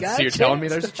Right. chance. Got So a you're telling me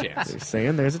chance. there's a chance. They're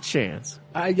saying there's a chance.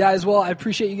 All right, guys. Well, I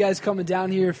appreciate you guys coming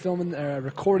down here, filming,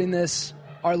 recording this.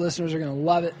 Our listeners are going to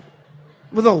love it.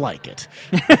 Well, they'll like it.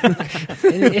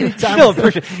 Anytime,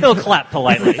 He'll clap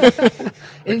politely.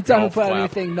 anytime we Golf put out clap.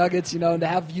 anything Nuggets, and to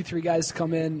have you three guys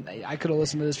come in, I could have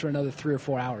listened to this for another 3 or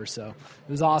 4 hours. So it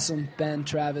was awesome. Ben,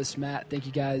 Travis, Matt, thank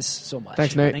you guys so much.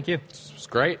 Thanks, Nate. Thank you. It's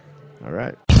great. All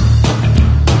right.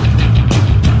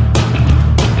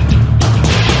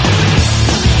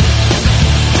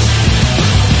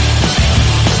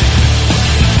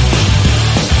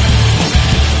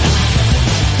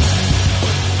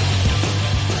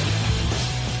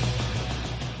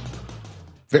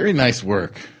 Very nice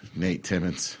work, Nate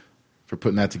Timmons, for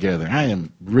putting that together. I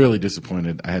am really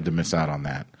disappointed I had to miss out on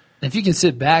that. If you can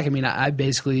sit back, I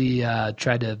basically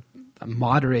tried to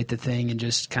moderate the thing and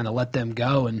just kind of let them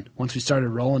go. And once we started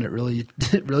rolling, it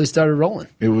really started rolling.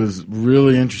 It was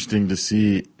really interesting to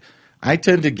see. I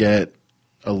tend to get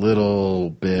a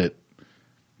little bit,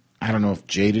 I don't know if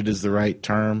jaded is the right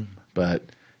term, but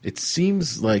it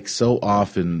seems like so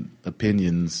often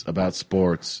opinions about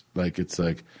sports,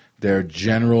 there are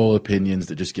general opinions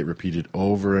that just get repeated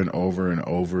over and over and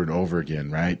over and over again,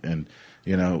 right? And,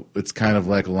 it's kind of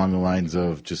like along the lines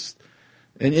of just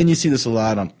and you see this a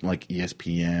lot on like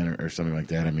ESPN or something like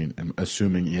that. I mean, I'm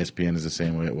assuming ESPN is the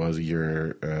same way it was a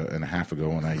year and a half ago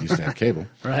when I used to have cable.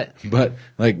 Right. But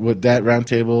like with that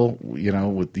roundtable,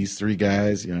 with these three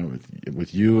guys,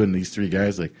 with you and these three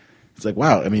guys, it's like,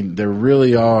 wow, I mean, there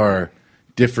really are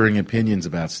differing opinions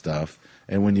about stuff.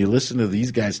 And when you listen to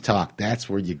these guys talk, that's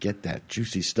where you get that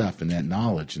juicy stuff and that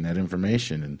knowledge and that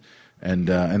information. And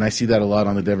I see that a lot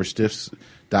on the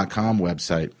DenverStiffs.com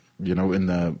website, in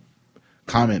the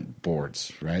comment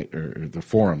boards, right? Or the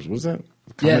forums. What was that?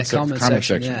 The comment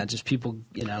section. Yeah, just people,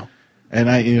 And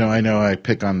I know I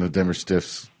pick on the Denver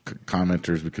Stiffs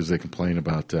commenters because they complain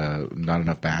about not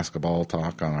enough basketball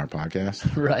talk on our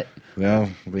podcast. Right. Well,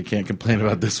 they can't complain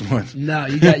about this one. No,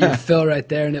 you got your fill right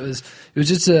there, and it was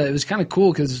kind of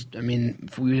cool because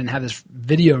if we didn't have this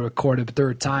video recorded, but there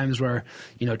were times where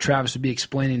Travis would be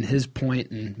explaining his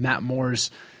point and Matt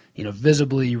Moore's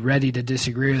visibly ready to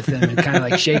disagree with him and kind of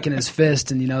like shaking his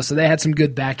fist, and so they had some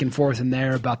good back and forth in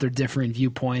there about their differing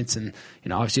viewpoints, and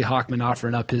obviously Hochman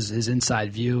offering up his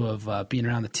inside view of being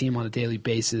around the team on a daily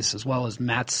basis, as well as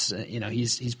Matt's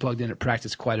he's plugged in at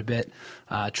practice quite a bit.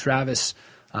 Travis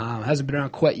hasn't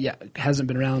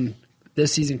been around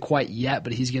this season quite yet,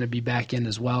 but he's going to be back in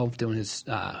as well, doing his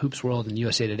Hoops World and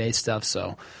USA Today stuff.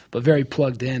 But very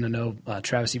plugged in. I know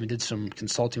Travis even did some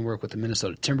consulting work with the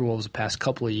Minnesota Timberwolves the past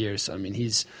couple of years. So,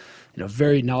 he's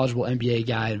very knowledgeable NBA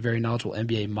guy and very knowledgeable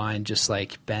NBA mind, just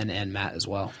like Ben and Matt as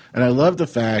well. And I love the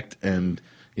fact, and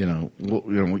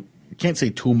we can't say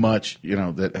too much,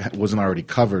 that wasn't already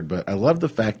covered, but I love the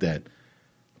fact that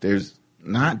there's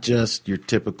not just your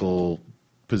typical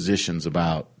positions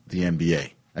about the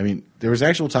NBA. There was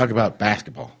actual talk about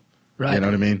basketball. Right. You know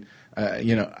what I mean?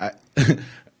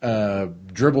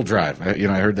 Dribble drive. I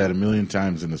heard that a million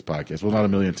times in this podcast. Well, not a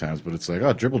million times, but it's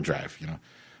like, dribble drive.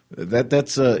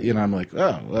 That's I'm like,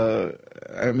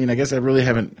 I guess I really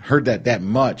haven't heard that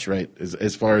much, right?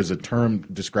 As far as a term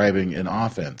describing an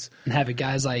offense. And having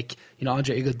guys like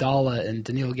Andre Iguodala and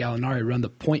Danilo Gallinari run the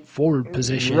point forward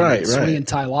position, right, swinging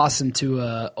Ty Lawson to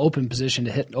a open position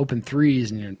to hit open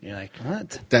threes, and you're like,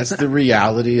 what? That's the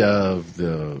reality of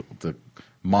the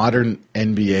modern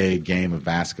NBA game of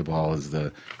basketball is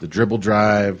the dribble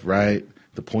drive, right?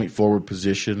 The point forward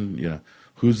position.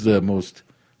 Who's the most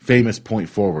famous point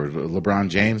forward. LeBron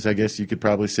James, I guess you could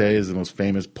probably say, is the most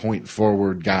famous point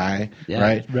forward guy, Yeah,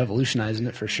 right? revolutionizing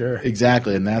it for sure.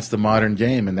 Exactly, and that's the modern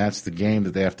game, and that's the game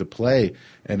that they have to play.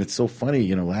 And it's so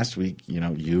funny, last week,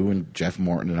 you and Jeff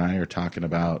Morton and I are talking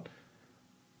about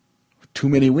too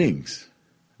many wings,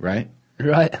 right?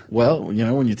 Right. Well,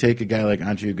 when you take a guy like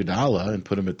Andre Iguodala and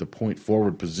put him at the point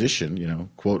forward position,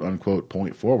 quote unquote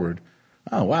point forward,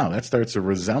 oh wow, that starts to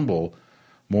resemble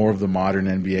more of the modern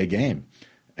NBA game.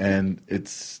 And it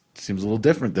seems a little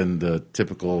different than the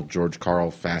typical George Karl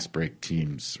fast break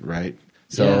teams, right?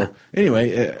 So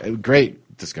anyway, a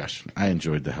great discussion. I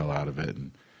enjoyed the hell out of it,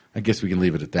 and I guess we can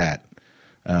leave it at that.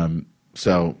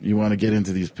 So you want to get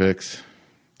into these picks?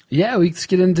 Yeah, let's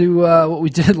get into what we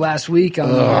did last week.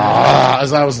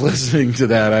 As I was listening to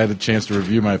that, I had a chance to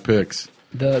review my picks.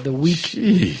 The week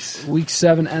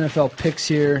 7 NFL picks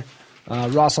here.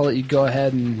 Ross, I'll let you go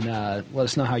ahead and let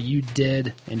us know how you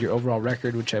did and your overall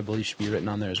record, which I believe should be written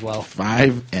on there as well.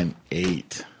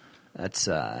 5-8. That's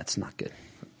not good.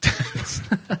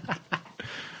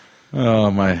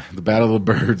 The Battle of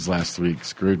the Birds last week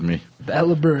screwed me.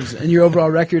 Battle of the Birds. And your overall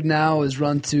record now is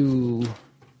run to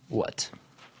what?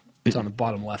 It's on the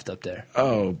bottom left up there.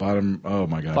 Oh, bottom. Oh,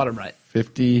 my God. Bottom right.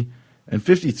 50 and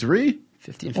 53?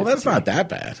 50 and 53. Well, that's not that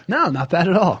bad. No, not bad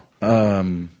at all.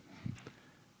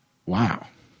 Wow.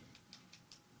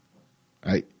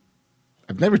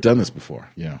 I've never done this before.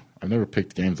 I've never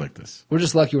picked games like this. We're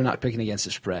just lucky we're not picking against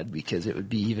the spread because it would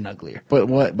be even uglier. But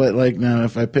now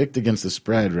if I picked against the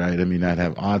spread, right, I'd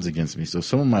have odds against me. So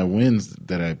some of my wins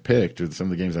that I picked or some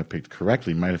of the games I picked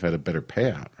correctly might have had a better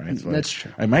payout, right? So that's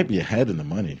true. I might be ahead in the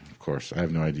money, of course. I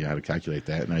have no idea how to calculate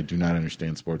that, and I do not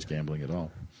understand sports gambling at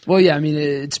all. Well, yeah,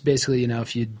 it's basically,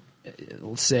 if you,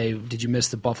 let's say, did you miss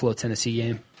the Buffalo-Tennessee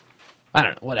game? I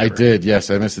don't know, whatever. I did, yes.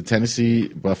 I missed the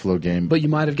Tennessee-Buffalo game. But you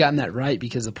might have gotten that right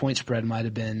because the point spread might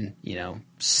have been,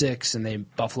 6,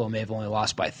 and Buffalo may have only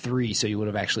lost by 3, so you would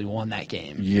have actually won that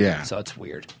game. Yeah. So it's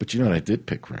weird. But you know what I did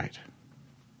pick right?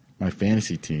 My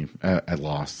fantasy team. I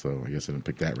lost, so I guess I didn't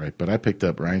pick that right. But I picked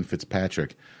up Ryan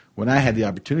Fitzpatrick when I had the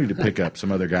opportunity to pick up some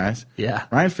other guys. Yeah.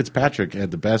 Ryan Fitzpatrick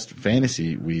had the best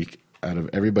fantasy week out of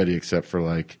everybody except for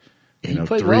He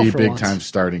played 3 well for big-time once.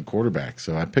 starting quarterbacks.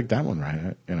 So I picked that one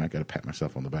right, and I got to pat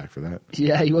myself on the back for that.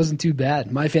 Yeah, he wasn't too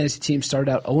bad. My fantasy team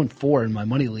started out 0-4 in my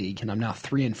money league, and I'm now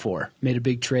 3-4. Made a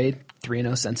big trade,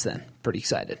 3-0 since then. Pretty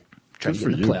excited. Trying Good to get for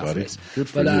in the you, playoff buddy. race. Good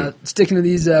for but you. Sticking to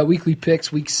these weekly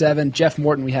picks, week 7, Jeff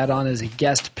Morton we had on as a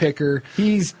guest picker.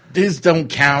 His don't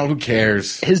count. Who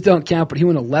cares? His don't count, but he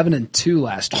went 11-2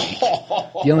 last week.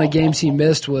 The only games he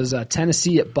missed was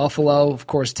Tennessee at Buffalo. Of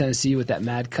course, Tennessee with that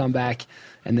mad comeback.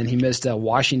 And then he missed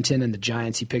Washington and the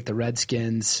Giants. He picked the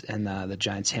Redskins, and the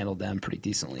Giants handled them pretty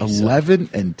decently. 11-2?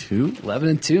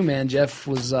 11-2, man. Jeff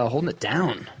was holding it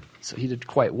down, so he did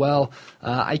quite well.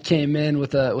 I came in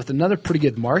with another pretty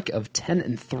good mark of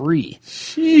 10-3.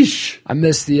 Sheesh. I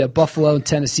missed the Buffalo and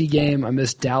Tennessee game. I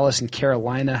missed Dallas and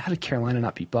Carolina. How did Carolina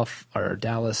not beat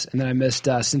Dallas? And then I missed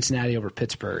Cincinnati over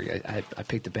Pittsburgh. I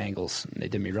picked the Bengals, and they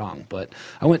did me wrong. But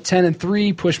I went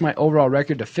 10-3, pushed my overall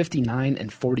record to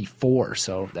 59-44.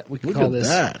 So that we could call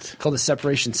this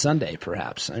Separation Sunday,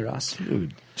 perhaps. Hey, Ross?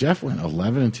 Dude, Jeff went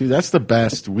 11-2. That's the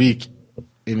best week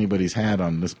anybody's had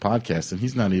on this podcast, and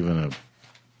he's not even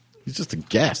he's just a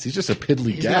guest. He's just a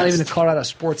piddly He's guest. not even a Colorado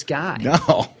sports guy.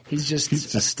 No. He's just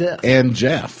a stiff. And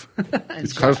Jeff.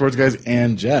 It's Colorado sports guys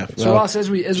and Jeff. So, Ross, as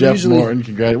we Jeff usually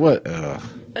Morton, what?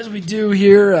 As we do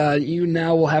here, you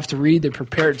now will have to read the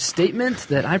prepared statement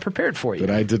that I prepared for you.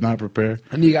 That I did not prepare.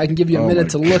 I can give you a minute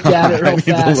to my look God. at it real I need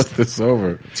fast. to look this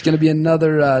over. It's going to be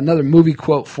another movie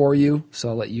quote for you, so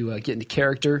I'll let you get into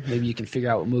character. Maybe you can figure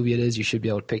out what movie it is. You should be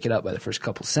able to pick it up by the first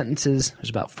couple sentences. There's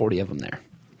about 40 of them there.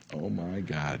 Oh, my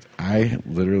God. I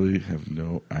literally have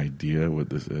no idea what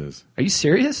this is. Are you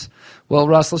serious? Well,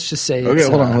 Ross, let's just say Okay,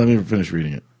 hold on. Let me finish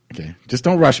reading it. Okay. Just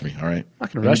don't rush me, all right? I'm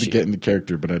not going to rush I need you. to get into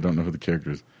character, but I don't know who the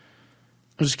character is.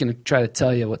 I'm just going to try to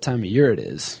tell you what time of year it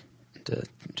is.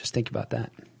 Just think about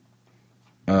that.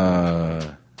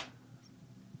 The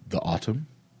autumn?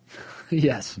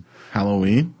 Yes.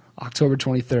 Halloween? October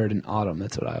 23rd in autumn.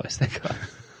 That's what I always think of.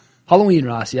 Halloween,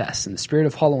 Ross, yes. In the spirit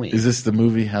of Halloween. Is this the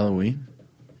movie Halloween?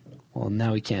 Well,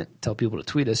 now we can't tell people to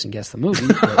tweet us and guess the movie.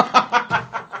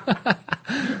 But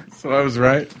So I was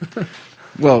right?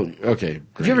 Well, okay.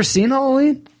 Great. have you ever seen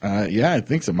Halloween? Yeah, I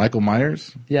think so. Michael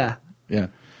Myers? Yeah. Yeah.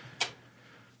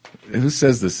 Who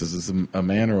says this? Is this a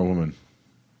man or a woman?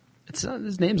 It's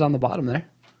his name's on the bottom there.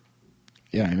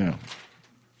 Yeah, I know.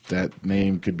 That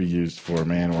name could be used for a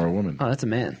man or a woman. Oh, that's a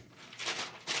man.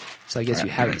 So I guess you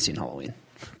haven't seen Halloween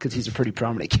because he's a pretty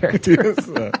prominent character. Yes,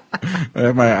 I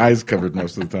have my eyes covered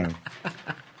most of the time.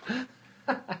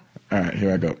 All right,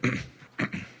 here I go.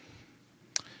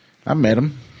 I met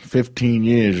him 15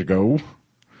 years ago.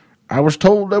 I was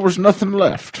told there was nothing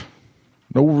left.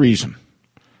 No reason.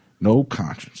 No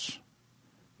conscience.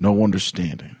 No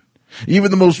understanding.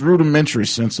 Even the most rudimentary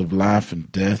sense of life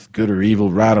and death, good or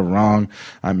evil, right or wrong.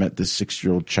 I met this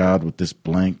 6-year-old child with this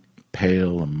blank,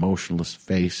 pale, emotionless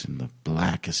face and the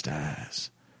blackest eyes.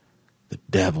 The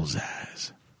devil's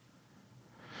eyes.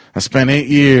 I spent 8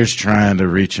 years trying to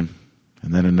reach him,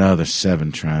 and then another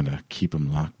 7 trying to keep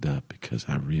him locked up because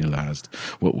I realized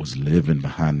what was living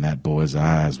behind that boy's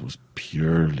eyes was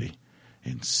purely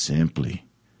and simply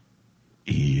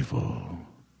evil.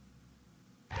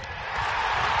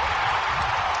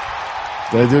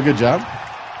 Did I do a good job?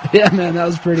 Yeah, man, that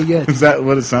was pretty good. Is that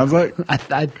what it sounds like?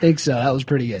 I think so. That was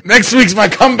pretty good. Next week's my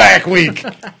comeback week.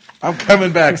 I'm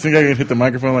coming back. Think I can hit the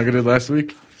microphone like I did last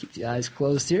week? Keep the eyes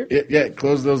closed here. Yeah,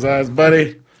 close those eyes,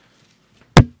 buddy.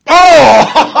 Oh!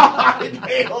 I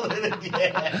nailed it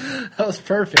again. That was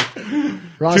perfect.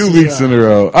 Ross 2 weeks in a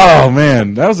row. Oh,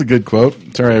 man. That was a good quote.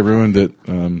 Sorry I ruined it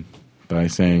by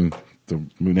saying the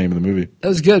name of the movie. That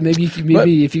was good. Maybe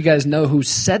if you guys know who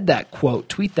said that quote,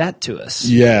 tweet that to us.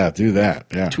 Yeah, do that.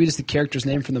 Yeah. Tweet us the character's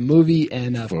name from the movie.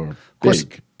 And for of course,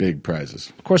 big prizes.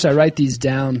 Of course, I write these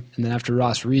down, and then after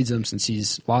Ross reads them, since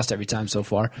he's lost every time so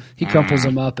far, he crumples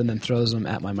them up and then throws them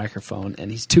at my microphone,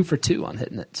 and he's 2 for 2 on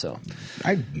hitting it. So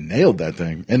I nailed that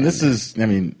thing. And this is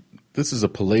a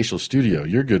palatial studio.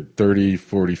 You're good 30,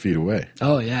 40 feet away.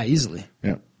 Oh, yeah, easily.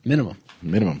 Yeah.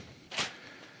 Minimum.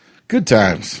 Good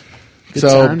times. Good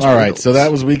times, all right. Eagles. So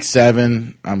that was week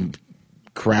 7. I'm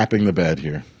crapping the bed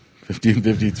here.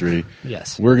 15:53.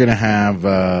 Yes. We're going to have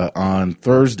on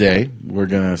Thursday, we're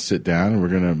going to sit down and we're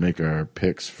going to make our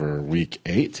picks for week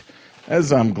 8.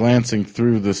 As I'm glancing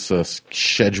through this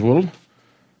schedule,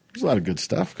 there's a lot of good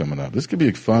stuff coming up. This could be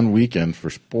a fun weekend for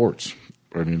sports.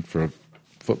 For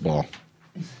football.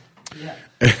 Yeah.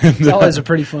 It's always a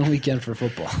pretty fun weekend for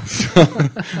football. So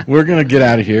we're going to get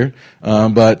out of here.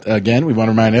 But again, we want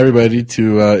to remind everybody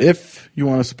to, if you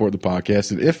want to support the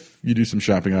podcast and if you do some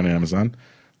shopping on Amazon,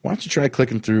 why don't you try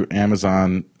clicking through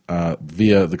Amazon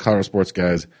via the Colorado Sports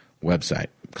Guys website.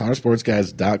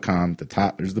 ColoradoSportsGuys.com. At the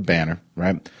top, there's the banner,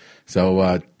 right?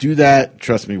 So do that.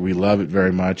 Trust me, we love it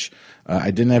very much. I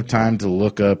didn't have time to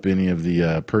look up any of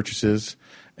the purchases,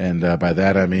 and by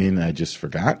that I mean I just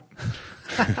forgot.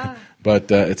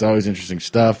 But it's always interesting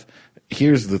stuff.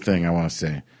 Here's the thing I want to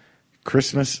say.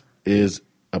 Christmas is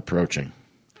approaching.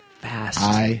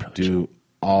 I do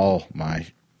all my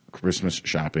Christmas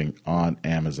shopping on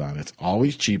Amazon. It's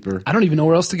always cheaper. I don't even know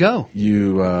where else to go.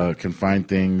 You can find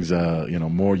things,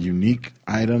 more unique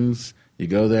items. You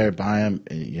go there, buy them,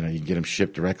 and, you can get them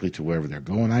shipped directly to wherever they're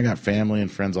going. I got family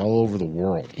and friends all over the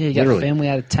world. Yeah, you got family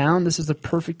out of town. This is the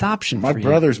perfect option for you. My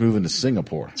brother's moving to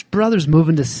Singapore. His brother's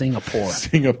moving to Singapore.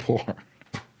 Singapore.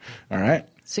 All right?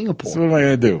 Singapore. So what am I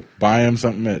going to do? Buy him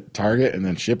something at Target and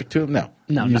then ship it to him? No.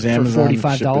 Use for Amazon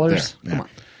 $45? Yeah. Come on.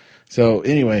 So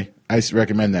anyway, I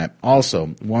recommend that.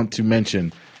 Also, want to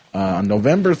mention on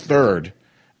November 3rd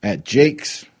at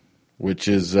Jake's, which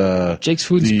is Jake's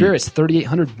Food and Spirits,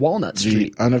 3800 Walnut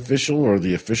Street. The unofficial or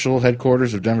the official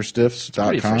headquarters of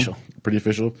DenverStiffs.com. Pretty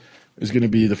official. Is going to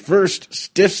be the first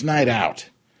Stiffs night out.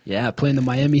 Yeah, playing the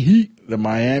Miami Heat. The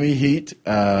Miami Heat.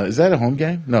 Is that a home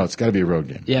game? No, it's got to be a road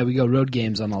game. Yeah, we go road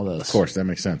games on all those. Of course, that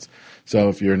makes sense. So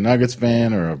if you're a Nuggets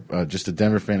fan or just a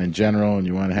Denver fan in general and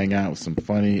you want to hang out with some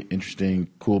funny, interesting,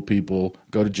 cool people,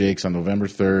 go to Jake's on November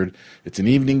 3rd. It's an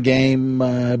evening game,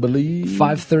 I believe.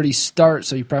 5:30 start,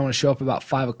 so you probably want to show up about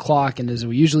 5 o'clock. And as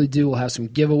we usually do, we'll have some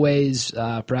giveaways,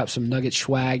 perhaps some Nuggets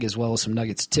swag as well as some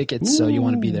Nuggets tickets. Ooh. So you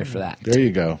want to be there for that. There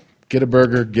you go. Get a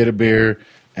burger, get a beer,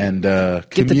 and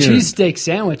get the cheesesteak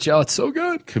sandwich. Oh, it's so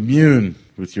good. Commune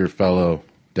with your fellow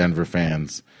Denver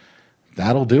fans.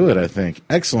 That'll do it, I think.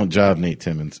 Excellent job, Nate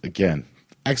Timmons. Again,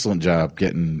 excellent job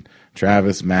getting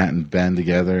Travis, Matt, and Ben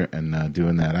together and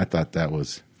doing that. I thought that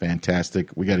was fantastic.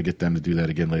 We got to get them to do that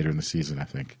again later in the season, I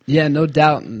think. Yeah, no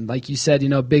doubt. And like you said,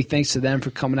 big thanks to them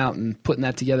for coming out and putting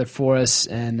that together for us.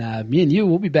 And me and you,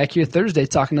 we'll be back here Thursday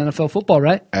talking NFL football,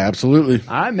 right? Absolutely.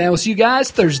 All right, man. We'll see you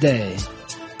guys Thursday.